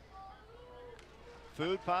mocha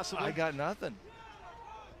food, possibly? I got nothing.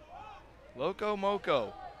 Loco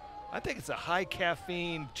Moco. I think it's a high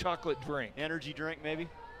caffeine chocolate drink. Energy drink, maybe?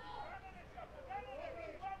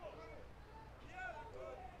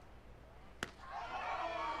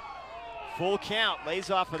 Full count, lays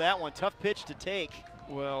off of that one. Tough pitch to take.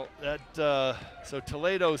 Well, so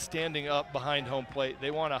Toledo's standing up behind home plate.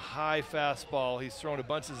 They want a high fastball. He's thrown a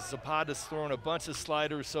bunch of, Zapata's thrown a bunch of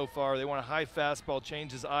sliders so far. They want a high fastball,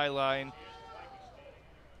 change his eye line.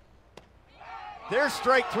 There's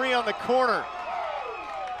strike three on the corner.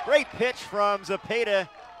 Great pitch from Zapata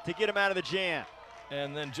to get him out of the jam.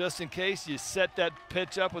 And then just in case, you set that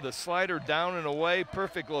pitch up with a slider down and away.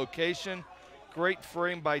 Perfect location. Great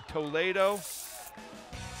frame by Toledo.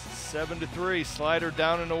 7-3, slider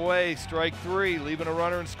down and away, strike three, leaving a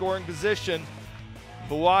runner in scoring position.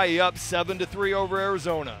 Hawaii up 7-3 over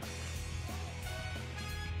Arizona.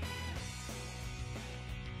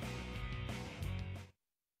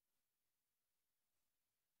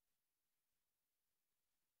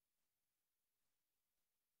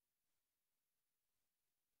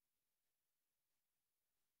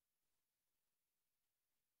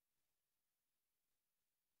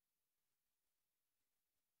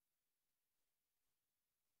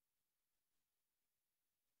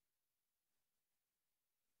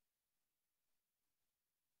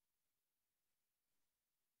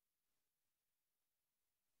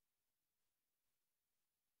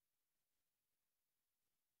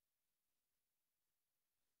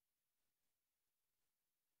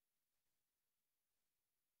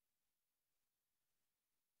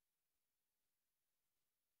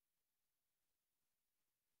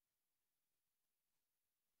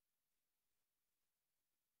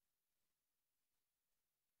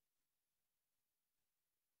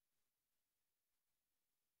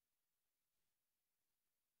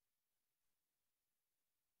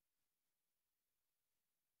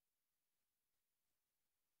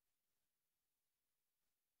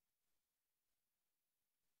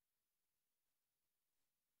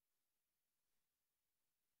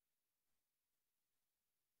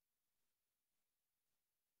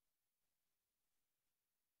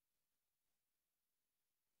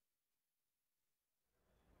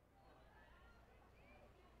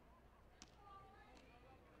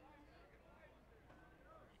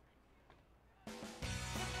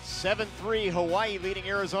 7-3 Hawaii leading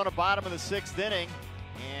Arizona, bottom of the 6th inning.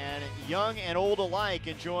 And young and old alike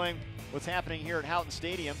enjoying what's happening here at Houghton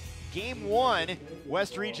Stadium. Game 1,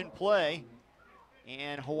 West Region play.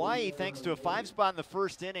 And Hawaii, thanks to a 5-spot in the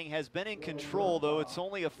first inning, has been in control, though it's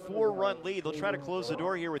only a 4-run lead. They'll try to close the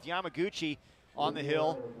door here with Yamaguchi on the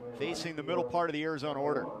hill, facing the middle part of the Arizona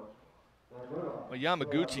order. Well,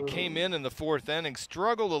 Yamaguchi came in the 4th inning,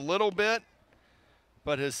 struggled a little bit,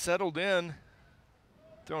 but has settled in,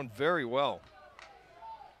 thrown very well.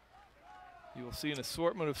 You will see an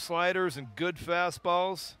assortment of sliders and good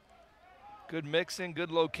fastballs. Good mixing,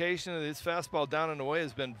 good location. His fastball down and away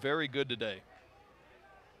has been very good today.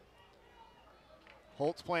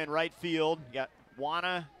 Holt's playing right field. You got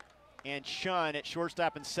Wana and Shun at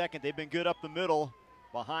shortstop and second. They've been good up the middle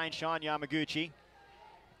behind Sean Yamaguchi.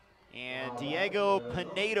 And Diego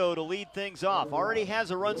Pinedo to lead things off. Already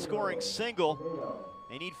has a run-scoring single.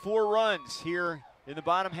 They need 4 runs here in the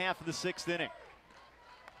bottom half of the 6th inning.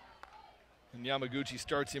 And Yamaguchi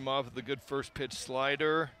starts him off with a good first pitch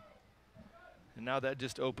slider. And now that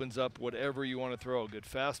just opens up whatever you want to throw. Good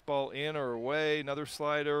fastball in or away, another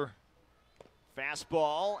slider.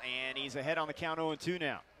 Fastball, and he's ahead on the count 0-2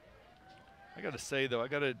 now. I got to say, though, I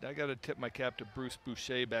got to tip my cap to Bruce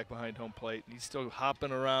Boucher back behind home plate. He's still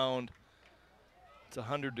hopping around. It's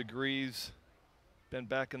 100 degrees. Been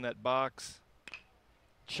back in that box.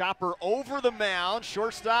 Chopper over the mound.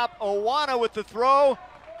 Shortstop Owana with the throw,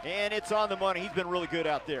 and it's on the money. He's been really good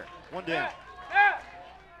out there. 1 down.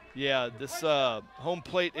 Yeah, this home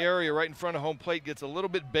plate area right in front of home plate gets a little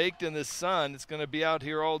bit baked in the sun. It's going to be out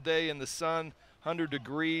here all day in the sun, 100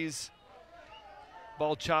 degrees.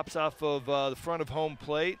 Ball chops off of the front of home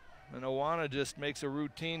plate, and Owana just makes a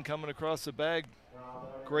routine coming across the bag.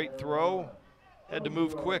 Great throw. Had to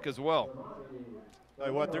move quick as well. Tell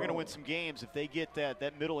you what, they're going to win some games if they get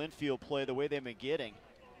that middle infield play the way they've been getting.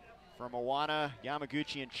 From Owana,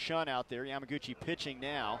 Yamaguchi, and Shun out there. Yamaguchi pitching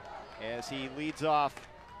now as he leads off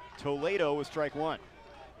Toledo with strike 1.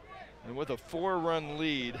 And with a 4-run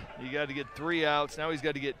lead, you got to get 3 outs. Now he's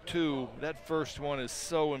got to get 2. That first one is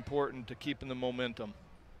so important to keeping the momentum.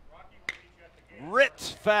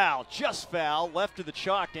 Ripped foul, just foul, left of the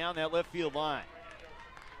chalk down that left field line.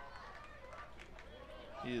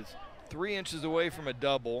 He is 3 inches away from a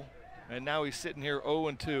double, and now he's sitting here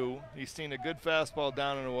 0-2. He's seen a good fastball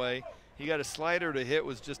down and away. He got a slider to hit,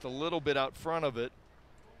 was just a little bit out front of it.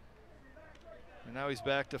 And now he's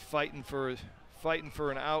back to fighting for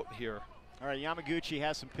an out here. All right, Yamaguchi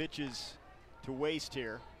has some pitches to waste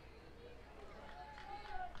here.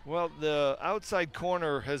 Well, the outside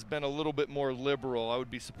corner has been a little bit more liberal. I would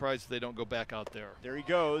be surprised if they don't go back out there. There he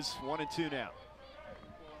goes, 1-2 now.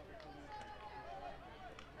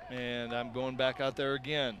 And I'm going back out there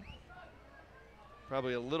again.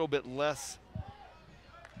 Probably a little bit less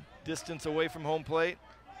distance away from home plate.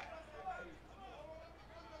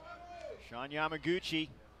 Sean Yamaguchi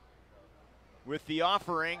with the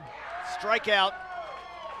offering. Strikeout.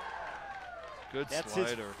 Good That's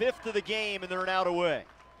slider. His 5th of the game, and they're an out away.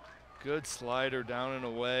 Good slider down and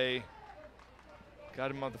away.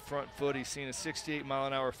 Got him on the front foot. He's seen a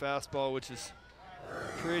 68-mile-an-hour fastball, which is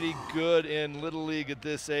pretty good in Little League at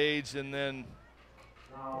this age. And then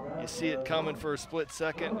you see it coming for a split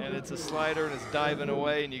second, and it's a slider, and it's diving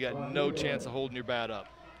away, and you got no chance of holding your bat up.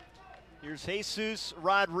 Here's Jesus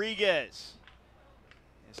Rodriguez.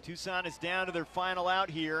 As Tucson is down to their final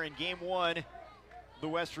out here in Game 1 of the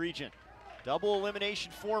West Region. Double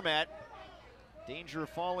elimination format. Danger of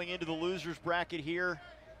falling into the loser's bracket here.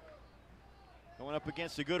 Going up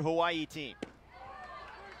against a good Hawaii team.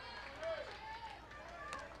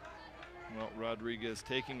 Well, Rodriguez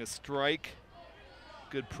taking a strike.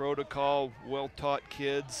 Good protocol, well-taught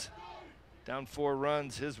kids. Down 4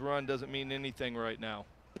 runs. His run doesn't mean anything right now.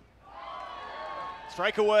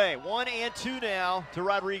 Strike away, 1-2 now to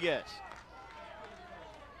Rodriguez.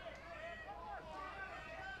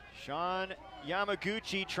 Sean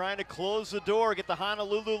Yamaguchi trying to close the door, get the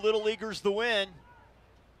Honolulu Little Leaguers the win.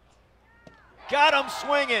 Got him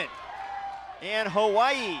swinging. And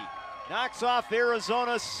Hawaii knocks off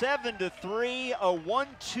Arizona 7-3, a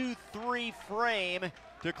 1-2-3 frame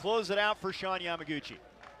to close it out for Sean Yamaguchi.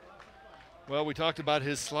 Well, we talked about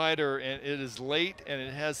his slider, and it is late, and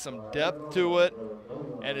it has some depth to it,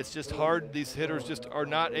 and it's just hard. These hitters just are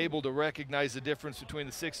not able to recognize the difference between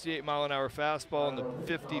the 68-mile-an-hour fastball and the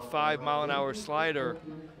 55-mile-an-hour slider,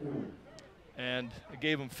 and it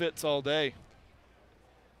gave them fits all day.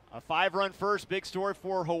 A 5-run first, big story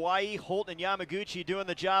for Hawaii. Holt and Yamaguchi doing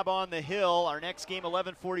the job on the hill. Our next game,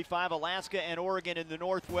 11:45, Alaska and Oregon in the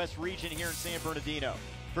Northwest region here in San Bernardino.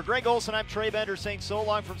 For Greg Olson, I'm Trey Bender saying so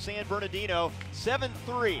long from San Bernardino.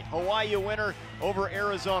 7-3 Hawaii winner over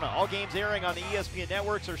Arizona. All games airing on the ESPN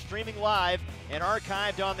networks are streaming live and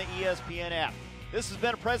archived on the ESPN app. This has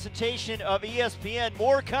been a presentation of ESPN.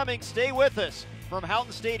 More coming. Stay with us from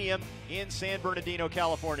Houghton Stadium in San Bernardino,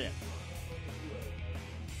 California.